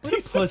left.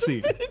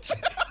 Pussy.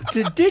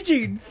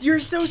 Digi,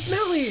 you're so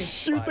smelly.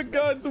 Shoot the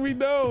gun so we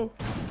know.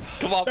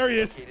 Come on. There he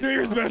is. There he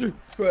is, Badger.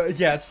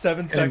 Yeah,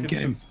 7 seconds. get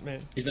him.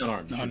 Man. He's not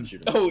armed. You shouldn't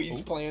shoot him. Oh,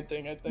 he's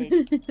planting, I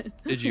think.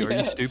 Digi, are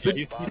you stupid?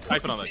 He's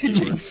typing on that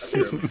keyboard.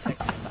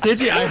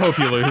 Digi, I hope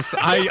you lose.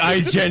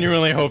 I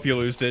genuinely hope you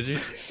lose,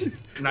 Digi.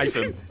 Knife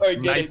him.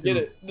 Alright, get Knife it, get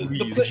him. it. The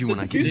Please. pla- You so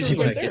wanna the get diffuser's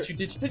Digi? right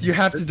there. You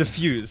have to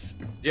defuse.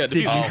 Yeah,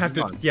 Did you defuse. have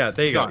to? Come on. Yeah,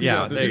 there you go. Stop.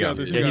 Yeah, there you go.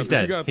 this, Yeah, you he's got this, you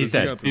dead. got He's this,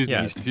 you dead. got this.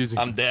 Yeah. He's defusing.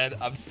 I'm dead.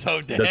 I'm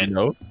so Does he dead.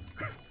 know?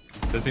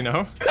 Does he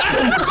know?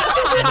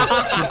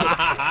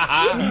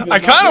 I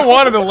kind of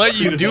wanted to let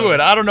you do it.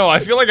 I don't know. I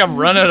feel like I've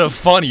run out of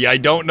funny. I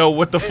don't know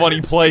what the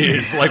funny play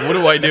is. Like, what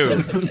do I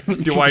do?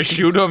 Do I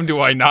shoot him? Do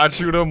I not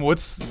shoot him? What?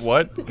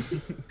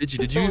 Digi,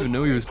 did you even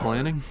know he was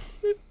planning?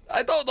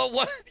 I don't know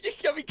what. You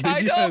got me Digi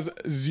kind has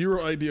of.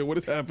 zero idea what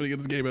is happening in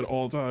this game at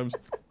all times.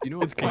 You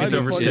know It's He kind gets of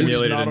funny when he's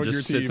overstimulated not and on your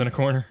just sits team. in a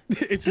corner.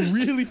 It's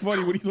really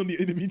funny when he's on the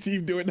enemy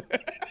team doing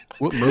that.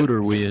 What mode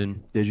are we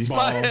in, Digi?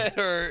 My head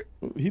hurt.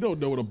 He don't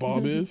know what a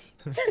bomb is.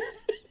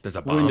 There's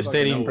a We're in bomb. the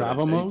stadium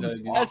Bravo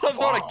mode. That's some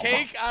sort of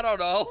cake? I don't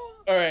know.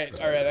 Alright,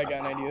 I got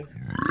an idea.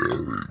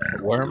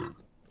 Worm.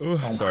 Oh,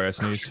 sorry, I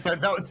sneezed.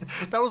 That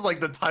was like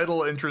the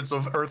title entrance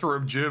of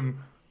Earthworm Jim.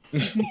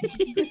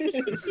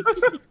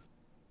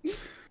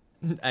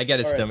 I got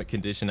a All right. stomach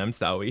condition. I'm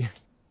sorry.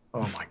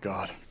 Oh my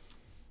god.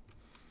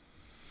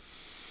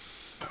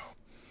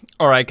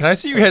 All right, can I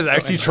see you guys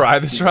actually try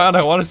this round?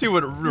 I want to see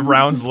what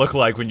rounds look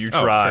like when you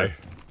try.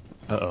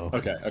 Uh-oh.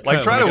 Okay.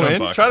 Like, try to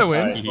win. Try to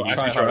win.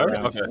 Try hard.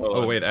 Okay.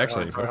 Oh wait,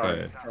 actually, Try what hard.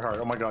 if Try hard.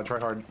 Oh my god, try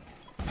hard.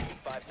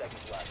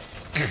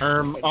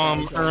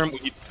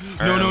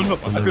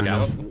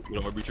 No.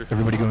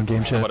 Everybody go in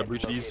game chat. What a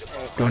breach these.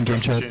 Go in game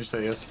chat.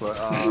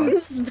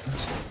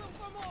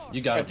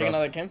 You got it, Take bro.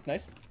 another cam.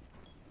 Nice.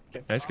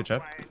 Nice, good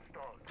job.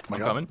 My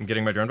I'm God. coming. I'm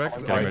getting my drone back.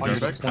 I'm getting my drone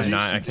back. I'm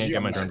not. I can't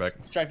get my drone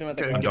back. Distract him at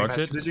the Okay, ground. dog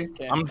shit. Did you?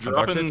 Yeah. I'm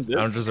dropping I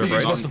don't deserve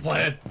this. rights. the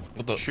plan?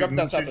 What the? Shooting,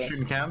 down south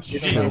shooting cams? You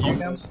Shooting can-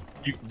 cams?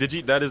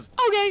 Digi, that is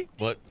Okay.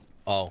 What?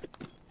 Oh.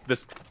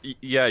 this.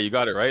 Yeah, you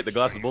got it right. The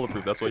glass is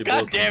bulletproof. That's why you.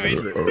 God damn it.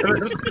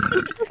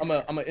 I'm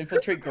gonna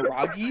infiltrate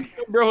Garagi.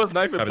 Bro was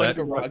knife and Copy place.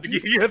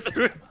 that. Yeah,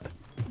 through it.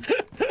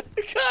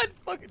 God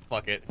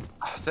fuck it.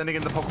 Sending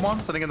in the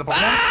Pokemon? Sending in the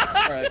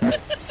Pokemon? Alright, nice.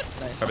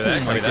 Copy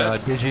that. Oh my Copy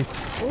god, that. Digi.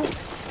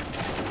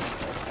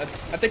 I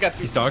think I.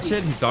 He's dog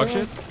shit. He's dog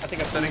shit. I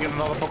think I'm Sending in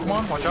another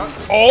Pokemon? Watch out.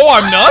 Oh,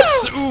 I'm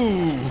nuts.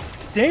 Ooh.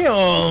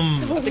 Damn.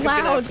 So I think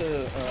I'm gonna loud. have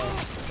to.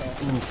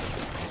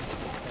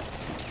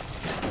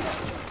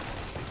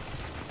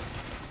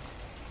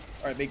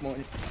 Alright, make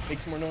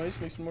some more noise.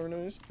 Make some more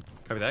noise.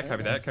 Copy that.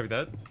 Copy that. Copy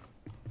that.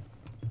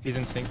 He's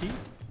in stinky.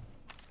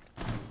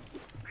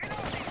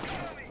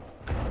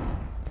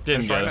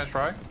 Didn't get Nice it.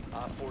 try.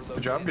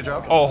 Good job, good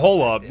job. Oh,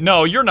 hold up.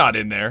 No, you're not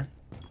in there.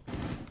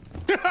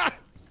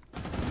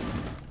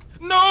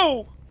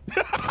 No.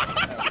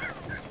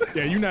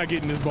 Yeah, you're not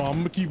getting this bomb. I'm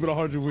gonna keep it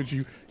 100 with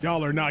you.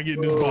 Y'all are not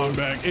getting this bomb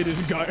back. It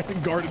is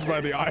guarded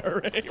by the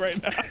IRA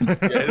right now.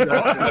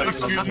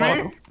 Excuse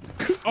me?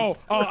 Oh,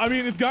 I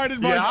mean, it's guarded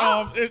by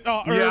I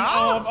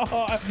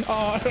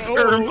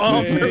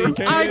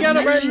got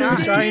a red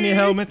shiny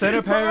helmet and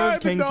a pair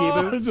of kinky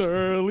boots.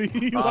 Early.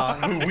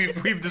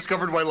 We've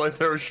discovered why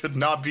Lythera should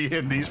not be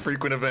in these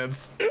frequent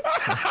events.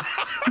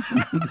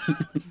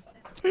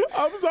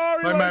 I'm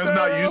sorry. My man's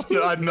not used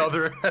to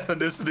another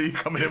ethnicity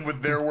coming in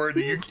with their word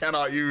that you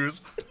cannot use.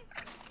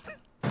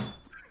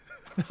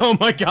 Oh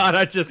my god,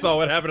 I just saw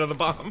what happened to the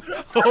bomb.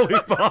 Holy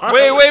fuck.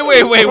 Wait.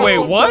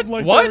 What?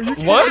 What?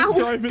 Go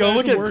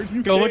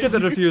look at the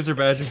diffuser,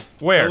 Badger.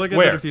 Where? Go look at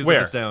Where? the diffuser Where?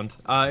 that's down.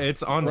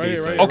 It's on Right,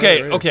 DC. right.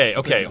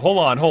 Okay. Hold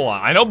on.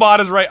 I know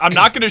Bada's right. I'm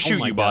not gonna shoot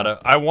my you, God.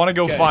 Bada. I want to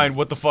go find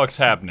what the fuck's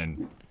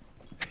happening.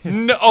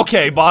 No,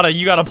 okay, Bada,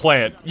 you gotta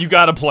plant. You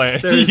gotta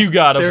plant. You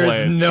gotta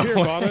plant. No Here,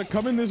 way. Bada,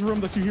 come in this room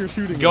that you hear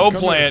shooting. Go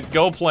Come plant.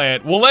 Go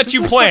plant. We'll let This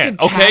you is plant.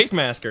 fucking Okay.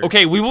 Taskmaster.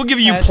 Okay. We will give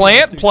you Taskmaster.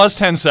 plant plus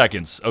 10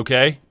 seconds.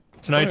 Okay.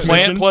 Tonight's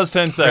Plant mission, plus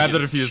 10 grab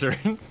the seconds.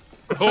 diffuser.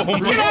 Oh my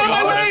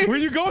God. Where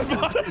you going,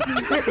 Bada?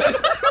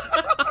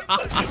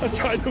 I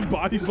tried to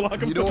body block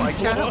him. You know, I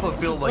can't help but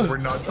feel like we're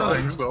not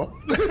trying, though.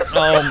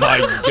 Oh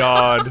my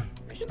god.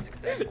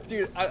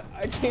 Dude, I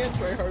can't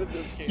try hard at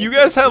this game. You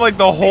guys had like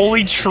the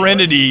holy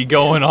trinity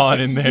going on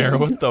in there.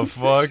 What the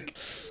fuck?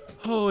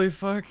 Holy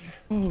fuck.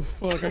 Oh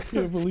fuck, I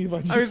can't believe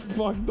I just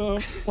fucked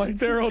up. Like,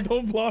 Daryl,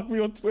 don't block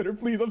me on Twitter,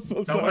 please. I'm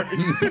so sorry.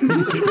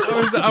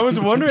 I was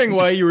wondering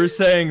why you were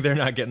saying they're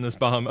not getting this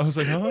bomb. I was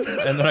like, huh?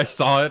 And then I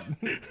saw it.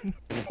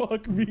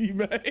 Fuck me,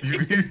 man.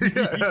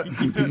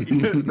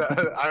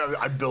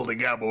 I'm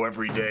building ammo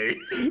every day.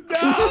 No,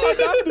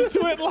 not the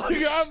tweet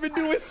logger. I've been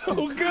doing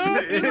so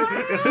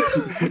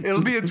good.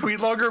 It'll be a tweet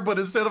logger, but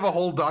instead of a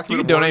whole document, You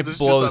can donate of words, it's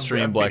below just the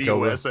stream, a Black video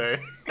Cobra.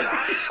 essay.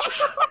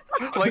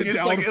 Like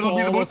it's like it'll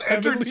be the most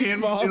entertaining.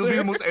 It'll be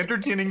the most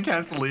entertaining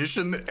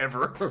cancellation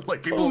ever.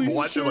 Like people Holy will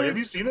watch it. Like, have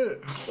you seen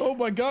it? Oh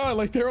my god,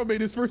 like Daryl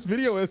made his first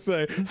video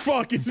essay.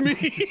 Fuck, it's me.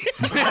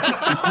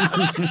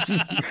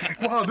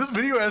 Wow, this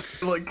video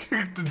has like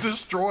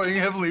destroying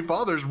Heavenly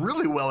Father is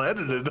really well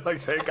edited.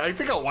 Like, I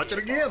think I'll watch it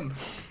again.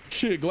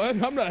 Shit,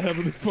 glad I'm not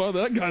Heavenly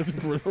Father. That guy's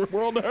a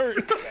world of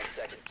hurt.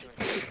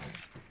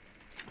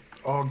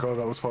 Oh god,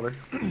 that was funny.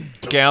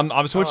 Okay,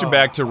 I'm switching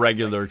back to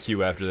regular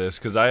queue after this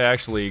because I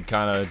actually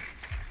kind of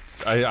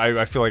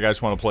I feel like I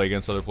just want to play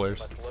against other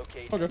players.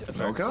 Okay.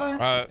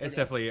 Okay. It's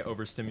definitely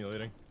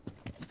overstimulating.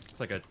 It's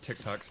like a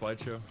TikTok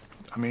slideshow.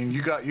 I mean,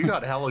 you got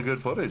hella good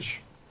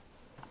footage.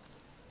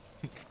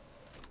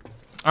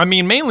 I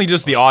mean, mainly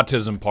just the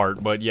autism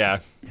part, but yeah.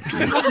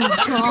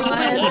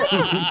 God.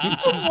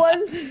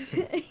 One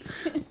thing.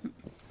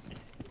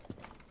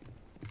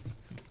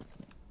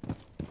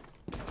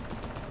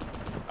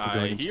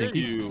 I hear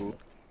you.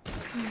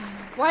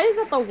 Why is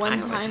that the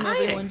one time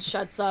everyone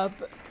shuts up?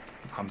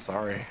 I'm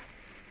sorry.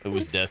 It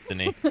was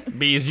destiny.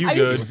 Bees, you I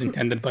good? It was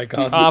intended by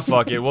God. Ah,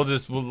 fuck it. We'll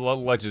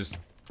let's just.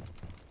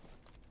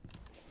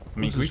 I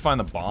mean, can we find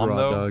the bomb Raw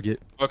though? dog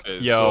it. Okay.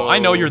 Yo, so... I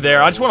know you're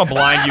there. I just want to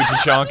blind you,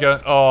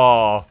 Tachanka.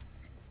 Oh.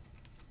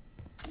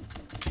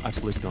 I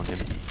flicked on him.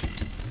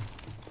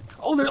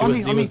 Oh, it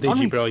was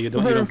Digi, bro. You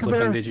don't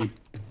flick on Digi.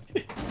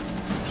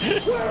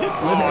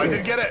 Oh, I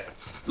didn't get it.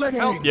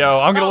 Yo,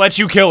 I'm gonna let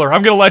you kill her.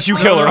 I'm gonna let you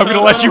kill her. I'm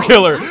gonna let you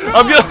kill her.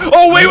 I'm gonna.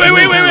 Oh wait.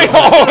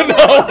 Oh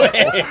no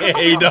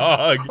way,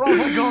 dog.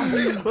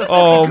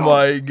 Oh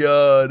my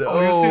god.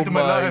 Oh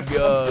my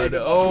god.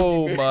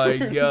 Oh my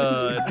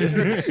god.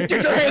 Get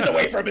your hands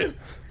away from him!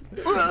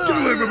 Get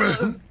away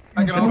from me.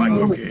 I can my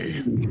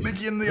Pookie.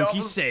 Mickey in the Pookie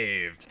office.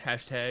 saved.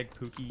 Hashtag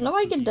Pookie. How do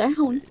I get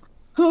down?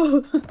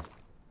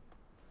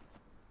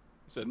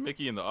 Said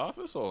Mickey in the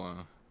office?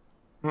 Hold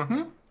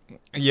on.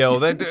 Yo,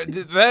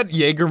 that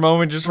Jaeger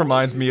moment just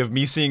reminds me of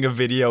me seeing a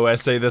video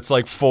essay that's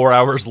like 4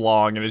 hours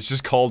long, and it's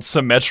just called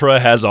Symmetra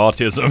has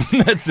autism.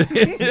 That's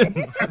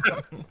it.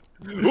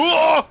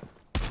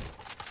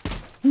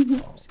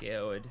 I'm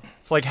scared.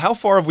 It's like, how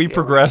far have we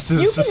progressed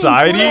as a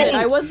society?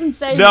 I wasn't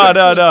saying. No.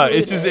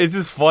 It's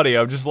just funny.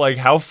 I'm just like,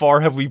 how far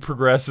have we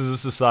progressed as a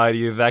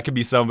society if that could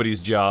be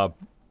somebody's job?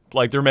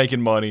 Like, they're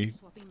making money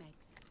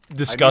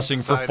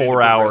discussing for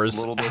 4 hours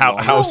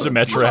how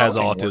Symmetra has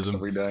autism.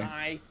 Every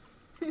day.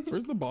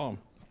 Where's the bomb?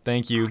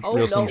 Thank you,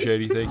 Real Slim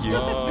Shady. Thank you.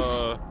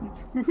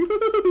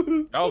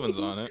 Calvin's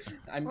on it.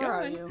 I'm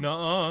going.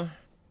 Nuh-uh.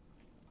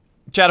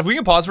 Chad, if we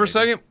can pause for a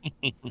second.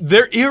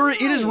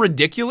 It is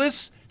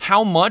ridiculous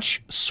how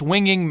much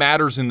swinging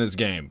matters in this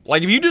game.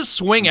 Like, if you just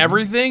swing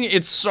everything,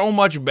 it's so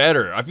much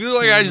better. I feel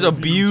like I just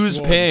abuse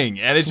ping,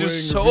 and it's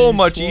just so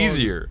much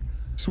easier.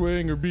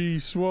 Swing or be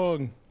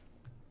swung.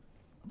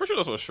 I'm pretty sure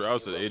that's what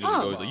Shroud said ages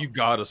ago. He's like, you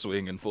gotta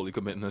swing and fully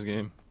commit in this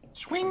game.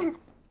 Swing.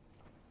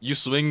 You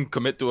swing,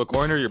 commit to a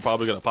corner, you're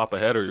probably gonna pop a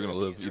head or you're gonna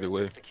live either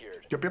way.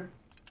 Yep.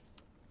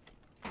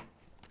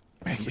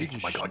 Oh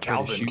my God,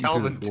 Calvin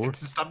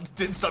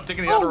didn't stop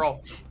taking the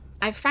Adderall.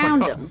 I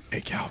found him.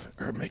 Hey, Calvin,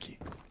 or Mickey.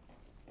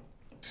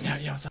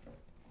 Yeah, what's up?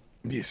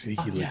 Be a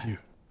sneaky like you.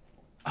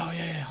 Oh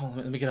yeah. Hold on,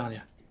 let me get on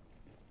you.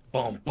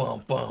 Boom.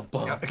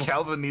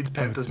 Calvin needs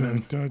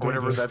Pentasman, or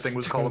whatever that thing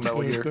was called in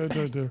Metal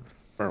Gear.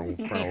 Bro,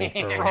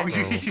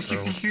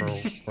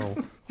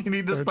 you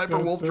need the sniper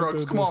wolf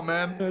drugs. Come on,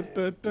 man.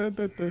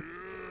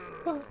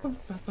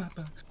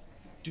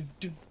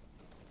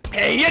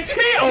 Hey, it's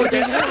me! Oh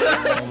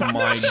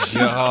my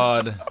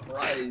God.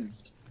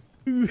 Christ.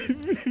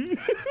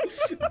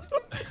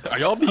 Are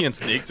y'all being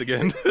snakes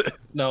again?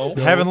 No.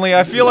 Heavenly,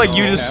 I feel like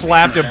you just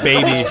slapped a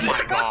baby. Oh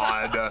my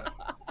God.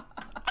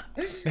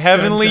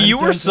 Heavenly, you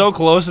were so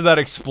close to that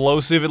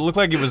explosive. It looked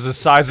like it was the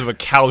size of a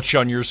couch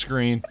on your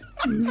screen.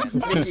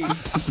 Mickey,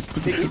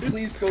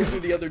 please go through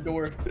the other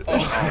door.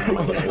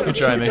 Oh. Good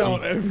try, Mickey.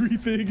 Out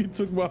everything. It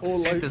took my whole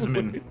life.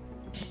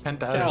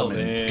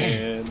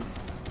 Pentasman.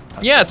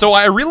 Yeah, so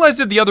I realized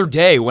it the other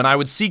day when I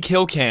would see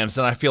kill cams,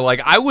 and I feel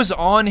like I was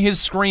on his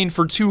screen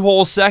for 2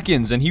 whole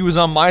seconds, and he was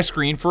on my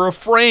screen for a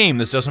frame.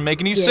 This doesn't make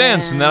any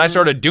sense. And then I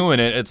started doing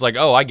it. It's like,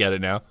 oh, I get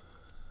it now.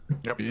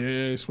 Yep.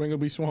 Yeah, swing will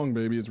be swung,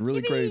 baby. It's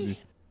really crazy.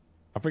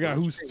 I forgot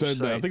who said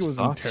that. I think it was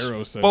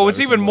Intero said that. But what's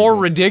even more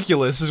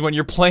ridiculous is when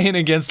you're playing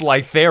against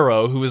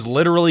Lythero, who is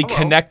literally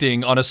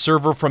connecting on a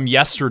server from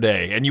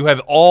yesterday, and you have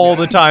all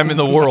the time in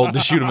the world to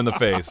shoot him in the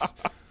face.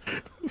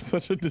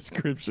 Such a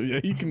description.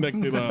 Yeah, he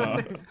connected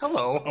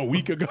Hello. a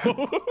week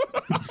ago.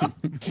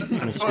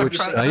 I'm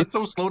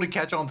so slow to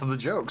catch on to the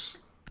jokes.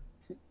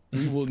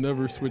 We will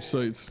never switch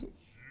sites.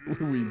 What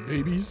are we,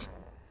 babies?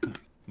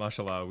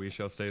 Mashallah, we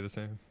shall stay the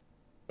same.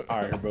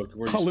 Alright, bro.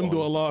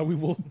 Alhamdulillah, we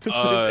will defend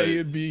A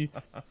and B.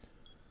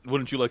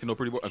 Wouldn't you like to know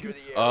pretty boy?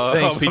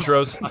 Thanks,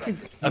 Petros. I think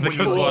I'm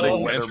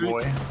spawning entry.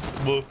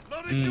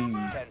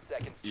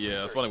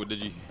 Yeah, spawning with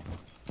Digi.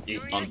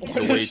 On What the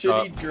a way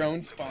top. shitty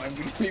drone spawn.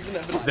 We don't even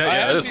have enough.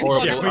 That is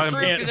horrible.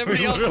 Yeah, we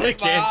really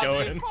can't go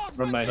in.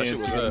 Run my That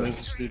hands shit through was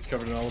this. It's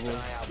covered in olive oil.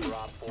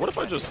 What if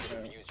I just...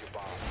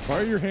 Why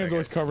are your hands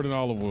always covered in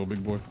olive oil,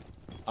 big boy?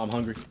 I'm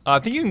hungry. I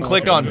think you can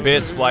click on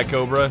bits, Black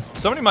Cobra.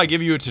 Somebody might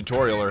give you a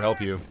tutorial or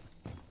help you.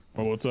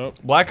 Oh, what's up?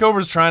 Black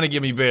Cobra's trying to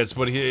give me bits,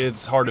 but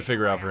it's hard to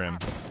figure out for him.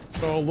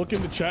 So look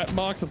in the chat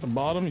box at the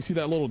bottom. You see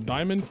that little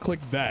diamond?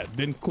 Click that.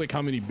 Then click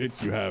how many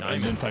bits you have,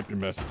 and then type your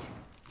message.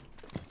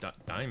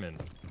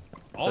 Diamond.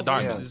 All The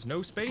diamond. bits is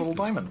no spaces. Little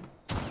diamond.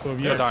 So if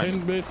you have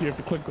 10 bits, you have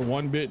to click the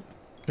 1 bit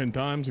 10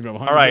 times. If you have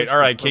 100 All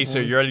right, bits, Queso,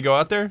 you ready to go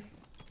out there?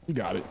 You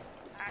got it.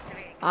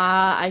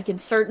 I can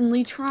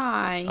certainly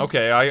try.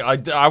 Okay,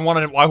 I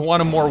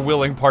want a more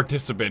willing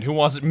participant. Who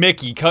wants it?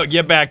 Mickey,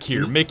 get back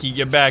here. Mickey,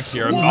 get back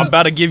here. I'm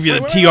about to give you the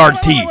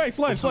TRT. Wait,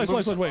 Sledge,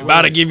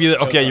 About to give you the.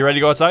 Okay, you ready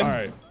to go outside? All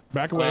right,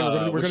 back away.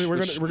 We're gonna.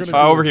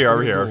 Over here.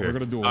 We're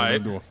gonna do it. All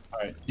right. All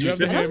right. I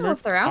don't know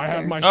if they're out I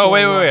have there. my. Oh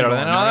wait. storm Are rocket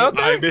they on, not right? out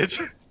there? Hi, bitch.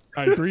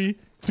 All right, 3,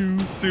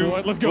 2,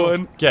 1. Let's go.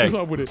 Okay. What's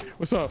up with it?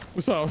 What's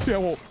up? See, I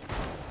won't.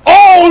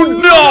 Oh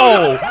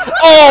no!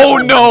 Oh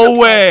no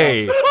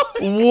way!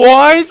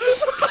 What?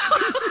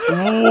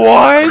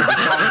 What?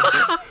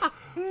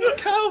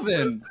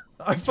 Calvin!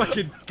 I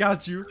fucking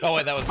got you. Oh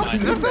wait, that was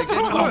mine.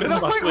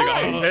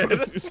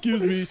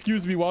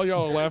 Excuse me. While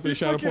y'all are laughing,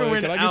 Shadow Play,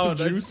 can I get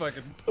some juice?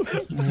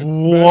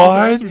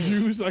 What? Some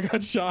juice. I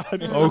got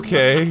shot.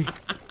 Okay.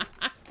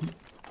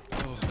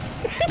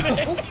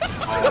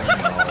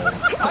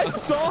 I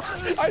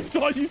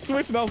saw you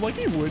switch, and I was like,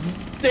 he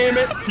wouldn't. Damn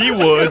it. He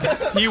would.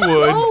 He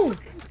would. Oh!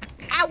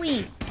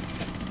 Owie!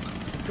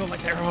 Go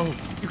like arrow.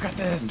 You got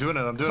this. I'm doing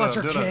it. Clutch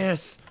your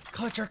kiss.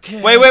 Clutch your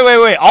kiss.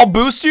 Wait. I'll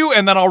boost you,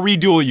 and then I'll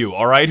reduel you,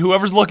 alright?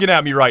 Whoever's looking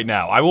at me right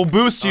now. I will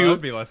boost you.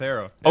 That'd be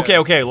Lythero.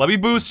 Okay, let me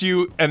boost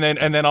you, and then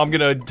I'm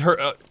gonna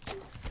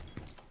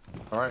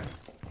Alright.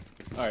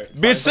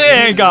 Bitch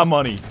say I ain't got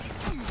money.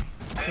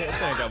 Say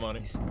I ain't got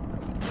money.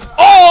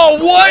 Oh,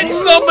 what?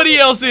 Somebody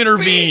else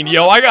intervened.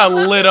 Yo, I got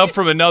lit up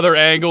from another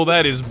angle.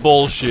 That is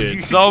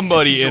bullshit.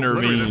 Somebody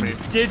intervened.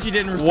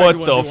 Didn't respect What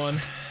the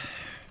 1v1.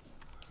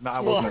 Nah, I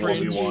wasn't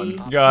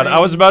 1v1. God, I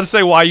was about to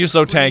say, why are you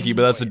so tanky,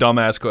 but that's a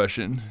dumbass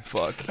question.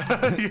 Fuck.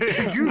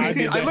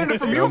 I learned it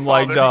from your I'm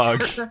like,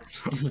 dog.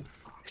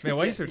 Man,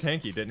 why are you so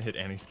tanky? Didn't hit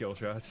any skill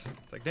shots.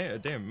 It's like,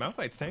 damn,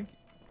 Malphite's tanky.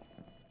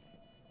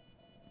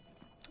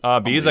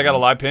 Bees, I got a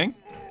live ping.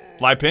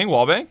 Live ping,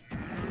 wallbang.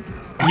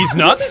 He's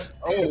nuts.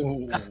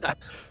 Oh.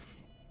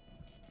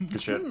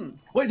 Good shit.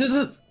 Wait, this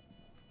is.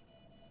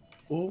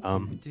 You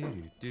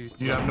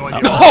have no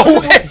idea. Oh,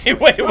 wait.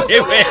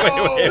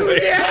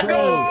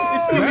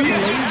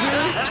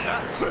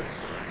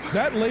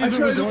 That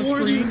laser was on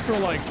screen for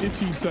like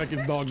 15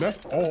 seconds, dog.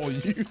 That's all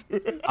you.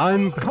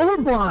 I'm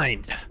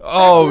colorblind.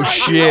 Oh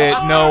shit!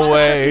 No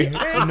way!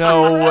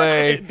 No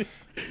way!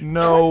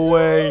 No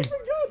way!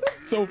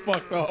 That's so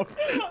fucked up.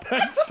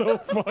 That's so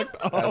fucked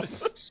up.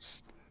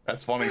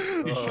 That's funny.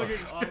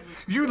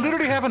 You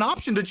literally have an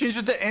option to change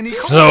it to any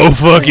color. So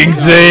fucking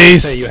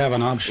zazed. You have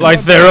an option. Like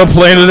Thera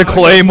planted a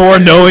claymore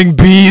knowing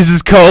Bees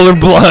is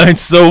colorblind.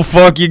 So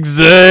fucking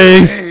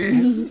zazed.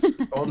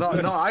 Oh no,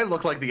 I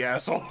look like the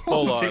asshole.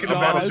 Hold on. Taking I'm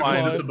advantage about of to my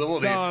find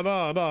disability.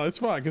 No, it's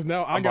fine. Because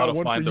now I I'm got about to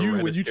one find for the you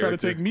when Reddit you try to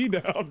character. take me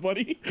down,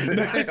 buddy.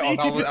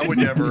 I would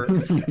never.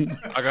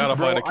 I gotta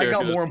Bro, find a character. I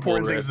got more that's important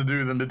full things to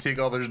do than to take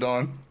others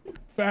down.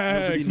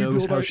 Nobody Facts.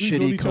 knows how we build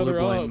shitty each other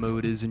colorblind up.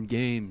 mode is in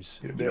games.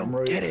 You're damn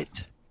right. Get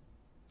it.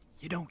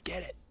 You don't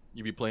get it.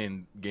 You be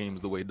playing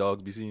games the way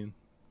dogs be seeing.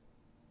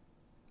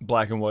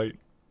 Black and white.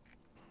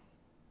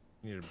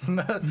 You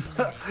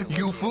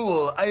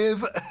fool! I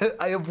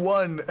have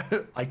won.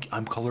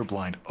 I'm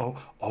colorblind. Oh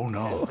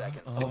no.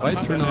 If I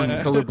turn on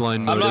colorblind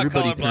I'm mode, not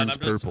everybody colorblind. I'm turns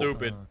just purple.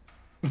 stupid.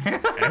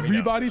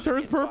 Everybody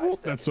turns purple?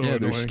 That's so Yeah,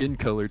 annoying. their skin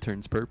color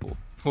turns purple.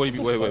 Wait.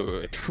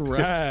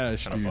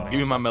 Trash, dude. Give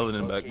me my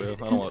melanin back, bro. I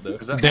don't want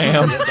that.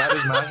 Damn. That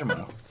is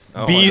Majima.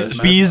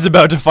 Bees is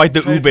about to fight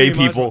the Ube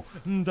people.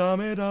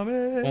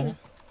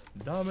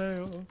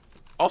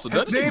 Also, His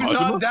that's name's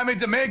not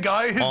Dame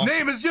guy. His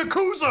name is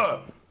Yakuza.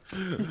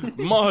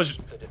 Maj.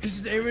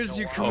 His name is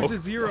Yakuza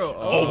Zero.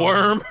 A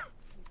worm.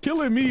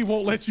 Killing me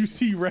won't let you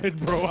see red,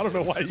 bro. I don't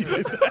know why you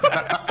did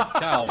that.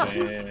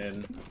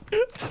 Calvin.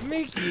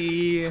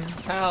 Mickey.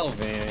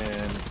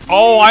 Calvin.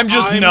 Oh, I'm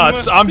just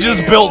nuts. I'm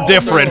just built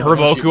different,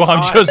 Herboku.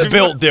 I'm just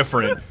built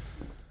different.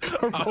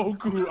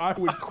 Herboku, I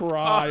would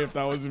cry if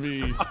that was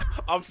me.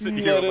 I'm sitting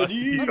here with my What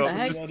speak the up,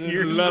 heck? just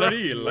tears. I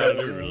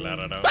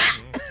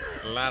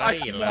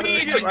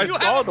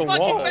saw the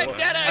wall,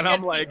 vendetta and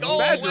I'm against like, me. Go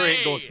Badger away.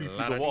 ain't gonna shoot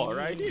through the wall,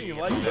 right? He didn't even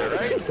like that,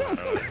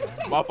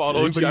 right? My fault,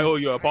 OG. I owe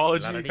you an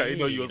apology. I didn't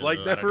know you was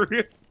like that for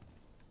real. Hey,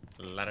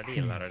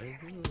 you don't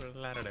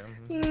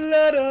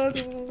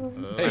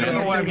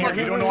know why I'm here.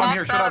 You don't know I'm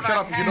here. Shut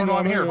up. You don't know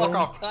I'm here. Fuck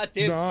off. Alright,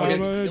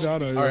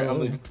 I'm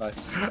leaving. Bye.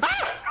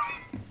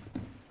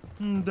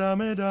 Hey,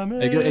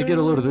 get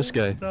a load of this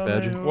guy,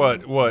 Badger.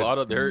 What? A lot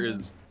of there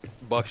is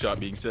buckshot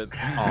being sent.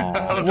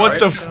 What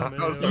the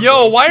f-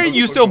 Yo, why are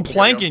you still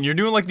planking? You're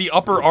doing like the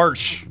upper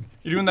arch.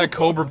 You're doing that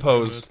cobra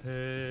pose.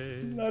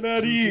 I'll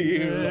be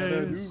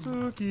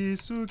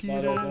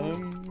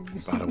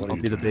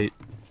the bait.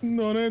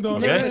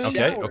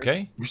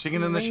 Okay. You're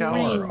singing in the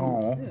shower.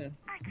 Oh.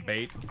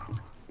 Bait.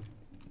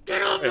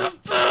 Get off the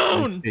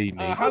phone! Hey,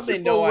 mate. How'd they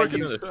know I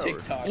use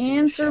TikTok?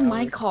 Answer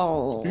my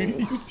call.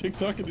 You use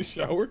TikTok in the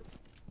shower?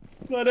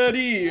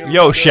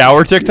 Yo,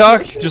 shower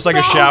TikTok? Just like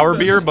a shower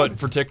beer, but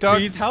for TikTok?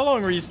 Bees, how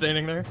long were you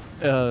standing there?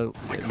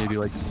 Maybe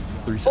like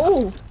 3 seconds.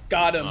 Oh,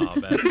 Got him.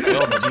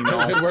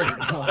 Good work.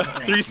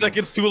 3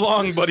 seconds too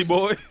long, buddy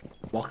boy.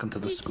 Welcome to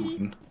the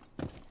scootin'.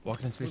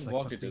 Walking in space like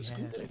Walking fuck to we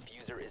had.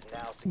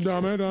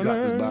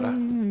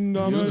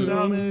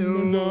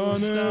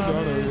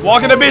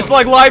 Walking the beast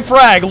like live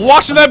frag.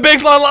 Watching that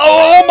big like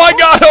oh my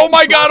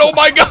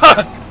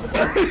god.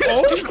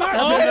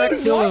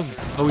 Kill him.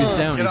 Oh, he's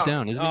down. He's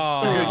down, isn't he?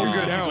 You're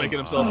good. He's waking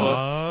himself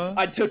up.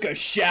 I took a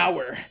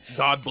shower.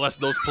 God bless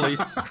those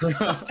plates.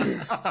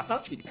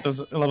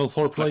 Those level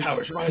 4 plates.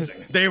 Power's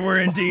rising. They were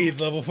indeed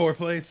level 4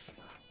 plates.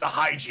 The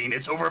hygiene,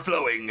 it's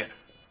overflowing.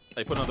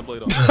 Hey, put another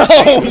blade on.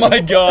 Oh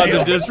my god,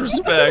 the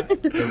disrespect.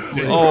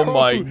 Oh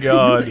my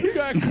god.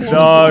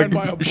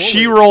 Dog,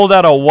 she rolled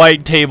out a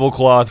white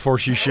tablecloth before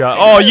she shot.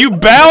 Oh, you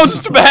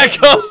bounced back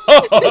up,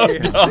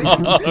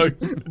 dog.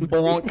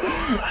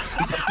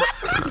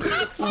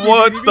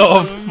 What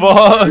the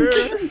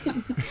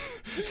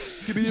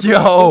fuck?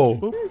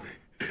 Yo.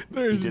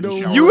 There's no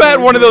You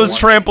had one of those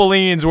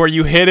trampolines where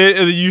you hit it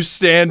and then you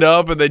stand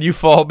up and then you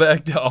fall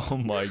back down. Oh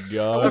my I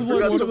god.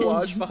 forgot to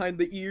wash behind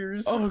the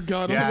ears. Oh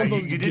god, Yeah, one of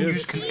those you didn't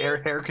gifts. use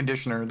hair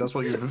conditioner. That's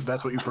what you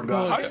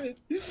forgot.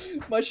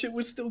 My shit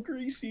was still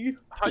greasy.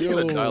 How you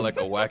gonna die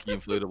like a wacky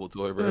inflatable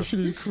toy, bro? That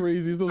shit is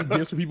crazy. It's those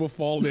gifts where people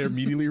fall and they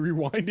immediately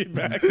rewind it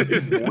back.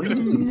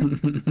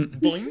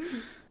 Boing.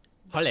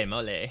 Holy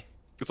moly.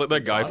 It's like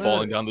that guy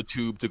falling down the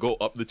tube to go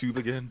up the tube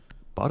again.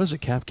 Bought as a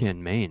Capcan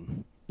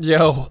main.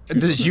 Yo,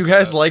 did you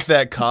guys like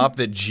that cop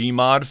that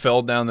Gmod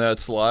fell down that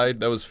slide?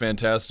 That was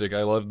fantastic.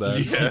 I loved that.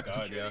 Yeah.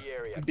 God, yeah.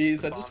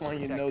 Bees, I just want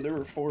you to know there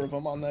were 4 of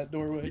them on that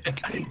doorway. It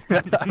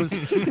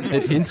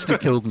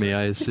insta-killed me,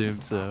 I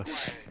assumed, so.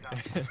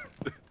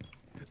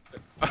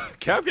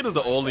 Captain is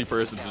the only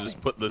person to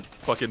just put the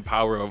fucking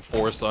power of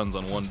 4 suns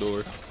on one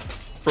door.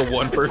 For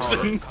one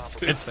person.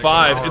 It's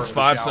 5. It's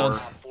 5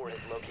 suns.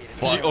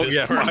 Oh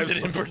yeah, 5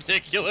 in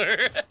particular.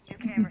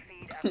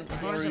 I'm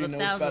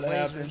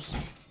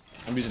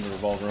using the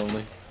revolver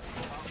only.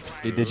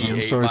 Hey, Digi,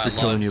 I'm sorry for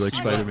killing you like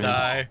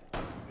Spider-Man.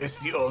 It's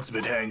the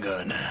ultimate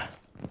handgun.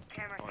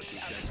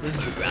 This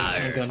is the best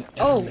handgun.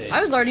 Oh,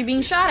 I was already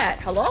being shot at.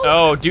 Hello?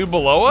 Oh, dude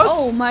below us?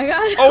 Oh my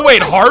god. Oh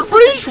wait, heart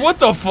breach? What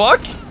the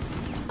fuck?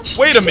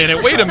 Wait a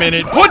minute, wait a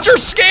minute. Put your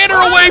scanner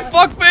away,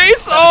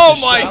 fuckface! Oh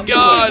my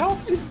god.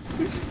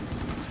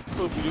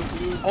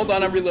 Hold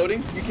on, I'm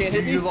reloading. You can't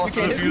hit me. You lost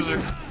the can't hit me.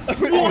 diffuser.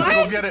 You gotta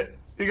go get it.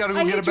 You gotta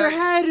go get it back.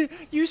 head.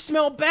 You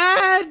smell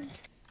bad.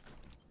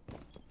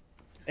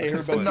 Hey,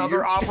 It's Herboki,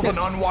 another off of an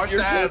unwashed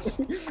ass.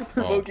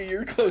 Herboki,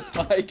 you're close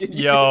by. Can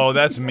you Yo,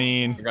 that's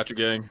mean. I got you,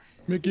 gang.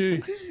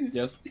 Mickey.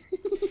 Yes.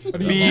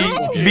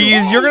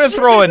 Bees, you're gonna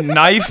throw a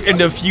knife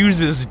into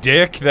Fuse's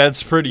dick?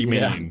 That's pretty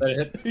mean.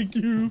 Yeah, Thank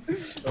you.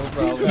 no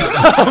problem.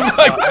 Oh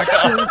my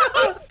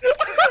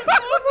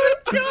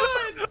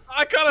god.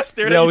 I kind of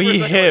stared Yo, at you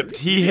for a second.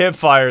 he hip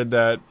fired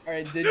that.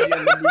 Alright, Digi and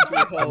the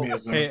neutral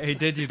Hey,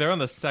 Digi, they're on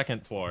the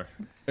 2nd floor.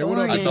 Hey, what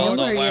up, Don't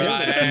dog? worry,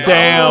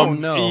 Damn, Oh,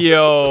 no.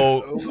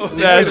 yo,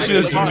 that's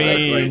just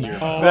mean.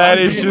 That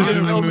is just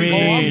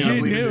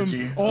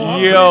mean.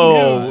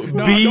 Yo,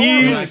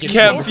 Bees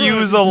kept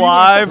Fuse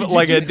alive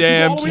like a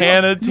damn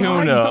can of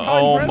tuna.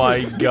 Oh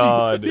my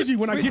god. Digi,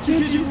 when I get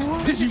you,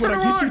 Digi, when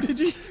I get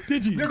you,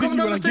 Digi, when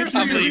I get you,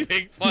 I'm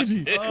leaving. Fuck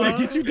Digi, it. when I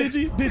get you,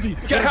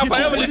 Digi, Get half my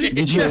evidence.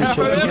 Digi,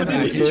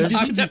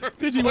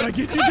 when I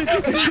get you, Digi,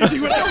 when I get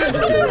you.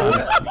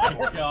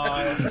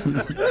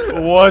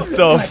 What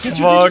the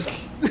fuck?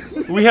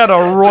 We had a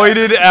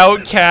roided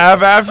out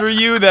cab after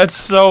you? That's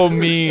so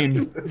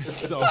mean.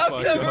 So I've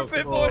fucked never up.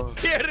 been more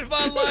scared in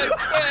my life,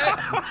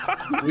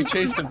 man. We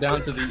chased him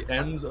down to the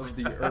ends of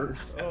the earth.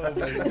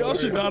 Y'all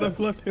should not have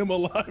left him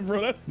alive,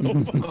 bro. That's so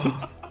funny.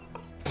 Oh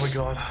my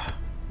god.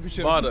 We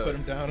should Mata, have put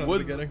him down at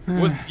was, the beginning.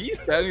 was B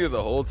standing there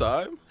the whole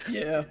time?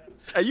 Yeah.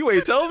 Hey, you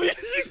ain't telling me.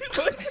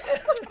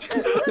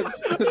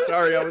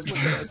 Sorry, I was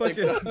looking at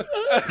TikTok.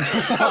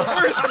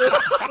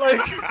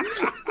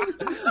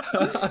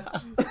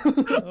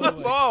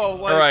 That's all. I was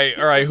like,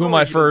 All right. Who am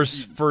I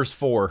first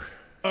 4?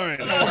 All right,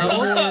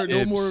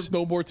 no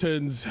more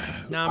tens.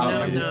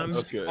 Nom, nom.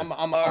 Okay. I'm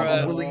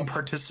A willing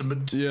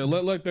participant. Yeah,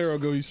 let Thero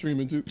go. He's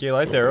streaming too. Okay,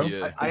 light Thero.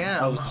 Yeah. I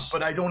am,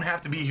 but I don't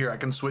have to be here. I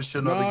can switch to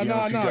another game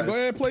if you guys. Go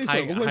ahead, play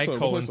some. Go play some.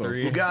 Go play some.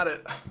 You got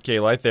it.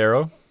 Okay, light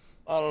Thero.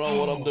 I don't know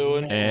what I'm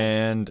doing.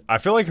 And I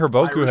feel like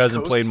Herboku Irish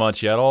hasn't Coast? played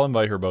much yet. I'll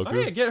invite Herboku. Oh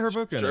yeah, get her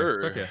book in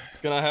Sure. there. Okay.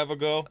 Can I have a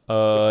go?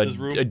 His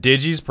room?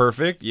 Digi's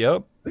perfect.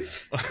 Yep.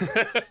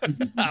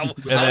 I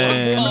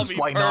then- would be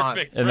Why not?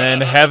 perfect, And bro. then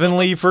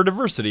Heavenly for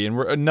diversity. And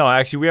we're no,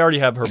 actually, we already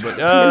have Herboku.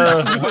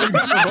 Oh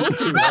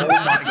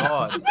my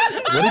god.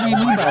 What do you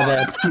mean by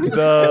that?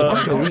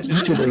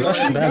 Each of the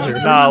Russian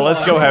badgers. Nah,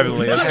 let's go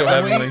Heavenly. Let's go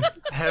Heavenly.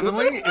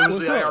 Heavenly? It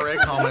was the IRA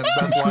comments,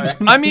 that's why.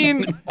 I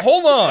mean,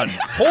 hold on.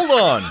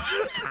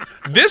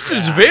 This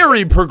is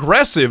very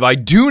progressive. I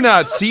do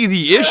not see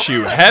the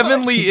issue.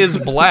 Heavenly is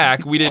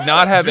black. We did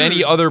not have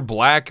any other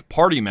black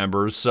party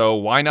members, so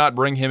why not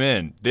bring him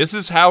in? This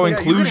is how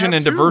inclusion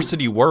and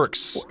diversity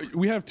works.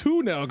 We have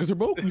 2 now because they're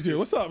both here.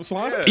 What's up,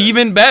 Slime?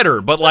 Even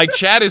better, but like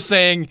Chad is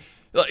saying,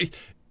 like,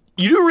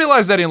 you do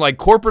realize that in like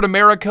corporate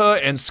America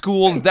and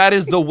schools, that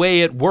is the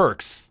way it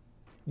works.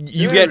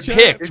 You get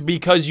picked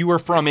because you are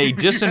from a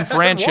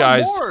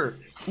disenfranchised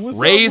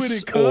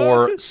race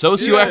or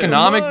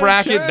socioeconomic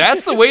bracket.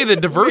 That's the way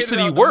that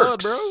diversity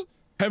works.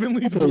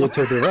 Heavenly's To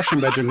the Russian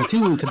badger,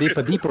 continue to deep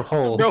a deeper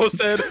hole. Bro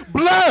said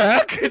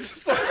black.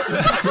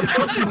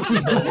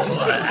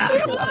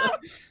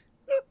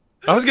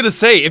 I was gonna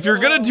say, if you're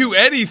gonna do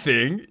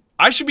anything,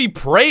 I should be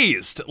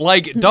praised.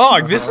 Like,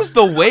 dog, this is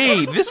the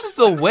way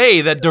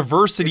that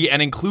diversity and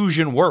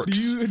inclusion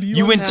works.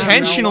 You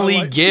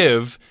intentionally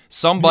give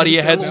somebody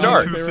a head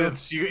start.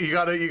 You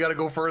gotta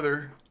go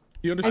further.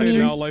 You understand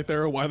now, like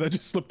there, why that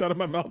just slipped out of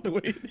my mouth the way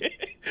it did?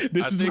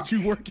 This is what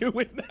you working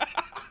with now.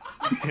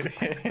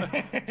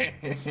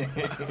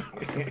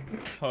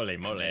 Holy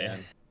moly.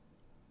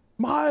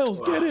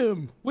 Miles, get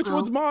him! Which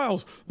one's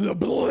Miles? The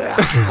black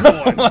one.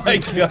 Oh my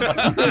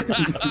god.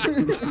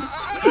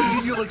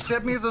 You'll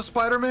accept me as a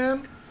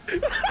Spider-Man?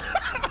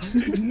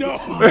 No!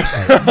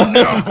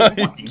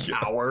 No!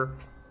 Cower.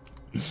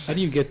 How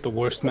do you get the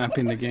worst map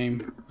in the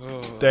game?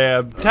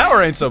 Damn,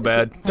 Tower ain't so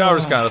bad.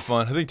 Tower's kind of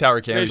fun. I think Tower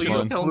can be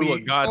fun. Tell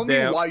me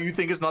why you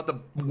think it's not the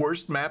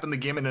worst map in the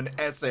game in an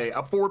essay.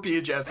 A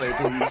 4-page essay,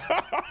 please.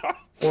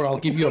 Or I'll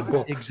give you a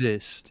book.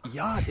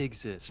 Yacht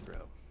exists, bro.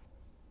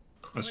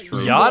 That's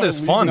true. Yacht is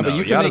fun, No, though. but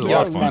you can make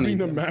Yacht funny.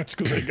 The match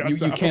they got You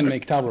can't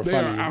make Tower they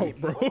funny. Are out,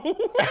 bro.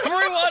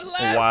 Everyone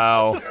left.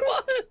 Wow.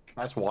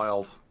 That's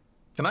wild.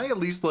 Can I at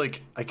least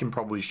like I can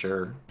probably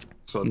share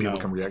so that people No.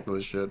 can react to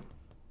this shit?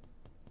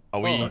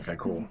 Are we? Okay,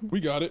 cool. We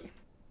got it.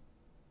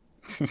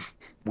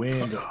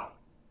 Window.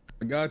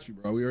 I got you,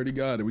 bro. We already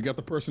got it. We got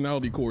the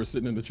personality core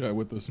sitting in the chat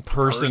with us.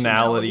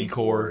 Personality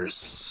core.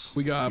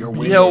 We got.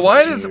 Yo,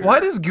 why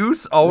does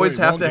Goose always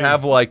have to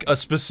have like a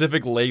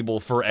specific label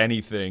for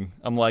anything?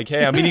 I'm like,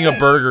 hey, I'm eating a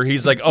burger.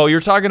 He's like, oh,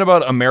 you're talking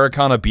about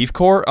Americana beef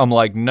core? I'm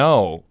like,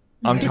 no,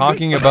 I'm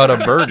talking about a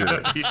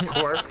burger. We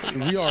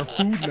are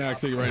food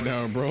maxing right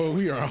now, bro.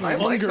 We are I like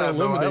hunger that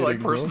though. I eliminating, like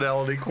bro.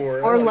 personality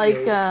core. Or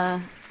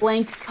like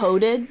blank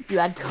coded. You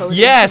add code.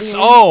 Yes.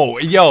 Oh,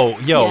 yo,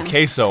 Yeah.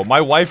 queso. My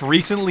wife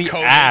recently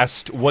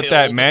asked what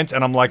that meant,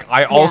 and I'm like,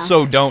 I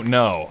also don't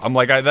know. I'm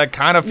like, that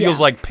kind of feels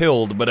Yeah. like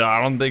pilled, but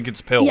I don't think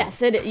it's pilled. Yes,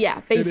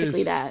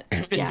 basically that.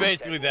 It's Yeah.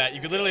 basically that.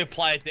 You could literally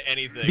apply it to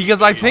anything.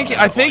 Because I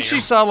think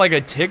she saw like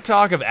a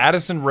TikTok of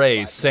Addison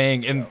Rae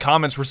saying in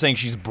comments were saying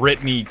she's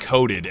Britney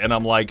coded, and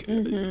I'm like,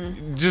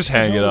 just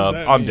hang it up.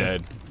 I'm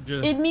dead.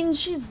 It means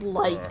she's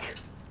like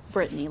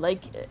Britney.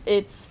 Like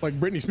it's like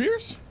Britney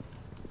Spears.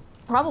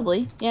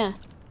 Probably, yeah.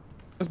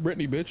 That's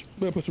Britney, bitch.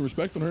 Better put some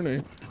respect on her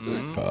name.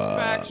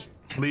 Facts.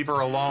 Leave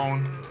her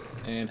alone.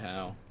 And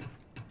how?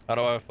 How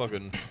do I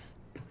fucking?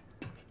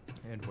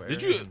 And where?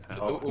 Did you?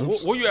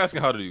 What are you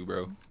asking how to do,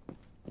 bro?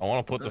 I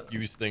want to put the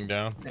fuse thing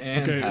down.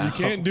 Okay, you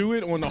can't do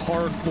it on the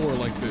hard floor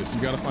like this.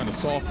 You gotta find a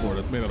soft floor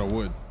that's made out of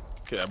wood.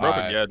 Okay, I broke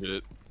a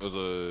gadget. It was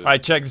a. All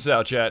right, check this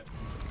out, chat.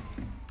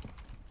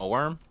 A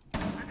worm.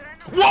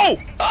 Whoa!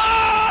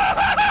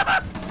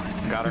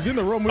 He's in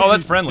the room with Oh, me.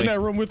 that's friendly. In that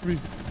room with me.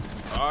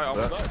 All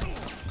right,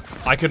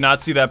 I could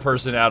not see that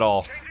person at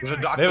all. There's a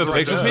They doctor have a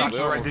right pixel there. peek?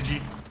 Doctor right, did you?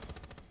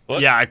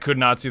 What? Yeah, I could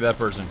not see that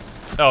person.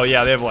 Oh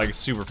yeah, they have like a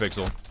super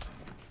pixel.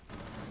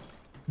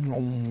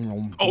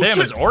 Oh, damn,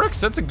 shit. is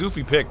Oryx? That's a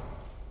goofy pick.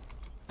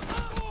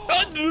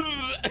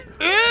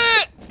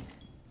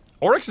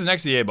 Oryx is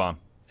next to the A-bomb.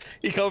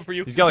 He coming for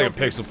you. He's got like a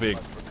pixel peek.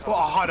 Oh,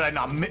 how did I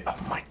not miss? Oh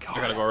my god.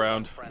 I gotta go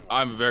around.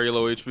 I'm very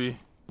low HP.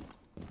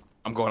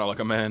 I'm going out like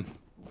a man.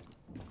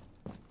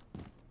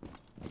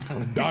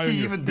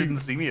 He even didn't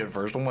see me at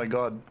first. Oh my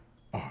god.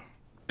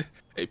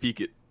 Hey, peek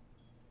it.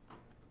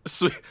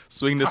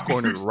 Swing this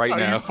corner right Are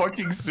now. you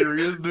fucking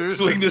serious, dude?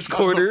 Swing this Shut the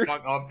corner.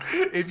 fuck up.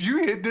 If you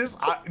hit this,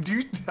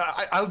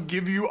 I'll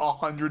give you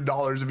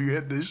 $100 if you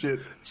hit this shit.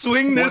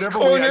 Swing this Whatever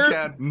way I corner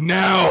can.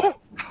 now.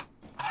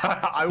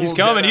 I He's will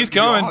coming, deadass he's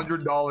give you coming.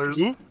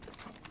 $100.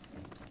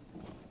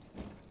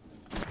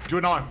 Do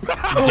it on.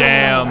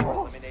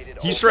 Damn.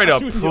 He straight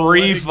up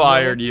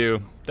pre-fired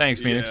you.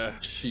 Thanks, Phoenix. Yeah.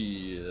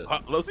 Shit.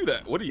 Let's see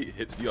that. What did he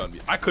hit? See on me?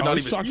 I could not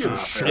even see him.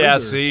 Yeah,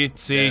 see,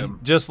 Damn.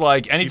 just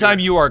like anytime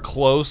Cheater. you are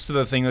close to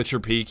the thing that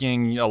you're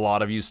peeking, a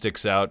lot of you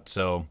sticks out.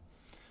 So,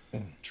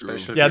 True.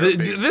 yeah,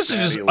 this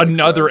is just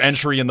another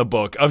entry in the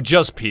book of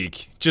just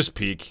peek, just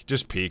peek,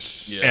 just peek,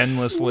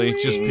 endlessly,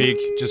 just peek,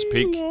 just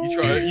peek.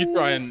 You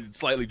try and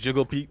slightly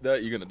jiggle peek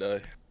that, you're gonna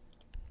die.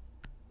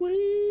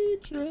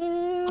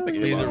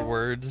 These are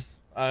words.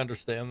 I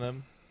understand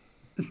them.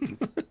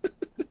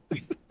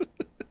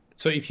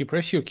 So if you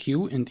press your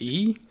Q and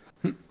E.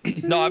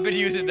 No, I've been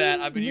using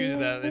that.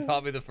 They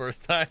taught me the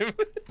first time.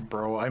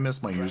 Bro, I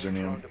miss my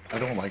username. I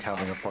don't like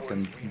having a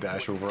fucking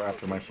dash over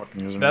after my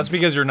fucking username. That's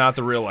because you're not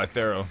the real life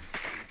Thero.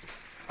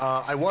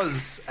 I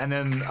was, and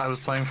then I was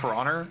playing For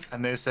Honor,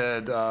 and they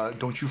said,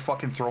 don't you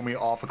fucking throw me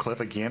off a cliff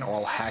again, or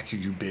I'll hack you,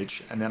 you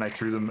bitch. And then I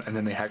threw them, and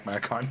then they hacked my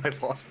account, and I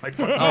lost my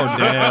fucking Oh,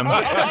 damn.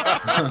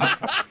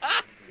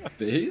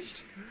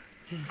 Based?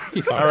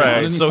 All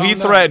right, so he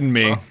threatened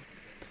me.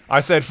 I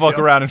said fuck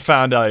around and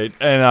found out,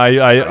 and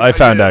I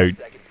found out.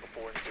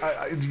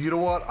 You know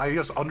what? I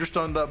just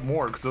understand that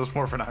more, because it was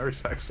more of an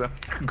Irish accent.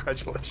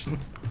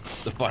 Congratulations.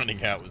 The finding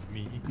hat was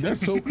me.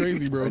 That's so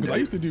crazy, bro. Because I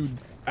used to do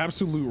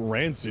absolute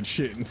rancid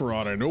shit in For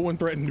Honor. No one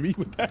threatened me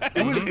with that.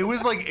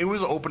 It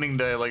was opening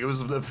day, like it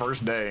was the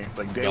first day.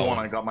 Like day one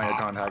I got my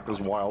account hacked. It was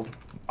wild.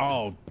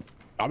 Oh,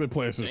 I've been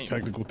playing since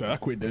technical time. I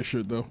quit that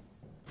shit though.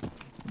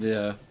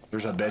 Yeah.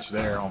 There's a bitch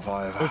there on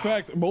 5. In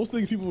fact, most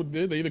things people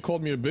did, they either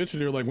called me a bitch or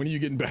they were like, when are you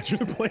getting Badger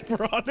to play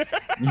For Honor?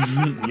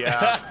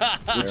 Yeah.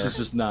 Which is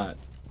just not.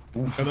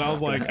 And then I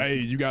was like, hey,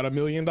 you got $1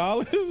 million?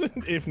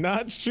 If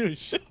not,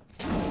 shush.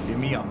 Give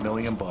me $1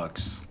 million.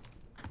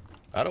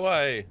 How do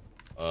I?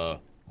 Oh,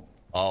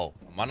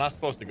 am I not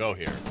supposed to go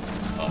here?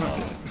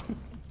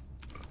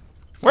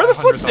 Where are the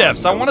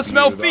footsteps? I want to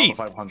smell feet.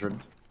 500.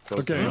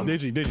 Okay,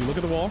 Digi, look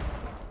at the wall.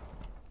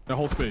 Now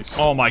hold space.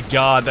 Oh my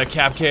god, that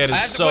Capcat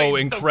is so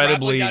wait,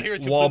 incredibly grappling out here is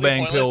wallbang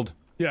completely pilled.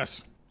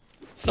 Yes.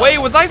 Wait,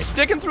 was I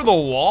sticking through the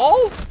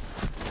wall?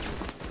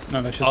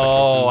 No, that's just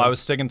Oh, I was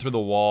sticking through the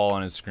wall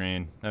on his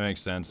screen. That makes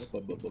sense.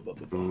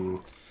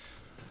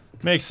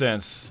 Makes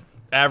sense.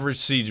 Average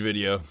siege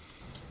video.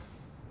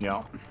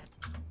 Yeah.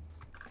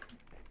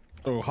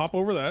 Oh, hop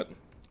over that.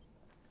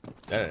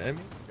 Okay.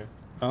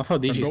 I love how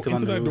And DJ's go still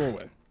on into the that roof.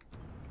 doorway.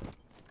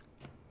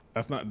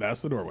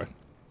 That's the doorway.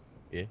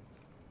 Yeah.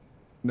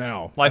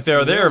 Now. Like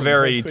they're hold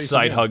very space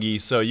side again.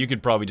 huggy, so you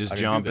could probably just I can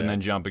do jump and that.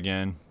 then jump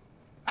again.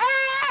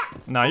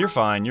 Nah, you're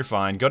fine. You're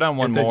fine. Go down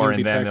one If they more give and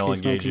me then back they'll his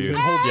engage phone, you.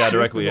 then hold Yeah, shift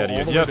directly and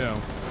ahead go of you. all the way Yep.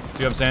 down.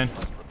 See what I'm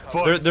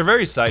saying? They're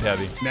very sight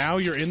heavy. Now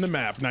you're in the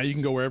map. Now you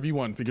can go wherever you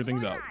want. Figure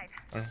things out.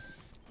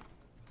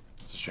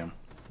 It's a shame.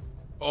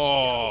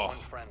 Oh.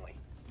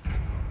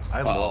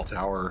 I love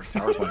Tower.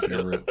 Tower's my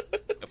favorite.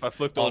 If I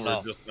flipped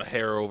over just a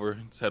hair over,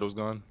 his head was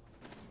gone.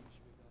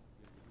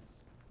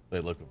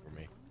 They looking for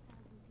me.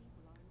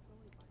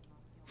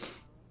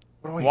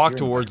 Walk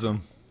towards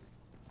them.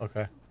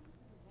 Okay.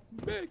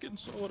 Baking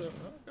soda.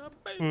 I got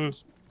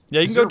babies.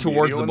 Yeah, you can go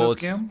towards the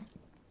bullets.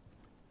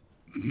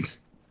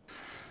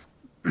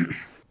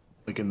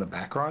 Like in the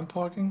background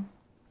talking?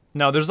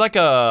 No, there's like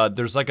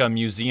a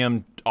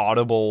museum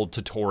audible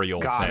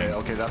tutorial Got thing. it.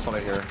 Okay, that's what I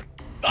hear.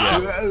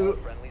 Yeah.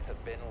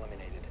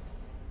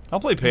 I'll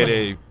play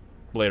Payday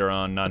later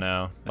on, not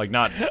now. Like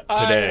not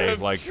today,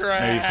 like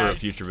maybe for a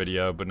future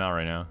video, but not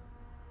right now.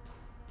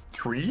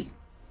 3?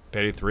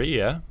 Payday 3,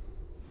 yeah.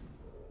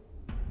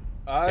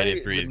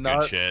 Payday 3 is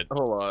good shit.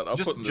 Hold on. I'm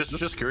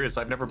just curious.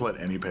 I've never played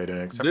any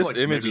Payday except This for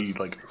like image maybe is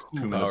like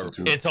 2 minutes or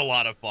 2. It's a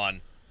lot of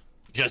fun.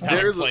 Just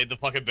haven't played the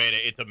fucking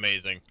beta. It's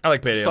amazing. I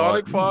like Payday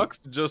Sonic Fox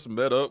just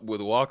met up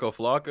with Waka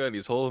Flocka and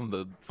he's holding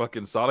the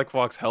fucking Sonic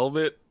Fox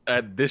helmet,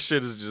 and this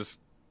shit is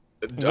just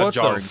a What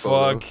jarring the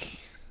photo. fuck?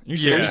 You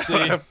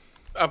seriously?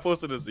 I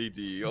posted a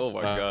CT. Oh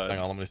my god. Hang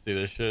on, let me see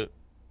this shit.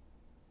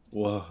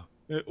 Whoa.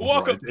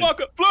 Waka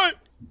Flocka, fly!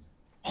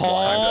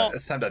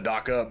 It's time to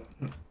dock up.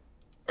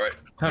 Alright.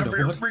 Time to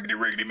what?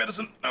 Riggedy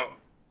medicine. No.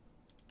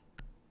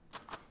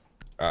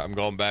 Alright, I'm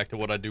going back to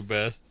what I do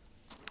best.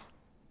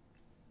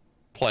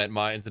 Plant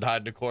mines and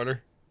hide in the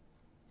corner.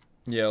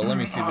 Yeah, let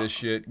me see this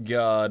shit.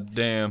 God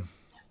damn.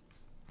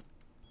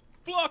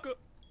 Flocka!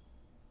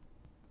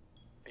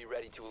 Be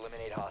ready to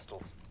eliminate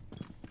hostiles.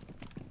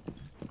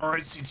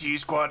 Alright, CTE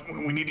squad,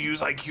 we need to use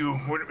IQ.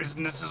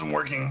 This isn't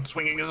working.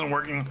 Swinging isn't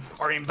working.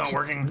 Our aim's not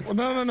working.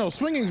 No.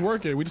 Swinging's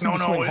working. We just need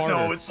to swing harder.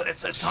 No, it's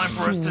time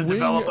for us to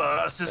develop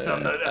a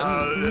system that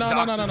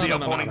docks the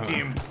opponent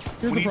team.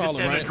 Here's We the need to problem,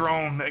 send a right?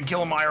 drone and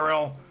kill him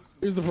IRL.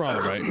 Here's the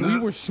problem, right? We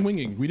were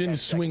swinging. We didn't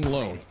swing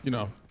low, you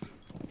know.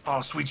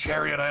 Oh, sweet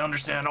chariot, I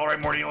understand.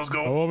 Alright, Morty, let's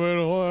go. Oh, man,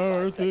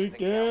 earth to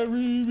carry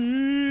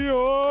me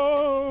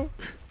on.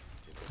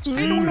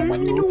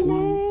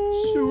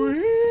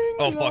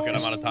 Oh fuck it,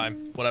 I'm out of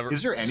time. Whatever.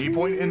 Is there any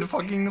point in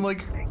fucking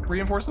like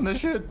reinforcing this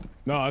shit?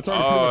 No, it's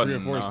already pretty much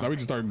reinforced. Now we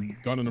just start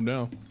gunning them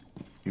down.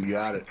 You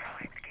got it.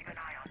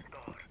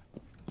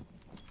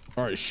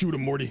 All right, shoot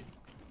him, Morty.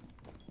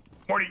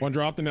 Morty. One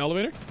dropped in the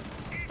elevator.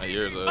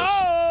 Here's us.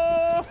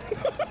 Oh!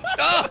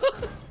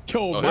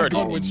 Yo, my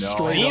gun went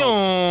straight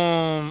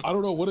up. I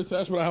don't know what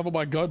attachment I have on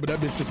my gun, but that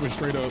bitch just went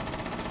straight up.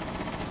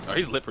 Oh,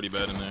 he's lit pretty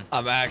bad in there.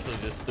 I'm actually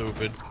just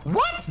stupid.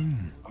 What?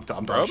 I'm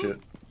done shit.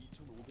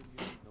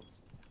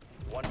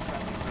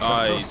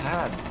 So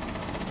sad.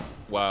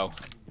 Wow.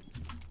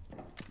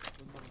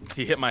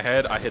 He hit my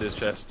head, I hit his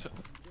chest.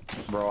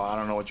 Bro, I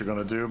don't know what you're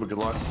gonna do, but good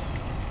luck.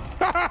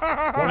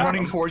 One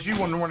running towards you,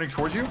 one running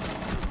towards you.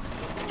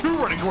 2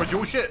 running towards you,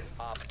 oh shit.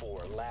 Op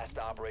 4, last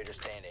operator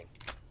standing.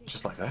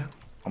 Just like that.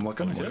 I'm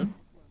looking, I'm looking.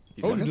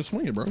 Oh, you just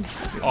swing it, bro.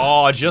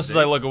 Oh, just as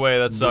I look away,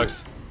 that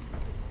sucks.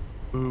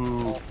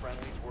 Ooh.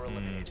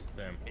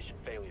 Damn.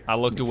 I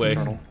looked away.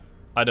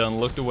 I done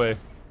looked away.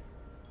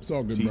 It's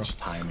all good, bro.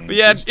 Timing. But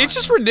yeah, it's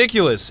just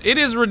ridiculous. It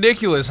is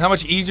ridiculous how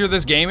much easier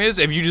this game is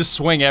if you just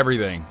swing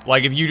everything.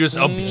 Like if you just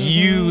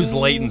abuse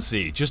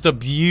latency, just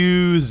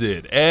abuse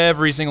it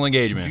every single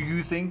engagement. Do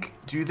you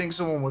think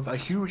someone with a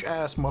huge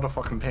ass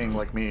motherfucking ping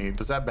like me,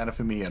 does that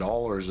benefit me at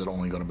all, or is it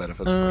only going to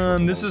benefit the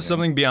person? This is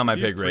something beyond my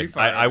pay grade.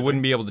 I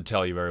wouldn't be able to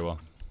tell you very well.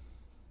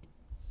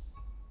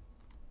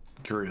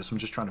 Curious. I'm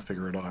just trying to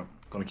figure it out. I'm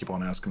gonna keep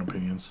on asking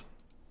opinions.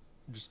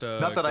 Just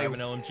Not that grab an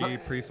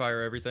LMG,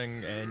 pre-fire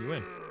everything, and you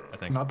win. I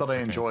think. Not that I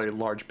enjoy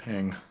large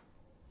ping.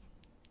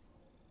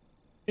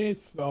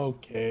 It's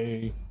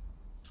okay.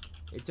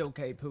 It's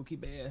okay, Pookie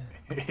Bear.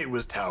 It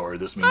was Tower.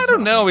 This means I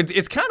don't know.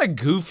 It's kind of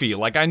goofy.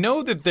 Like, I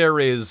know that there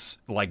is,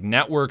 like,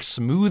 network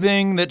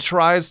smoothing that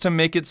tries to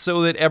make it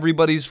so that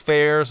everybody's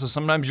fair. So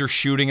sometimes you're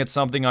shooting at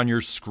something on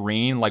your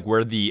screen, like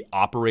where the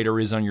operator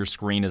is on your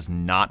screen is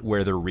not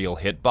where their real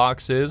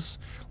hitbox is.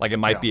 Like, it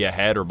might be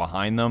ahead or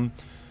behind them.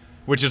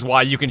 Which is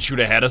why you can shoot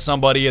ahead of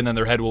somebody and then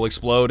their head will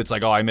explode. It's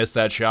like, oh, I missed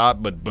that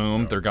shot, but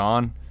boom, they're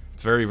gone.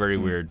 It's very, very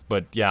weird.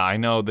 But yeah, I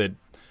know that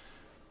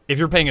if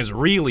your ping is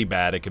really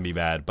bad, it can be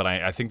bad. But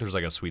I think there's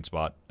like a sweet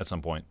spot at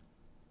some point.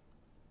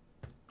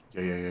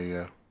 Yeah.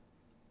 It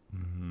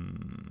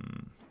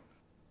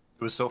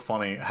was so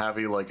funny.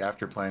 Javi, like,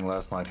 after playing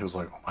last night, he was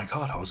like, oh my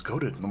god, I was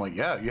goated. And I'm like,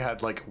 yeah, you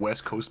had, like,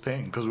 West Coast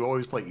ping. Because we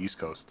always play East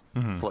Coast.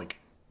 To, like,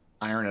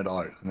 iron it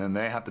out. And then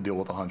they have to deal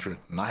with 100.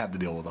 And I have to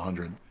deal with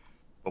 100.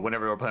 But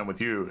whenever we're playing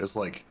with you, it's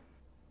like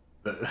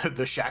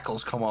the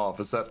shackles come off.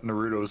 It's that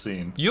Naruto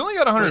scene. You only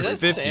got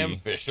 150. Is that Sam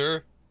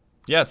Fisher?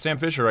 Yeah, it's Sam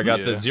Fisher. I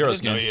got the zero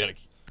skin.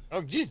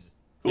 Oh, Jesus.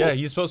 Cool. Yeah,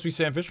 he's supposed to be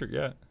Sam Fisher.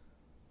 Yeah.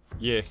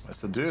 Yeah. That's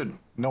the dude.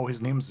 No,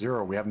 his name's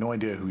Zero. We have no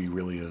idea who he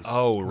really is.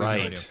 Oh,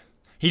 right.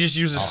 He just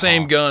uses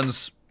same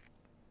guns,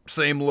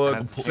 same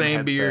look,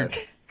 same beard.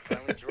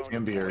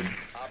 Same beard.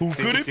 Who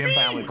could it be?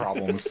 Family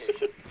problems.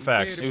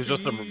 Facts. It was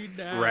just a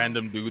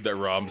random dude that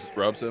robs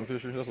Sam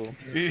Fisher. That's all.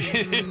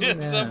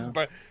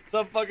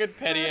 Some fucking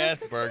petty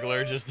ass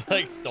burglar just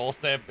like stole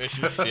Sam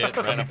Fisher's shit and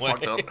ran away.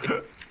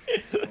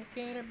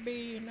 Can it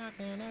be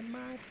knocking at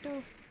my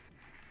door?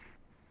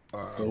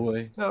 Go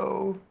away.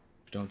 No.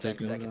 Don't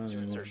take no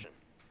time.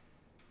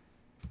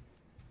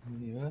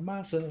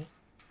 Myself.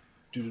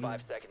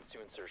 5 seconds to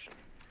insertion.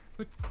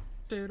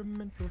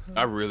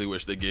 I really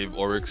wish they gave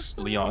Oryx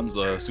Leon's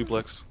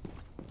suplex.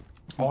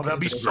 Oh, that'd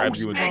be Just so grabs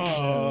you sick.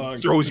 and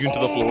throws you into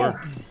the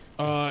floor.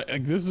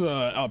 This is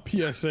a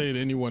PSA to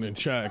anyone in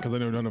chat, because I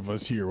know none of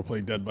us here will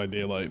play Dead by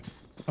Daylight.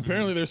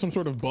 Apparently there's some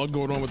sort of bug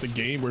going on with the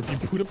game where if you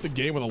boot up the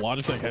game with a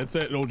Logitech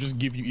headset, it'll just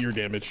give you ear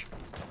damage.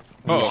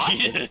 Oh,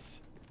 Jesus.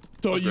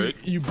 So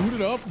you boot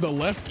it up, the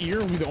left ear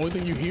will be the only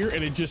thing you hear,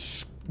 and it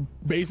just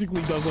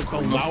basically does like the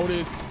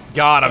loudest.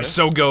 God, I'm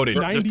so goated.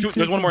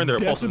 There's one more in there.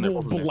 Pulse in there.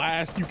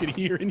 Blast you can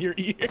hear in your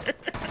ear.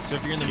 So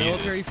if you're in the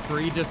military,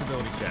 free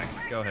disability check.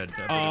 Go ahead.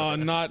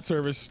 Not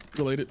service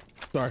related.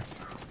 Sorry.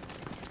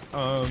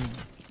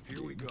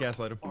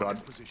 Gaslight him.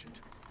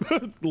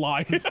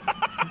 Lie.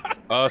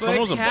 Someone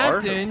was in bar.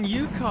 Captain,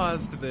 you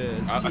caused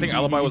this. I think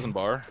Alibi was in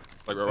bar.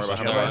 Like right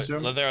behind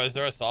bar. Is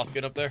there a soft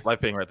good up there?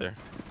 Live ping right there.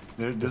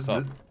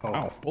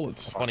 Oh,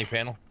 bullets. Funny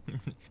panel.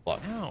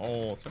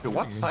 Ow. Dude,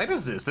 what site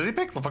is this? Did he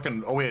pick the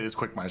fucking? Oh wait, it's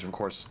Quick Miser, of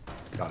course.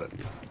 Got it.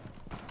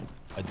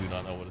 I do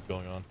not know what is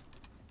going on.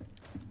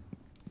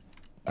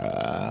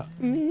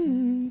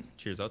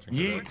 Cheers, I'll drink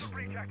it.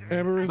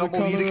 Amber is the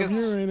color of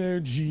your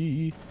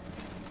energy.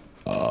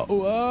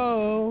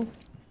 Whoa.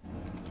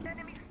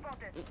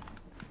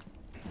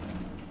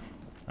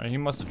 He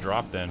must have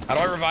dropped then. How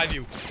do I revive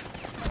you?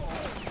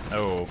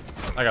 Oh,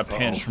 I got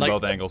pinched from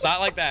both angles. Not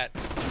like that.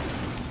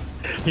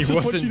 He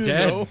wasn't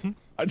dead.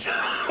 I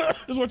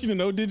just want you to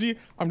know, Digi,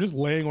 I'm just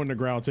laying on the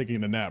ground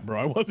taking a nap, bro.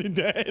 I wasn't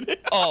dead.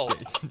 Oh.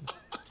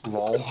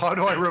 Lol, how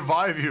do I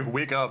revive you?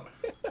 Wake up.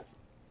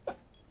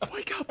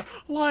 Wake up.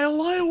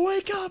 Lyle,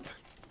 wake up.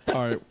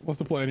 All right, what's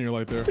the plan here,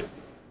 right there?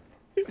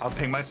 I'll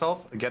ping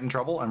myself, get in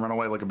trouble, and run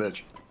away like a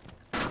bitch.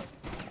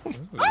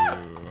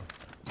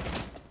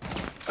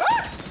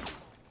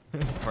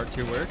 Part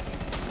 2 works.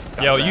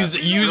 Yo, use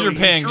your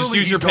ping. Just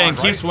use your ping.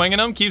 Keep swinging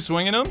them. Keep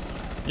swinging them.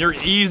 You're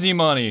easy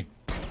money.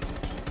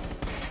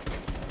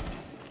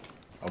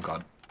 Oh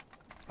god.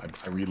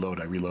 I reload.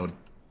 Can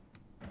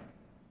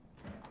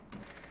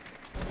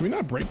we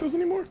not break those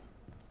anymore?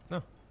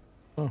 No.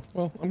 Oh,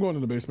 well, I'm going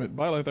to the basement.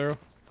 Bye, Lythero.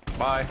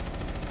 Bye.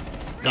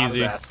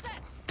 Easy.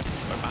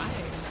 Bye-bye.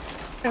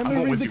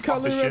 Amber is the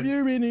color of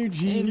your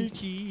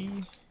energy.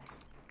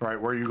 Right,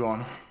 where are you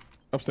going?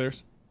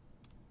 Upstairs.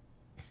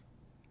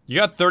 You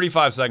got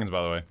 35 seconds,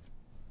 by the way.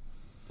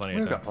 Plenty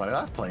of time.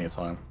 That's plenty of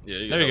time.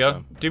 Yeah, there you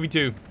go.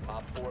 2v2.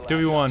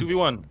 2v1.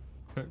 2v1.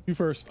 You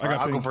first.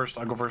 I'll go first.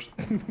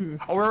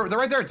 Oh, they're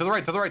right there. To the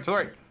right.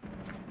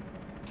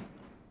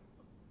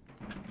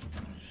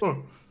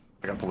 Oh,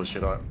 I gotta pull this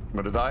shit out. I'm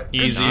gonna die.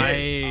 Easy.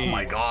 Nice. Oh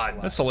my god.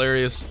 That's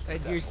hilarious.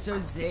 But you're so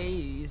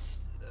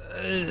zazed.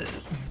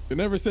 It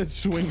never said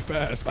swing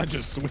fast. I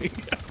just swing.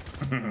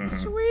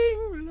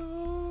 Swing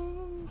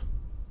low.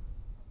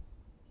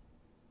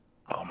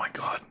 Oh my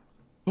god.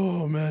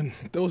 Oh man,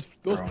 those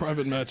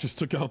private matches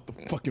took out the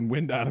fucking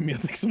wind out of me. I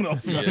think someone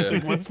else is about to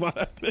take my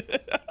spot.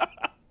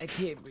 I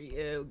can't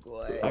breathe,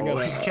 boy.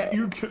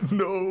 You can't.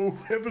 No,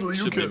 Heavenly,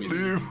 you can't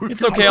leave.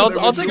 It's okay.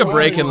 I'll take a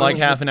break in like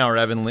half an hour,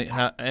 Heavenly.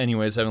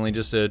 Anyways, Heavenly,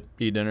 just to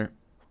eat dinner.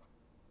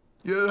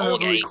 Yeah,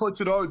 Heavenly,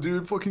 clutch it out,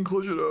 dude. Fucking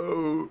clutch it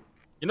out.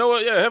 You know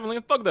what? Yeah, Heavenly,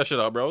 thug that shit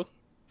out, bro.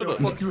 Yeah,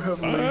 fuck you,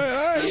 Heavenly. All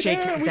right, Shake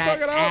we that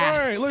thug it out. ass.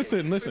 All right,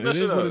 listen. It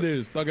is what it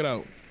is. Thug it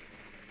out.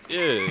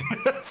 Yeah.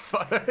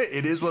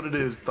 It is what it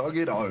is. Thug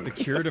it out. The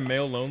cure to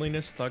male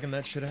loneliness, thugging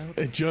that shit out.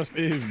 It just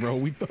is, bro.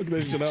 We thug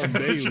that shit out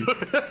daily.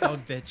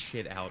 Thug that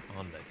shit out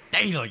on the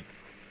daily.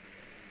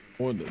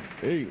 On the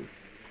daily.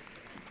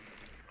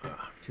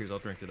 Cheers, I'll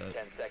drink to that.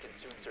 10 seconds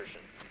to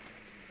insertion.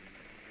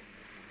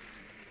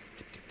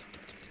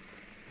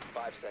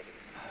 5 seconds.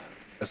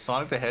 As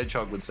Sonic the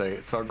Hedgehog would say,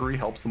 thuggery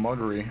helps the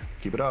muggery.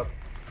 Keep it up.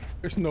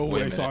 There's no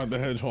way Sonic the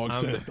Hedgehog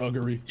said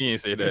thuggery. He ain't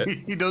say that.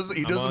 He does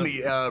in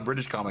the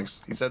British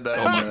comics. He said that.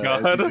 Oh my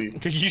god. Are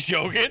you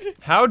joking?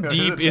 How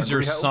deep is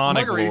your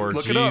Sonic lore?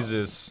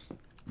 Jesus.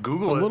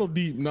 Google it. A little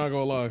deep, not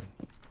gonna lie.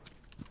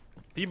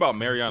 He bought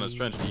Mariana's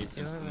Trench and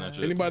he's in that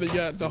shit. Anybody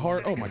got the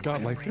heart? Oh my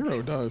god, like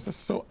Hero does. That's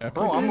so epic.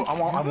 Bro,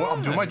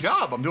 I'm doing my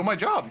job. I'm doing my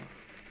job.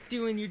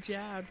 Doing your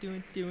job,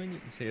 doing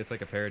See, it's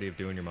like a parody of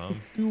Doing Your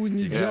Mom. Doing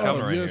your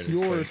job, yes,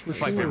 yours for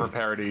sure. My favorite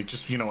parody,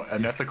 just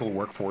an ethical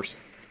workforce.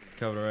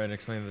 Come right and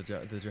explain the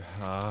job.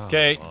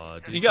 Okay,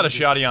 you got a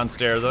shotty on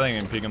stairs. I think I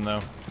can peek him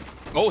though.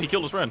 Oh, he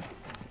killed his friend.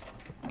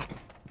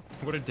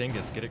 What a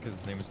dingus! Get it? Because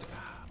his name is.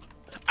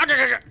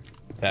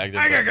 Tagged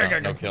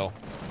him. No kill.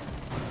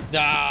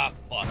 Ah,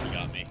 fuck! He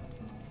got me.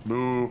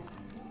 Boo.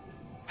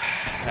 I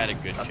had a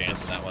good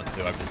chance in that one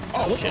too. I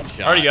just shit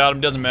shot. Already got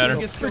him. Doesn't matter. Oh,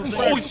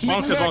 he's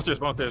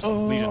downstairs.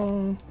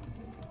 Legion.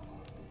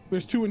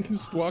 There's 2 in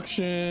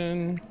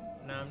construction.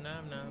 Nom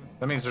nom nom.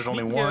 That means there's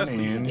only 1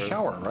 in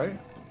shower, right?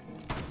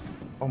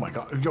 Oh my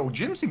god. Yo,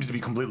 Jim seems to be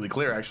completely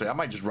clear, actually. I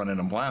might just run in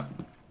and plant.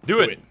 Do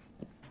it.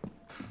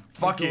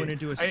 Fuck going it.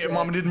 into a Hey, set.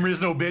 mama didn't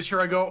raise no bitch. Here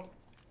I go.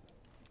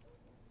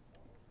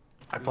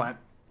 I plant.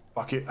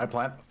 Fuck it. I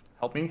plant.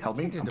 Help me. Help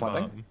me. I'm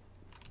planting.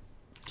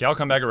 Okay, I'll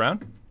come back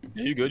around.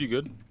 Yeah, you good? You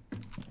good?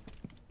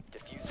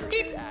 Diffuser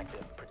is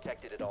active,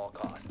 protected at all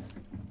costs.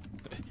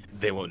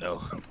 They won't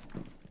know.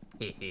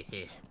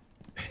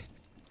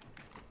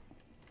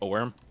 Oh,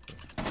 worm.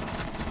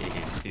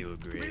 Feel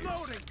great.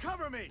 Reloading,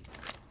 cover me.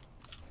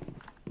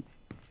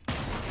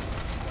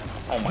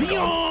 Oh my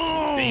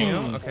god.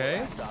 Damn.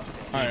 Okay.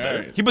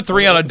 Alright. He put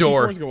 3 on a Let the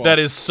door. C4s go That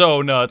off. is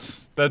so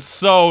nuts. That's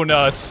so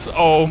nuts.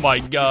 Oh my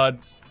god.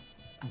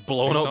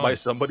 Blown Good up by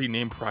song. somebody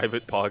named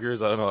Private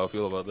Poggers. I don't know how I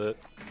feel about that.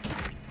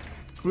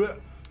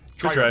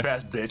 Try try. your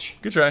best, bitch.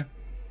 Good try.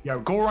 Yeah,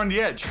 go around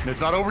the edge. It's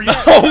not over yet.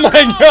 Oh my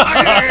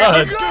god.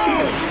 Let's go!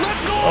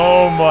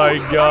 Oh my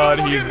god,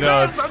 I'm he's fucking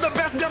best. nuts. I'm the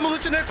best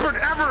demolition expert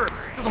ever.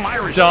 Because I'm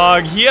Irish.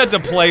 Dog, he had to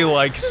play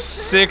like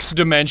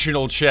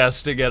 6-dimensional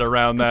chess to get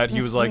around that.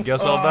 He was like,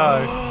 guess I'll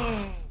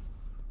die.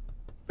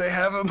 They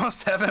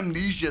must have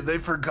amnesia. They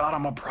forgot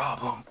I'm a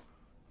problem.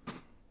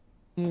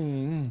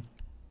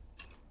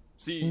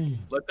 See,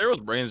 Letero's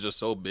brain's just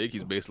so big,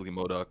 he's basically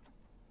MODOK.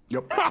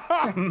 Yep.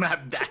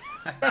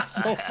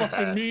 So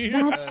fucking mean.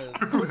 That's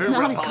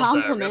not a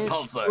compliment.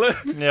 Yo,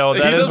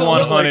 that He is doesn't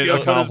look 100 like a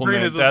it, but his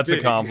brain compliment. is this That's a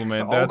big.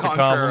 compliment. Au That's a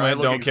contraire, I compliment.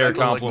 look Don't care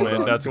exactly like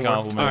compliment. MODOK. That's a Don't worry.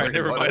 compliment. Alright,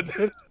 never mind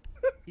then.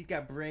 He's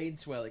got brain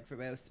swelling from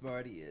how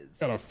smart he is.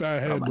 Got a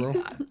fat head,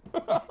 bro.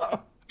 I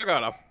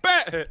got a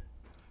fat head.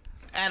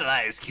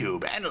 Analyze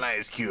cube.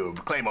 Analyze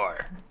cube. Claymore.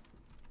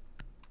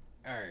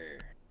 Arr.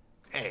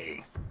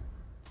 Hey.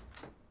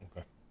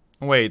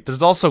 Wait,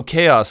 there's also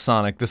Chaos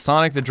Sonic, the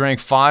Sonic that drank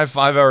 5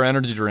 5-hour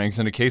energy drinks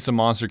and a case of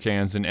Monster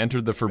cans and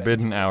entered the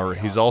Forbidden Hour.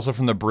 He's also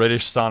from the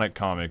British Sonic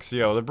comics.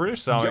 Yo, the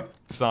British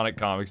Sonic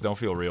comics don't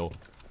feel real.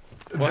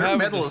 They're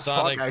metal as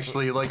fuck,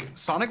 actually. Like,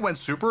 Sonic went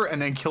super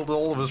and then killed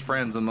all of his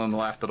friends and then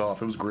laughed it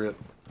off. It was great.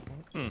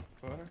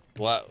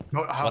 What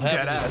I'm happens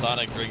dead if ass.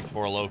 Sonic drinks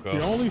 4 Loco?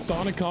 The only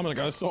Sonic comic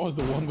I saw is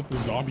the one with the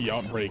zombie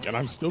outbreak, and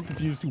I'm still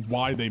confused to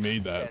why they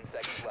made that.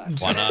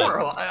 Why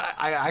not?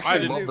 I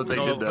actually love that they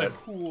did that.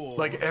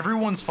 Like,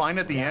 everyone's fine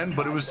at the end,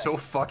 but it was so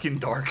fucking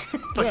dark.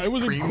 Yeah, it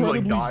was Cream,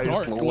 incredibly dies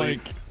dark. slowly.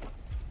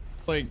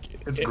 Like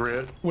it's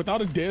great.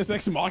 Without a Deus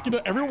Ex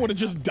Machina, everyone would have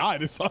just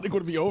died and Sonic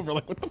would be over.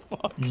 Like, what the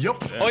fuck? Yep.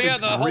 Oh yeah, It's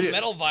the whole great.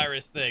 metal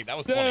virus thing. That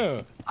was Yeah.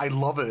 funny. I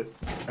love it.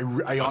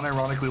 I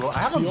unironically love it. I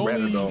haven't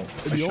read it, though.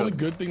 The only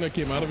good thing that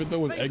came out of it, though,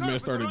 was Eggman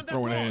started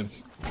throwing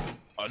hands.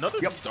 Another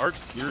dark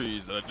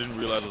series that I didn't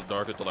realize was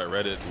dark until I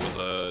read it was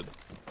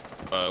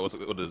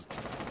what is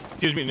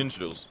Teenage Mutant Ninja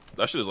Turtles.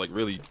 That shit is like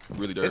really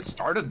dark. It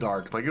started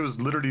dark. Like, it was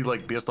literally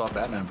like based off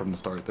Batman from the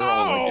start. They're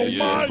all like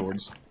yeah.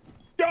 swords.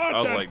 God, I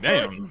was like,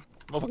 damn,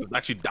 motherfucker's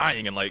actually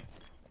dying in like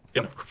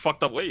in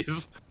fucked up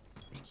ways.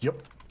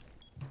 Yep.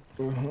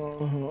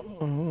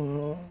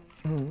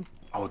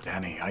 Oh,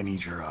 Danny, I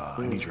need your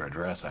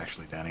address,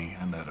 actually, Danny.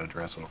 Hand that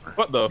address over.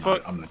 What the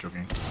fuck? I'm not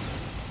joking.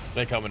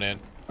 They coming in.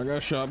 I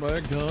got shot by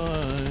a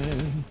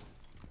gun.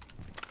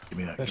 Give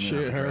me that. That give me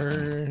shit address,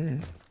 Danny.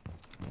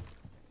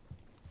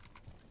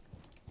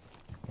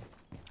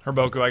 hurt.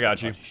 Herboku, I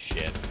got you.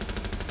 Shit.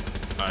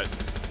 Alright.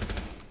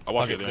 I'll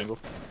watch Okay, it the angle.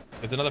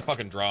 There's another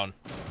fucking drone.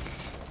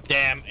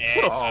 Damn.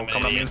 I'm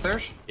coming up the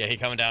stairs? Yeah, he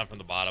coming down from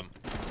the bottom.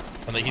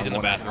 He's in the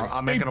bathroom.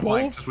 I'm making a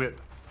plank. Just wait.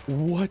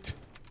 What?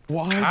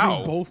 Why How?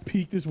 did they both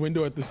peek this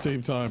window at the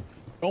same time?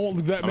 Oh,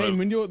 that main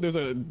window, there's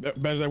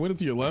that window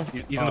to your left.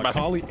 He's in the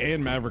bathroom. Collie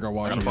and Maverick are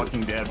watching. I'm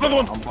fucking dead. Another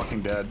one. I'm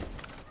fucking dead.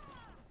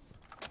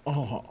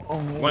 Oh.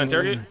 Want to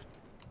interrogate?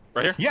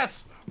 Right here?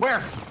 Yes.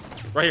 Where?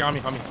 Right here, on me.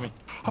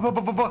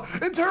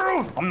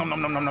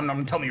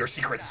 Interu! Tell me your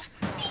secrets.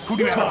 Who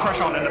do you have a crush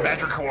on in the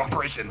Badger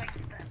Cooperation?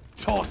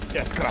 Talk,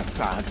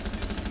 desgraciado.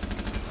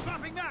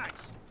 Swapping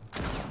knives.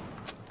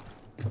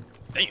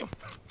 Damn.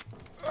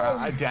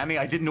 Danny,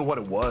 I didn't know what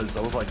it was.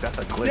 I was like, that's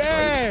a glitch,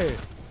 Yeah! right?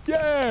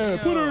 Yeah!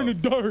 Put her in the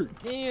dirt!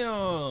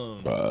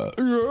 Damn.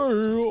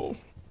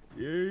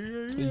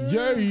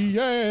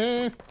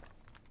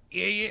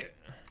 Yeah!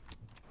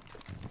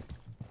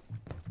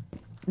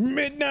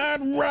 Midnight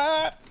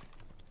Ride!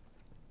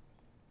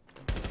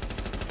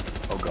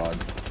 Oh god.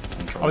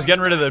 I was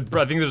getting rid of the.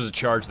 I think there's a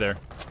charge there.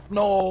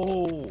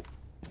 No.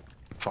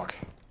 Fuck.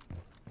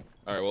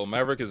 All right. Well,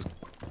 Maverick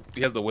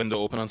he has the window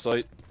open on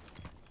site.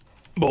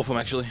 Both of them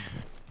actually.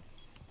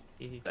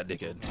 That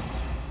dickhead.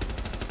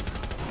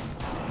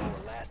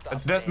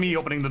 That's me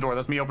opening the door.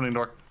 That's me opening the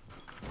door.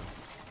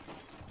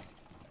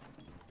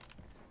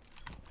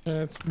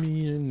 That's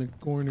me in the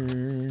corner.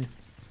 You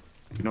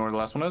know where the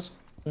last one is?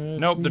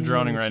 Nope, they're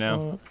droning right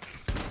now.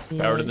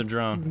 Power to the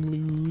drone.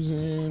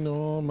 Losing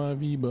all my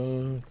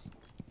V-Bucks.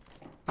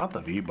 Not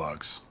the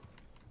V-Bucks.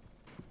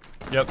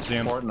 Yep, see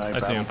him. Fortnite I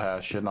see him.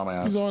 Pass, shitting on my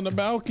ass. He's on the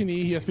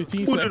balcony. He has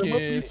 15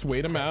 seconds.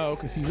 Wait him out,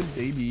 because he's a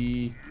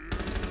baby.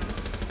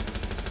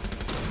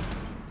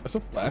 That's a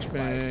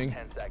flashbang.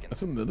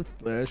 That's another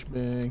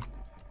flashbang.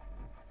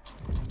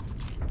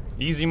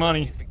 Easy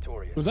money.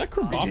 Was that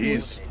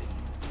Krabappos?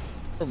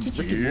 From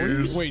Rick and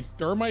Morty? Wait,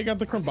 Thermite got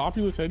the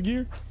Crumbopulous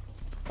headgear?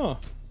 Huh.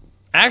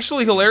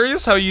 Actually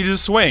hilarious how you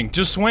just swing.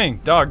 Just swing.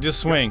 Dog, just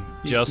swing.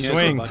 Just Yeah,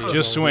 swing. everybody.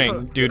 Just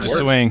swing. Dude, just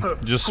swing.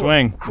 Just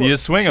swing. You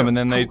just swing them and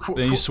then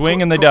you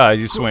swing and they die.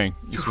 You swing.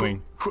 You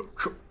swing.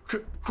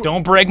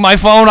 Don't break my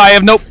phone. I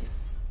have no...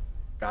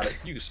 Got it.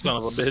 You son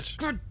of a bitch.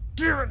 God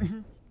damn it.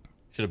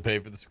 Should have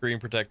paid for the screen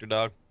protector,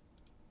 dog.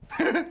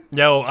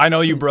 Yo, I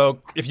know you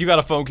broke. If you got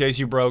a phone case,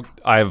 you broke.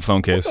 I have a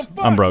phone case.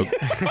 I'm broke.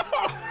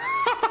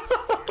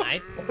 I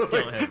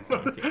don't have a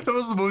phone case. That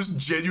was the most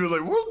genuine,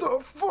 like, what the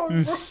fuck,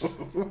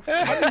 bro?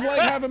 I just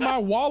like having my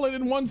wallet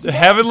in one spot.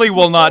 Heavenly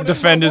will not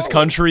defend his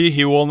country.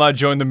 He will not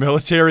join the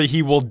military.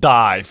 He will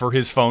die for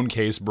his phone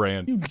case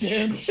brand. You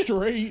damn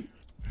straight.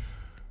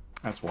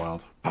 That's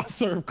wild. I'll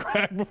serve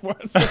crack before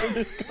I serve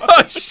this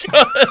Oh,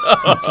 shut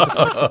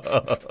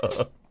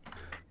up.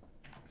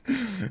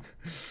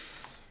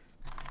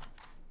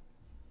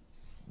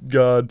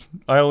 God,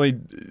 I only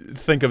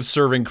think of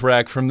serving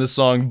crack from this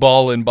song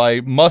Ballin'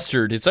 by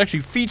Mustard. It's actually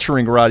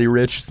featuring Roddy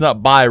Ricch. It's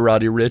not by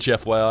Roddy Ricch,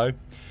 FYI.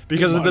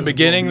 Because at the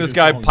beginning, this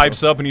guy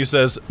pipes up and he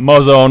says,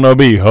 Muzza on the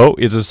beat, ho.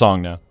 It's a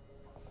song now.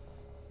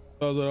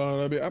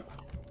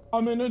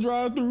 I'm in the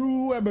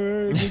drive-thru at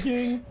Burger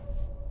King.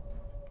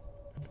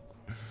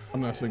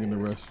 I'm not singing the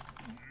rest.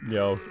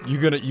 Yo, you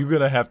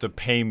gonna have to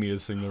pay me to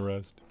sing the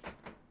rest.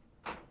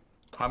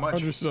 How much?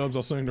 100 subs,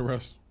 I'll sing the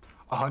rest.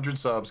 100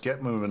 subs,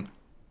 get moving.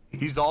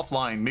 He's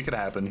offline, make it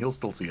happen. He'll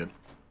still see it.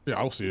 Yeah,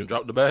 I'll see it.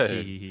 Drop the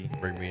bag.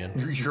 Bring me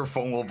in. Your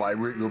phone will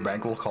vibrate, your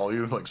bank will call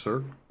you, like,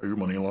 sir, are you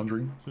money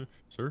laundering? Sir?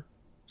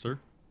 Sir?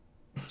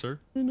 Sir?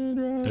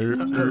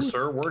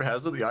 Sir, word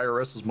has it the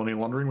IRS is money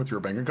laundering with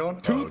your bank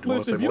account?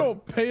 Toothless, if you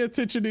don't pay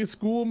attention in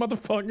school,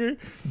 motherfucker,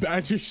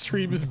 Badger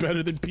stream is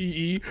better than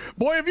PE.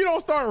 Boy, if you don't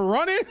start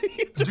running,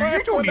 Dude,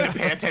 you don't need to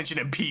pay attention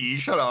in PE.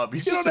 Shut up.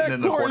 He's just sitting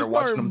in the corner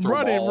watching them throw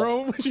running, ball.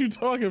 bro. What you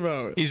talking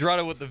about? He's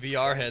running with the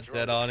VR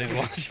headset on. He's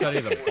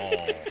watching the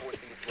ball.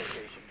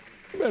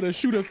 You better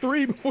shoot a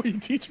 3 before you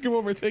teach him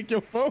over and take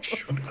your phone.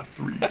 Shoot a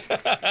 3.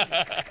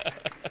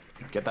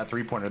 Get that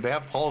 3-pointer. They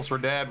have pulse. We're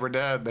dead. We're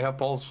dead. They have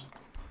pulse.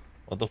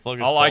 What the fuck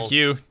is I'll like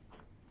you.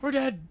 We're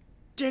dead.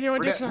 Daniel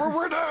and Dixon.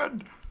 We're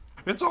dead.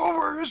 It's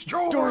over. It's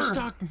Joe. Door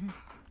stuck.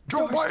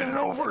 Joe Biden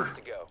over.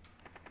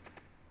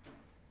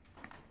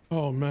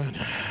 Oh man.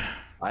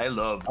 I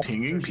love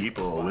pinging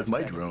people with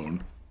my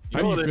drone.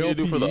 You know what they need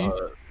to do for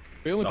the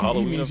Failing PE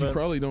Halloween means event? you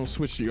probably don't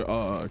switch to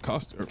your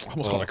costume. I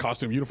almost called it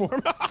costume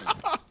uniform.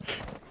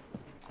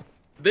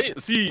 They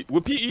see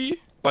with PE,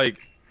 like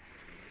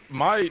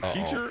my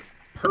teacher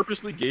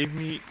purposely gave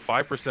me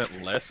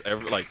 5% less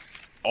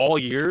all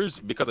years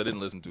because I didn't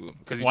listen to him.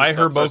 Why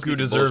Herboku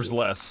deserves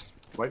less.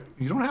 Wait,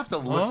 you don't have to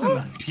listen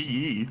to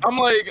PE. I'm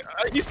like,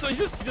 he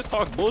just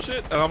talks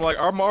bullshit, and I'm like,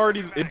 I'm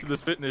already into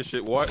this fitness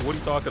shit. What are you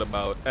talking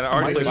about? And I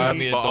already Buy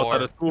me a door.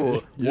 out of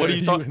school. Yeah, What are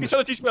you talking? He's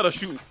trying to teach me how to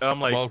shoot, and I'm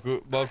like,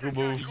 Boku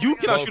move. you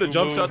cannot shoot a Boku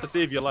jump move. shot to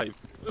save your life.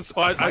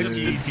 So I My just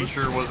PE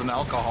teacher was an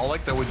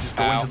alcoholic that would just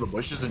go into the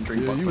bushes and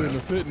drink Yeah, you into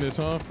Buckfast. fitness,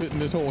 huh? Fitting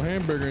this whole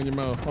hamburger in your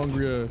mouth,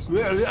 hungry ass.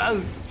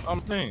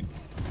 I'm saying.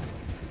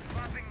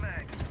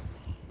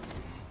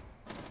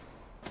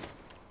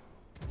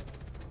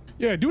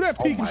 Yeah, do that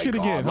peeking my shit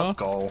God, again, huh? let's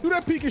go. Do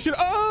that peeking shit.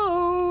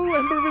 Oh,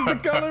 ember is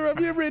the color of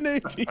your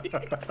energy.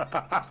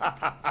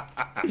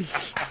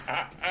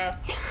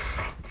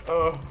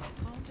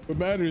 What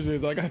matters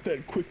is I got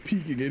that quick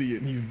peeking idiot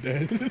and he's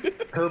dead.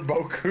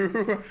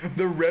 Herboku,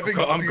 the revving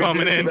I'm up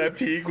coming you did in. for that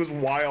peak was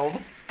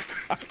wild.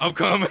 I'm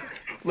coming.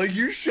 Like,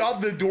 you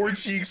shot the door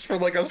cheeks for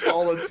like a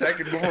solid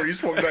second before you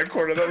swung that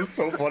corner. That was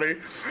so funny.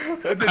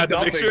 That did Had to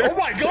make nothing. sure. Oh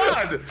my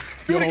god!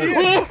 Do it Yo.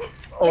 again!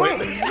 Oh,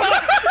 wait.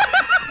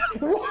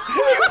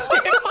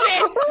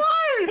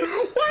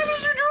 Why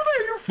did you do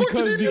that? You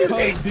fucking idiot!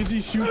 Because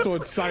Digi shoots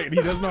on sight and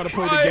he doesn't know how to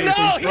play the I game. know,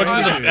 so he's he Runs to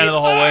the frustrated. end of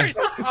the hallway.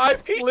 I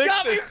He flicked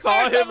shot me and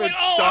saw first. him I'm like, and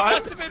oh, I shot.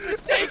 must have been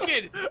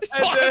mistaken.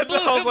 And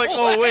then I was like,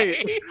 oh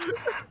wait.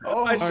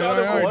 Oh, I All shot right,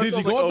 him all right, once. I Digi,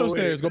 was go like, up those oh,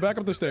 stairs. wait. Go back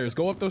up the stairs.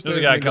 Go up those stairs.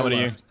 There's a guy and then go coming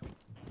to you.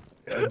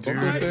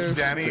 left. dude,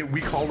 Danny,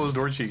 we call those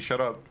door cheeks. Shut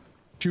up.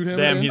 Shoot him.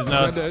 Damn, in. he's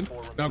nuts. Dead.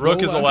 Now Rook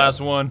go is the left.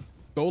 last one.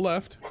 Go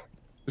left.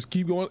 Just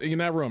keep going in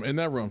that room. In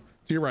that room.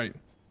 To your right.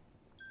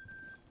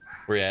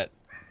 Where you at?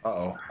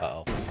 Uh-oh.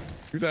 Uh-oh.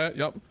 Do that.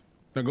 Yep.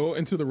 Now go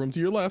into the room to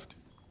your left.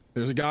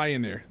 There's a guy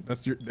in there.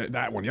 That's your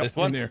that one. Yep. This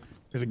one? In there.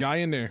 There's a guy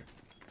in there.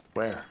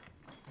 Where?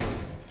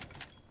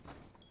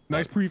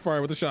 Nice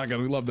pre-fire with the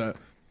shotgun. We love that.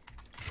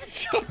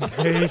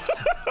 Zazed.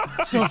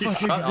 So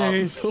fucking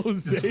zazed. So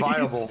It's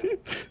viable.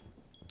 zazed.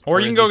 Or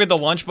you can go get the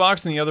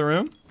lunchbox in the other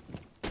room.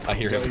 I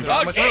hear him.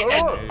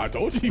 I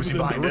told you he was in the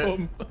behind it?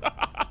 room.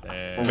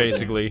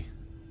 Basically.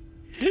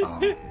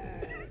 Oh,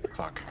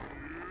 fuck.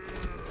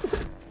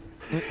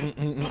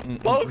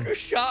 Boku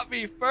shot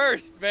me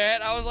first,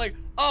 man. I was like,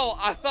 oh,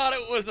 I thought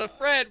it was a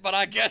friend, but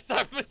I guess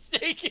I'm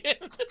mistaken.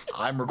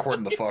 I'm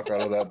recording the fuck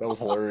out of that. That was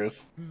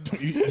hilarious.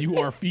 You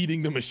are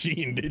feeding the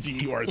machine,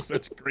 Digi. You are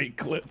such great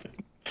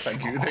clipping.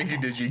 Thank you,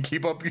 Digi.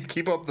 Keep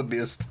up the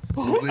beast.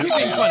 Keep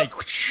being funny.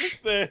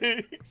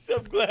 Thanks.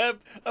 I'm glad.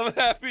 I'm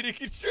happy to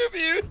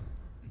contribute.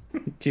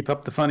 Keep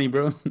up the funny,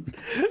 bro.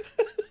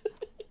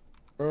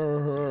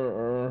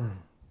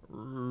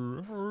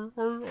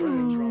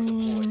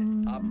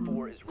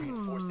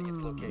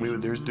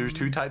 There's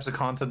two types of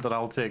content that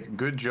I'll take: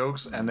 good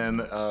jokes, and then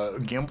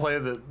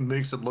gameplay that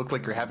makes it look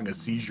like you're having a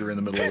seizure in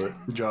the middle of it.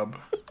 Good job.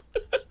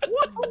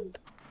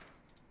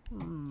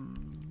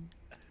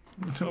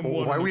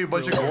 Why are we a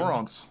bunch of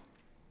Gorons?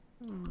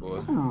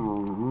 What?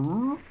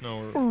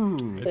 No,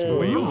 it's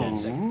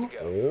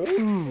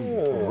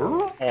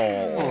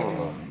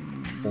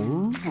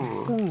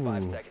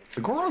The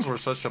Gorons were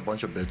such a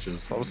bunch of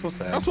bitches. I was so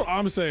sad. That's what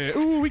I'm saying.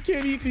 Ooh, we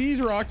can't eat these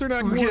rocks. They're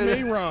not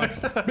gourmet rocks.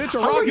 Bitch,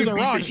 a How rock do is you a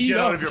beat rock. the Eat shit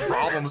out up. of your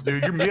problems,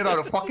 dude? You're made out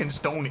of fucking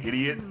stone,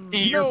 idiot.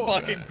 Eat your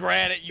fucking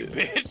granite, you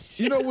bitch.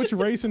 You know which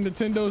race in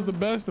Nintendo is the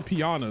best? The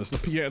pianos. The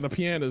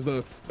pianos.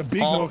 The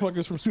big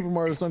motherfuckers from Super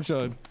Mario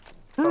Sunshine.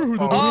 Ooh,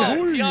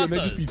 and they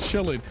just be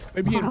chilling.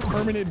 They be in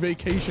permanent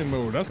vacation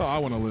mode. That's how I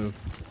want to live.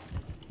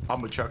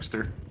 I'm a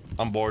chuckster.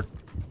 I'm bored.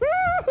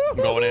 I'm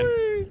going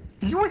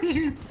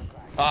in.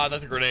 Ah,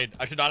 that's a grenade.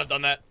 I should not have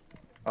done that.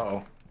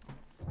 Uh-oh.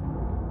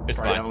 It's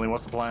Right, fine. Heavenly,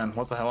 what's the plan?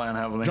 What's the hell,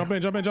 Heavenly? Jump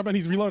in.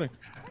 He's reloading.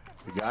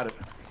 You got it.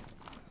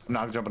 I'm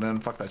not jumping in.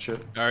 Fuck that shit.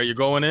 All right, you're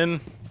going in.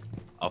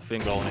 I'll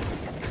fin going in.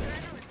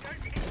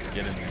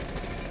 Get in there.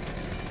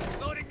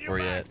 Where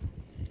you at?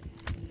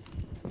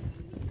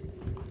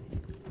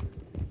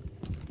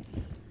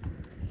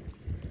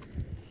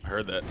 I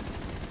heard that.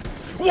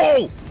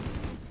 Whoa!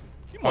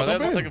 Oh,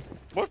 that's like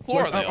what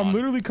floor are they I'm on?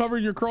 literally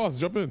covering your cross.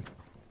 Jump in.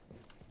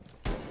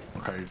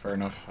 Okay, fair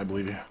enough. I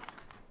believe you.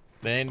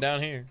 They ain't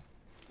down here.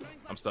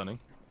 I'm stunning.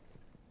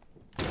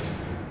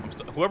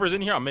 Whoever's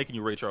in here, I'm making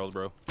you Ray Charles,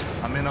 bro.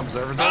 I'm in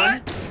observatory. I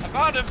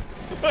found him.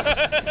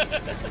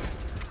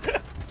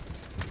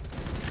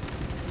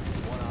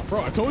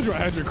 Bro, I told you I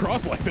had your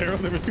cross like there.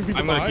 There was two people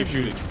I'm gonna keep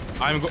behind you.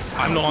 shooting.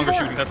 I'm no longer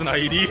shooting. That's an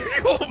IED.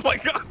 Oh my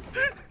god.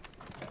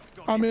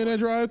 I'm in a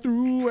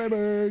drive-through at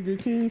Burger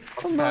King.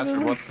 What's the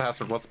password? What's the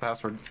password? What's the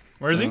password?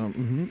 Where is he?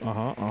 And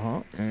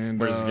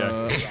where's the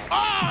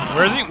guy?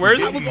 Where is he? Where is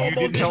he? You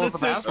didn't tell us the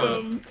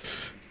password.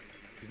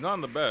 He's not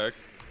in the back.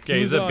 Okay,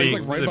 he's a B. He's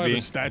like right He's a by B.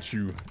 the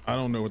statue. I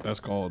don't know what that's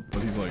called,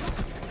 but he's like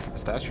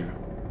statue.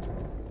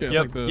 Yeah, it's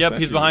Yep. like the Yep.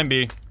 He's statue. behind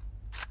B.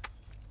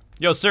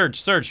 Yo,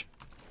 Surge.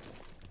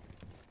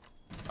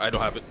 I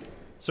don't have it.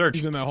 Surge.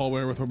 He's in that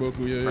hallway with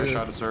Hoboku. Yeah, Fresh yeah.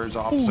 out of Surge, Ooh,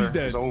 officer. he's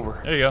dead. It's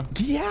over. There you go.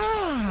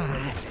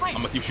 Yeah. I'm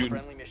gonna keep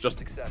shooting.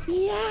 Just.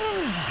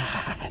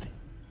 Yeah.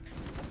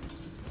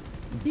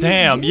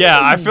 Damn. Yeah,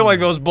 I feel like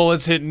those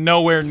bullets hit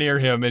nowhere near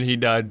him, and he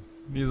died.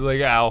 He's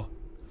like, ow.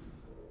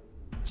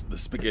 It's the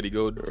spaghetti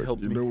goat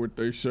helped You me. know what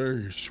they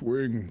say?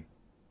 Swing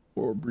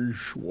or be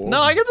swung.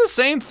 No, I get the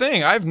same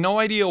thing. I have no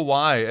idea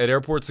why at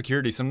airport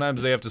security.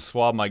 Sometimes they have to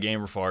swab my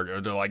gamer fart, or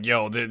they're like,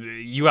 "Yo,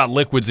 you got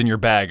liquids in your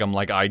bag." I'm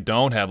like, "I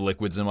don't have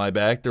liquids in my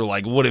bag." They're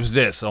like, "What is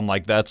this?" I'm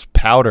like, "That's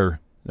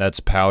powder. That's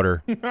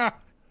powder.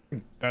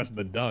 That's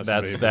the dust.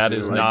 That's baby. that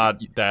is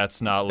not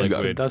that's not It's the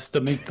liquid." dust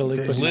to make the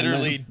liquid.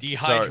 Literally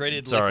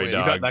dehydrated Sorry, liquid.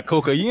 You got dog. that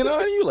cocaine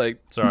on you, like?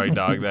 Sorry,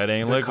 dog. That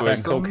ain't liquid.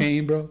 That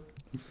cocaine, bro.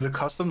 The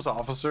customs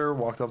officer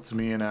walked up to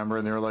me and Amber,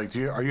 and they were like,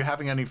 "Are you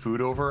having any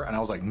food over?" And I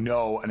was like,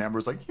 "No." And Amber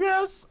was like,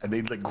 "Yes." And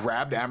they like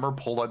grabbed Amber,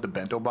 pulled out the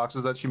bento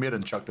boxes that she made,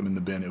 and chucked them in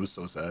the bin. It was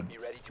so sad.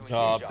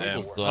 Oh,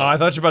 damn. Oh, I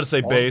thought you were about to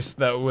say base.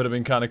 That would have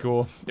been kind of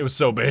cool. It was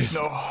so based.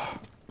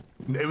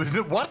 No, it was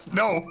what?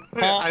 No,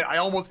 I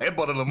almost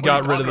headbutted them.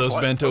 Got rid of those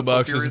bento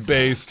boxes.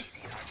 Based.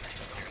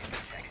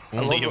 I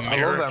love them.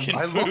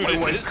 I love my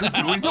wife's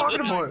cooking. What are you talking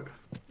about?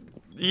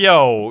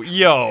 Yo,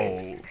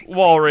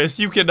 Walrus,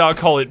 you cannot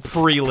call it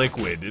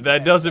pre-liquid.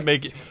 That doesn't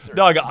make it.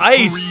 Dog,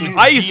 ice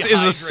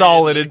is a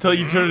solid until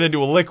you turn it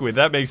into a liquid.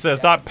 That makes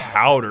sense. Not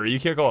powder. You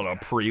can't call it a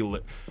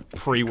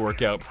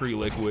pre-workout,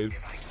 pre-liquid.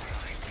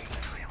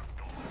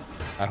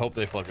 I hope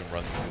they fucking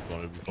run this one.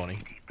 It'd be funny.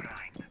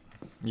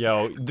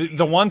 Yo,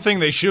 the one thing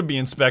they should be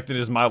inspecting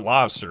is my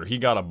lobster. He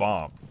got a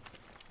bomb.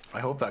 I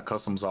hope that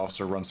customs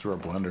officer runs through a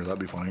blender. That'd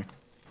be funny.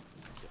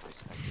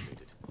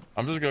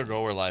 I'm just gonna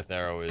go where Life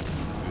Arrow is.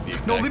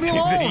 No, leave me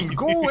alone!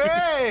 Go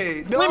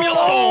away! No! Leave me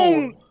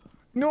alone!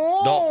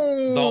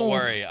 No! Don't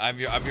worry. I'm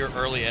your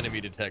early enemy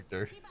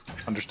detector.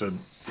 Understood.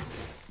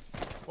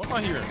 What am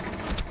I hearing?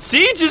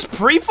 See, just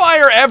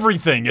pre-fire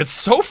everything. It's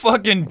so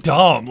fucking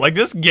dumb. Like,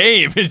 this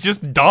game is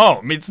just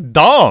dumb. It's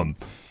dumb.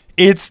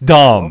 It's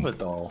dumb. I love it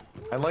though.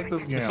 I like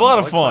this game. It's a lot I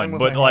of like fun, playing with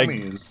but my like,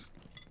 homies.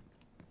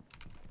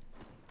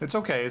 It's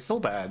okay. It's still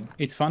bad.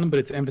 It's fun, but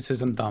it's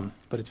emphasis on dumb.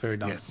 But it's very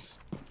dumb. Yes.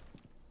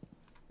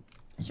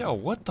 Yo,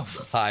 what the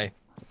f- Hi.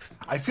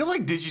 I feel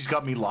like Digi's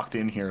got me locked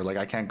in here. Like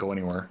I can't go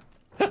anywhere.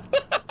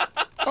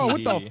 Oh,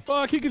 what the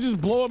fuck? He could just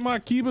blow up my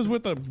Kibas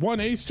with a 1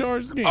 ace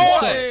charge. This game Oh,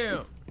 sucks.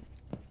 damn!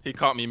 He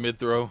caught me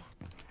mid-throw.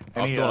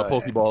 I was Any, throwing a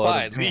Pokeball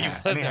at Fine, him.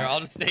 leave in there. I'll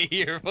just stay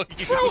here. Fuck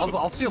you.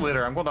 I'll see you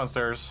later. I'm going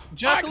downstairs.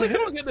 Jack, look,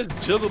 don't get this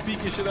jiggle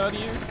peeking shit out of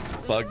here.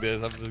 Fuck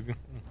this. I'm just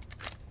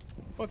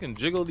Fucking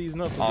jiggle these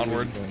nuts.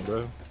 Onward.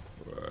 bro.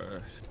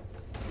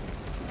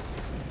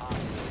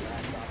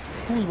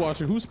 Who's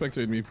watching? Who's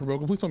spectating me?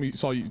 Provoke. Please tell me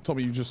told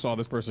me you just saw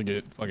this person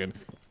get fucking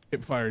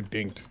hip fire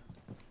dinked.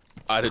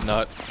 I did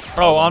not.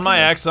 Oh, on my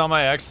X,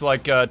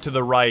 like to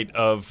the right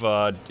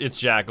of it's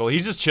Jackal.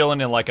 He's just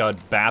chilling in like a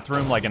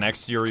bathroom, like an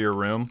exterior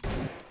room.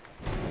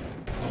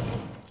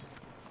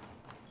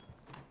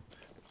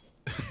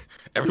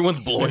 Everyone's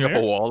blowing up a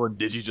wall and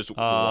Digi just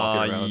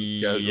walking around.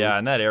 Yeah,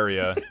 in that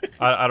area.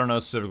 I don't know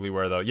specifically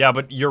where though. Yeah,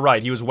 but you're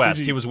right. He was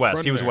west. He was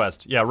west. He was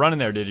west. Yeah, run in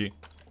there, Digi.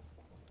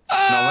 No,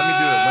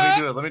 let me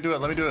do it. Let me do it.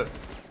 Let me do it. Let me do it.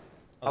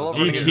 I love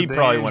He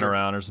probably went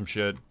around or some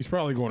shit. He's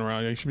probably going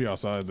around. Yeah, he should be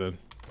outside then.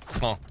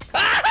 Come on.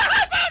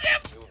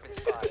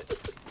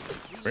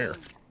 Where?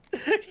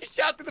 He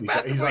shot through the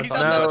bathroom. He's outside.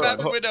 outside the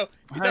bathroom window.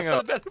 He's Hang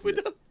outside the on. bathroom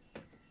window.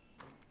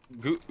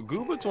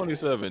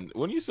 Gooba27,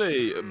 when you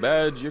say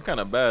bad, you're kind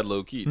of bad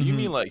low key. Do you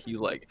mean like he's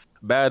like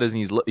bad as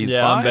he's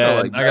yeah, fine? I'm bad.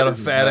 Or, like, I got a as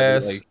fat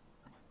ass. Like,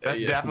 That's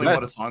yeah, definitely bad.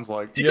 what it sounds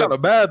like. He kind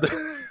of bad.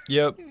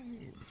 Yep.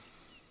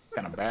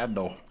 Kind of bad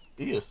though.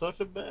 He is such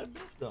a bad bitch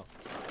though.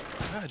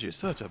 God, you're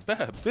such a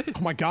bad bitch.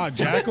 Oh my God,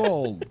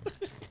 Jackal!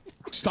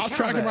 Stop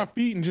tracking my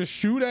feet and just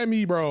shoot at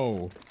me,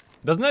 bro.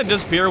 Doesn't that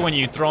disappear when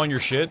you throw in your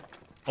shit?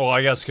 Oh,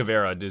 I guess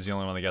Kavera is the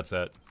only one that gets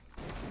that.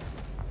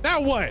 Now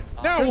what?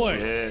 Now Good what?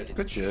 Shit.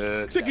 Good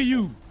shit. Sick of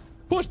you.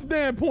 Push the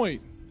damn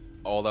point.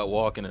 All that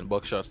walking and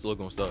buckshot still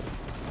gonna stop.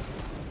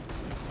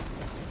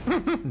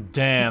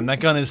 Damn, that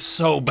gun is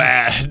so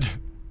bad.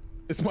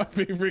 It's my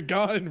favorite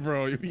gun,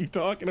 bro. What are you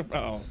talking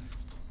about?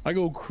 I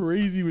go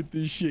crazy with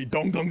this shit.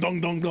 Dong, dong,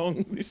 dong, dong,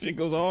 dong. This shit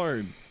goes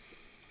hard.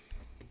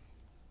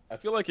 I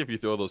feel like if you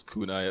throw those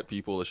kunai at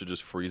people, it should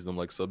just freeze them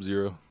like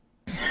Sub-Zero.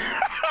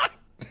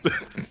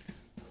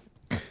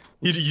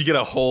 You get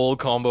a whole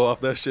combo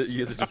off that shit. You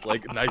get to just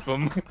like knife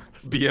them,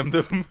 BM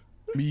them.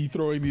 Me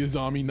throwing the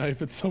Azami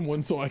knife at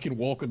someone so I can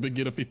walk up and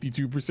get a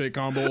 52%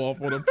 combo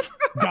off on them.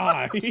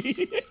 Die. Be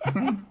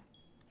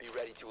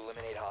ready to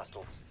eliminate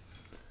hostiles.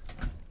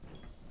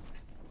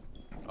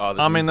 Oh,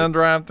 I'm in the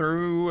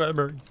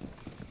drive-through.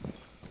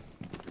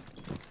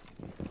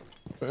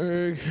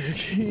 Burger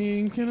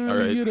King, can I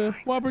Alright. get a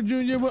Whopper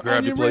Jr. with Grab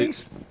onion your plate.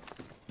 rings?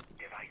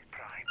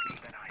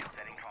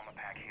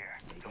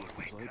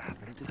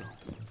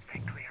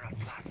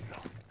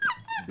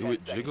 Do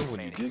it jiggle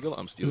when you giggle.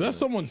 I'm Is stealing. that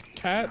someone's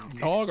cat,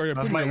 dog, or you're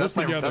That's putting my your lips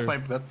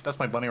together? that's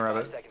my bunny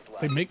rabbit.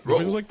 They make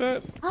noises like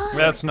that?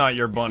 That's not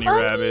your bunny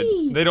rabbit.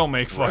 They don't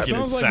make fucking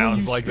Sounds like sounds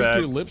when you like stick that.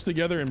 your lips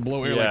together and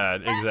blow air. Yeah,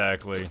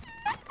 exactly.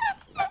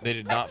 They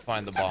did not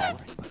find the bomb.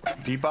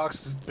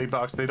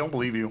 Beatbox, they don't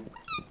believe you.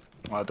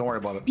 Don't worry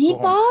about it. Go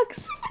home.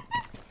 Beatbox?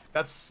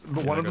 That's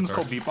one of them's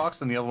called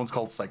Beatbox and the other one's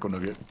called Psycho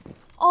Nugget.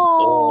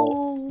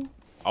 Oh.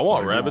 I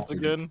want Oh, rabbits no.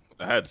 again.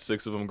 I had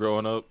 6 of them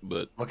growing up,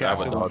 but Look I have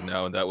a out. dog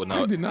now, and that would I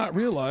not. did not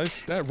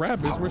realize that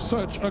rabbits were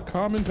such a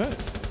common pet.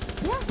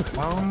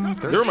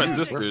 They were my cute.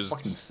 sisters. They're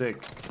fucking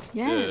sick.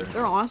 Yeah, Yeah.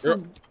 they're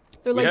awesome.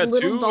 They're we like had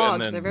little 2, and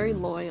dogs. then- They're very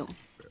loyal.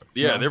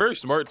 Yeah, they're very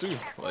smart too.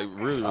 Like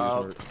really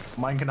smart.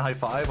 Mine can high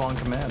five on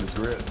command. It's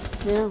great.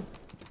 Yeah.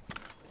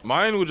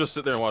 Mine would just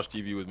sit there and watch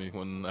TV with me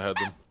when I had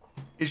them.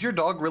 Is your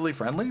dog really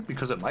friendly?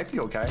 Because it might be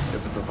okay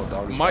if a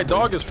dog is My friendly.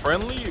 dog is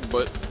friendly,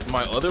 but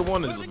my other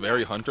one is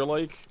very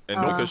hunter-like,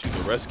 and because she's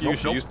a rescue, Nope,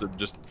 she nope. used to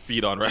just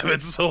feed on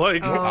rabbits. So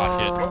like,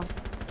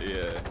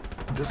 yeah.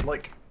 Just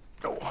like,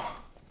 no.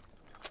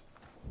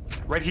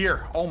 Right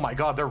here. Oh my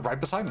God, they're right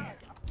beside me.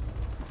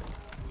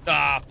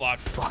 Ah,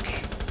 fuck.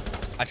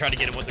 I tried to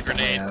get him with the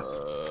grenade.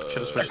 Should've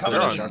They're switched coming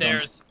to up the the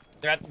stairs.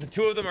 They're at the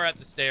 2 of them are at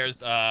the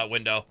stairs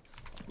window.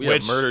 We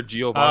have murdered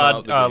Giovanna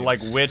out the game.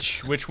 like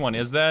which one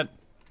is that?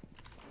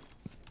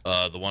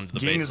 The one to the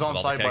Ying base is on with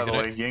all site, by the kegs in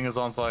way. it. Ying is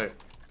on site.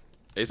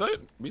 A site?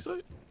 B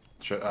site?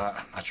 Sure,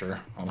 not sure,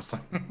 honestly.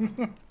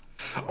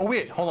 Oh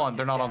wait, hold on.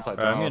 They're not on site.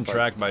 They're I'm not on getting site.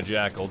 tracked by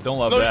Jackal. Don't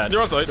love No, that.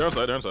 they're on site. They're on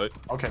site. They're on site.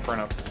 Okay, fair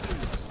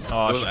enough.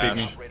 Oh, It was she beat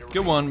me. Ash.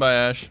 Good one by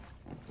Ash.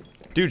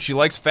 Dude, she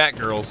likes fat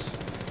girls.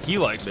 He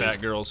likes Based.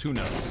 fat girls. Who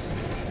knows?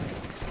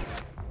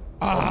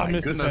 Ah, Oh I my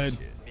missed his goodness.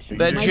 head.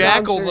 That My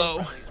Jackal dogs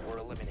are- though.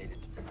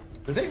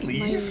 Did they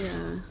leave?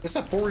 My, It's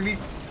a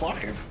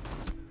 4v5.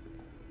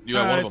 You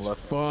have one of That's them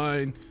left.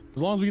 fine.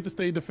 As long as we get to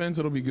stay defense,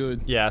 it'll be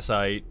good. Yeah,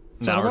 site.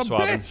 Son Now of we're a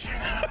swapping. bitch.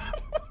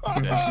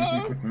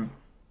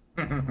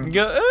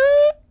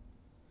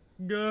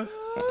 Go.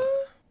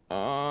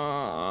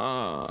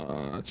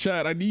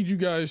 Chad, I need you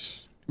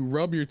guys to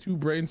rub your 2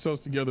 brain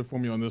cells together for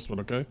me on this one,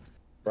 okay?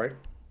 Right.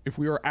 If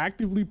we are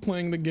actively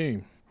playing the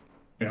game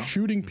and Yeah.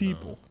 shooting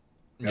people,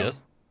 Yes.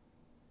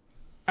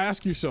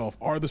 ask yourself,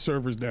 are the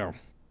servers down?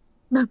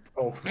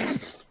 Oh.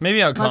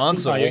 Maybe on Must be-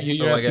 console.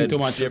 you're or like asking a too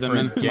much of them,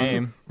 different man.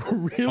 game.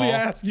 Really Oh.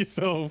 ask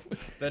yourself,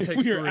 That if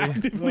takes we are 3.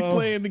 actively Oh.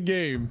 playing the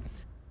game,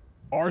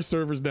 are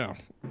servers down?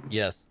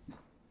 Yes.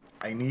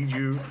 I need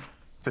you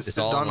to sit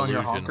all down an on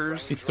your illusion.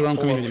 honkers. It's the wrong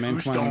pull up community, man.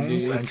 2 Come on,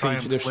 stones, and it's try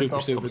each- and they're flick super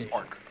off some stupid.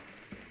 spark.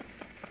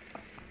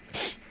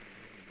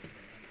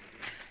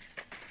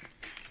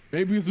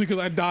 Maybe it's because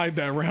I died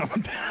that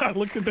round. I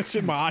looked at that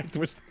shit, my eye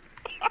twitched.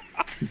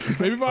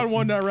 Maybe if I had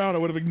won that round, I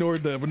would have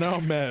ignored that, but now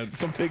I'm mad,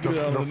 so I'm taking it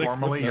out on the next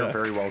Formally, person. you're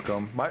very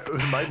welcome.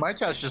 My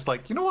chat's just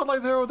like, you know what,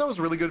 like, that was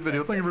a really good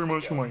video. Thank you very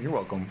much. I'm like, you're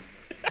welcome.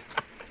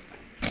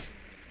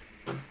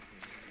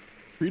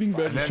 Reading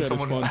Badger chat is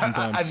fun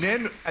sometimes.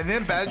 And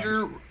then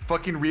Badger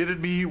fucking readed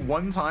me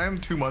one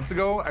time 2 months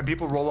ago, and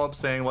people roll up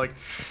saying like,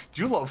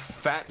 "Do you love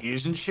fat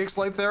Asian chicks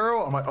like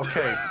Thero?" I'm like,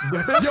 okay.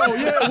 Yo,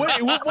 yeah,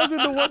 wait, what was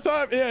it the one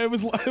time? Yeah, it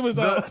was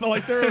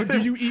like Thero,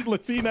 do you eat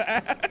Latina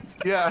ass?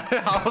 Yeah,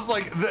 I was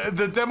like,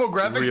 the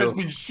demographic has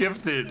been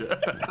shifted.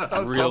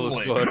 Real as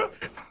fuck.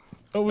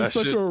 That was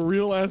such a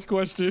real ass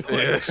question.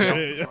 Like,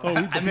 shit, oh,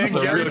 and then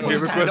Gary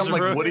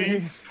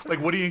was like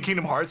Woody in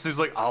Kingdom Hearts, and he's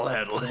like, "I'll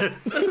handle it."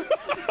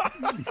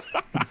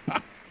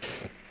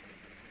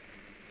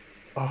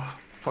 Oh,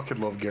 fucking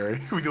love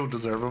Gary. We don't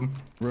deserve him.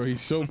 Bro,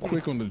 he's so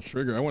quick on the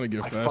trigger. I want to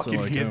get faster fucking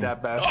like hit him.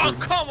 that bastard. Oh,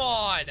 come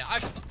on!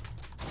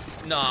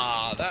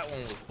 Nah, that one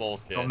was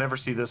bullshit. They'll never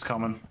see this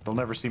coming. They'll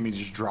never see me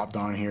just drop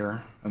down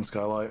here in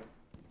Skylight.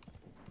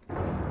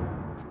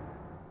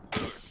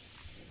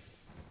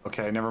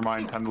 Okay, never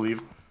mind. Time to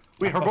leave.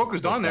 Wait,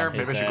 Herboko's down there.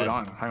 Maybe I should go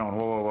down. Hang on.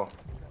 Whoa.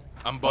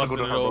 I'm busting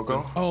it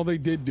open. Oh, they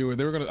did do it.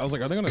 They were gonna. I was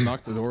like, are they gonna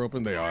knock the door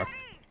open? They are.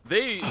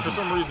 They, for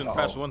some reason,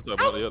 passed one side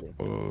by the other.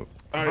 All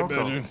right,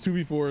 Badger. It's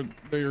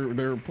 2v4.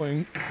 They're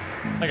playing.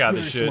 I got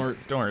this shit. Smart.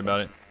 Don't worry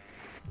about it.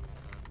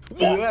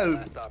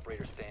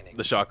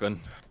 The shotgun.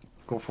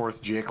 Go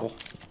forth, Jekyll.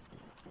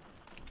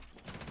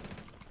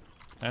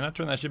 Can I not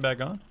turn that shit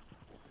back on?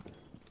 I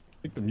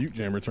think the mute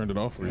jammer turned it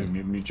off for you.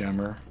 Mute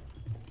jammer.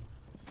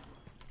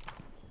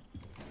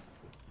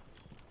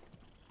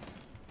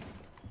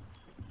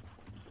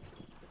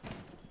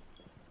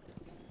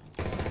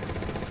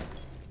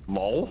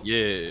 Lol.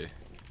 Yeah.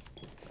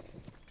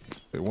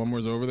 Wait, one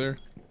more's over there.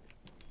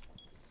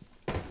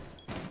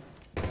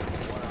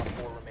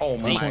 Oh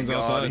my Last one's god,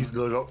 outside. he's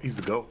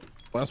the goat.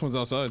 Last one's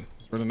outside.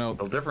 He's running out.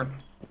 A little different.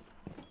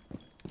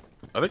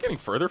 Are they getting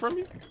further from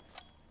you?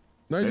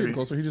 No, he's getting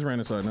closer. He just ran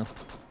inside now.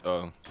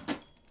 Oh.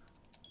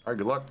 Alright,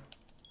 good luck.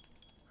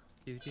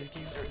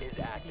 Diffuser is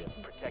active,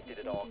 protected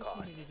at all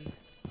costs.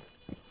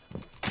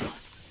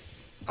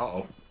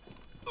 Uh-oh.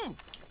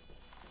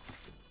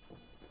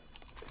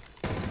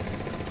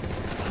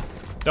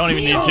 Don't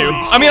even need to.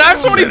 I mean, I have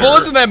so many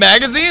bullets in that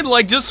magazine.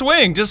 Like, just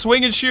swing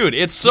and shoot.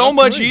 It's so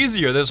much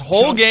easier. This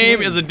whole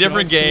game is a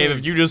different game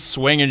if you just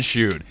swing and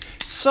shoot.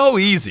 So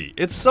easy.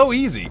 It's so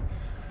easy.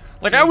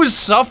 Like, I was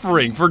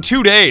suffering for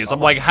 2 days. I'm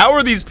like, how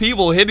are these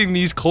people hitting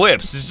these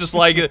clips? It's just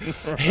like,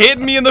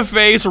 hitting me in the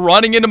face,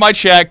 running into my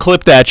chat,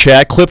 clip that,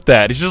 chat, clip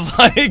that. It's just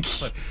like,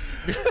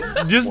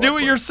 just do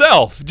it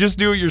yourself. Just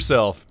do it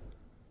yourself.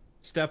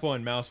 Step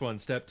 1, mouse 1.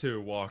 Step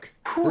 2, walk.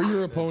 Were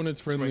your opponents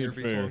friendly and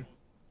fair?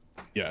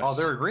 Yes. Oh,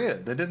 they're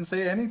great. They didn't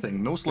say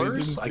anything. No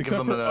slurs. I give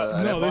them an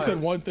no, F5. they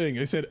said one thing.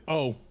 They said,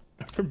 "Oh,"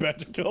 after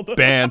Badger killed them.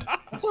 Banned.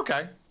 It's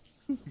okay.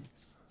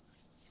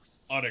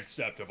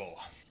 Unacceptable.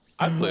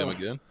 I'd play him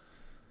again.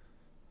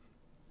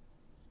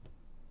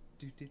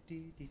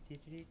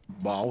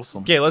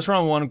 Awesome. Okay, let's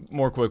run one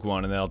more quick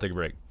one, and then I'll take a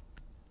break.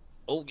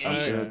 Oh, Sounds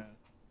good.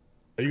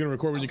 Are you gonna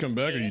record when you come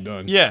back, or are you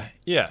done? Yeah,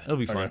 it'll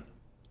be fine.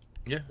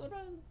 Yeah.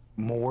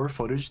 More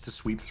footage to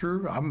sweep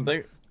through. I'm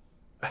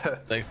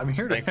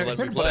here to thanks for letting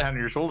me put play. a hand on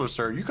your shoulder,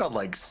 sir. You got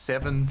like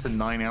 7 to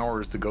 9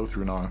 hours to go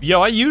through now. Yo,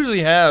 I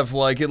usually have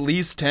like at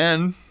least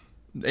 10,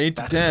 8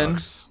 to 10.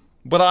 Sucks.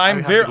 But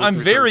I'm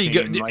very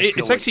good. It's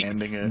like actually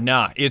ending it.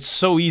 nah. It's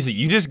so easy.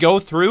 You just go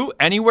through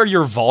anywhere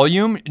your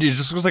volume it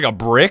just looks like a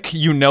brick.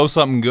 You know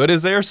something good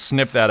is there.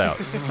 Snip that out.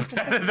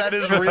 That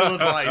is real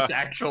advice,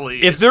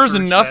 actually. If there's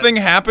nothing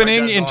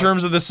happening in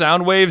terms of the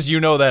sound waves,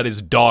 you know that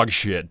is dog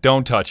shit.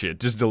 Don't touch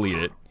it. Just delete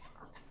it.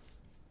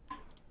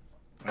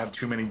 I have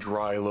too many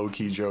dry,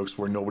 low-key jokes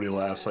where nobody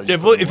laughs. So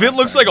If it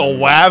looks like a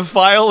WAV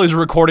file is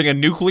recording a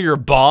nuclear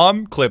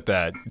bomb, clip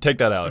that. Take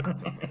that out.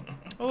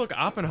 Oh look,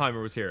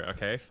 Oppenheimer was here.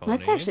 Okay, funny.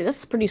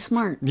 That's pretty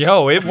smart.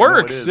 Yo, it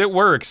works. It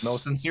works. No,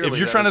 sincerely, if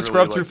you're that trying to is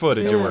scrub really, through like,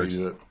 footage, the it way works.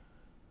 you use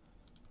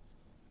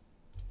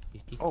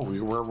it. Oh,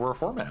 we're a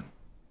 4-man.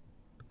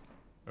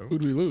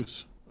 Who'd we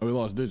lose? Oh, we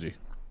lost Digi.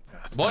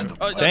 What?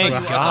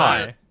 Thank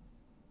God.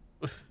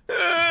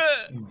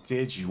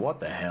 Digi, what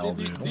the hell,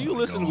 dude? Do you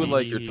listen with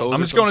like your toes? I'm or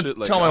just some going to shit?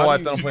 Like, tell my how wife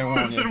do that I'm you- playing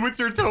one. Listen with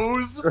your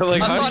toes. Or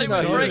like, I how thought do he you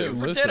was not hear breaking it?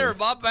 for Listen. dinner.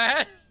 My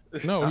bad.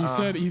 No, he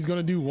said he's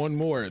gonna do one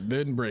more,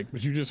 then break.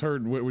 But you just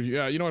heard what?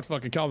 Yeah, you know what?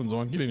 Fucking Calvin's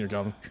on. Get in here,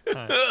 Calvin.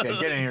 Yeah,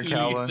 get in here,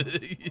 Calvin.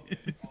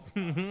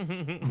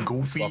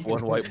 Goofy. Swap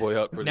one white boy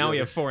out for Now the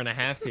we other. have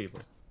 4.5 people.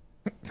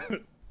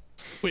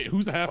 Wait,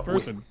 who's the half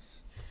person?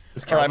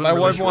 All right, my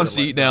wife wants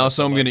to eat now,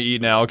 so I'm going to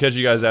eat now. I'll catch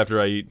you guys after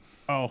I eat.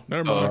 Oh,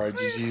 never mind. Alright,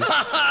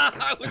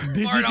 GG's. Did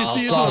you can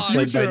see it in the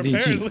future,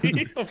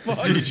 apparently. The fuck?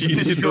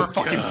 GG's. Your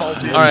fucking fault,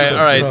 dude. All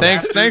right.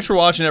 Thanks for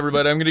watching,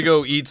 everybody. I'm gonna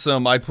go eat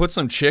some. I put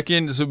some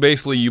chicken. So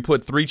basically, you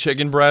put 3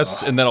 chicken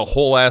breasts and then a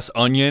whole ass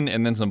onion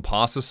and then some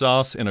pasta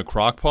sauce in a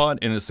crock pot,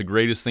 and it's the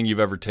greatest thing you've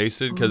ever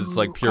tasted because it's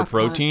like pure crock pot.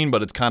 protein,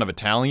 but it's kind of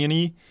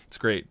Italian-y. It's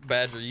great.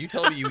 Badger, you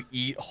tell me you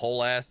eat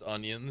whole ass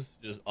onions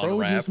just Bro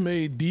unwrapped. just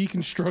made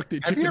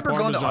deconstructed Have chicken you ever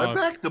gone to parmesan.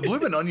 Outback? The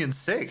bloomin' onion's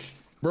sick.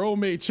 Bro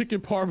made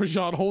chicken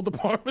parmesan. Hold the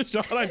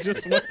parmesan. I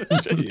just want the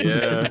chicken.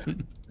 Yeah,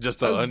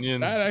 just an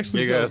onion. That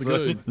actually big sounds ass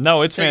good. onion.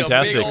 No, it's Take a big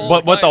fantastic. old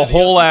But bite the of the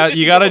whole onion. ass,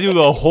 you gotta do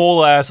the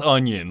whole ass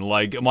onion.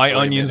 Like my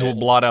onions will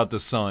blot out the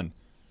sun.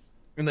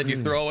 And then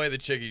you throw away the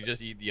chicken, you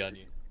just eat the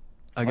onion.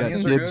 I got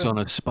Onions are dibs good. on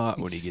a spot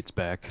when he gets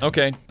back.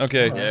 Okay,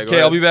 okay. Yeah, go Okay,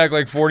 I'll ahead. be back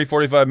like 40,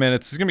 45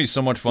 minutes. It's gonna be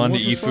so much fun to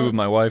What's the eat food spot? with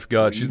my wife.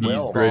 God, she's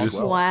the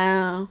greatest.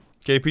 Wow.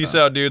 Okay, peace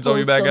out, dudes. I'll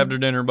be back Awesome. after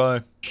dinner.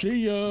 Bye.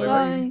 See ya.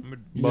 Bye.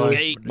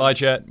 Bye. Bye,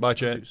 chat. Bye,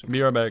 chat.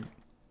 Be right back.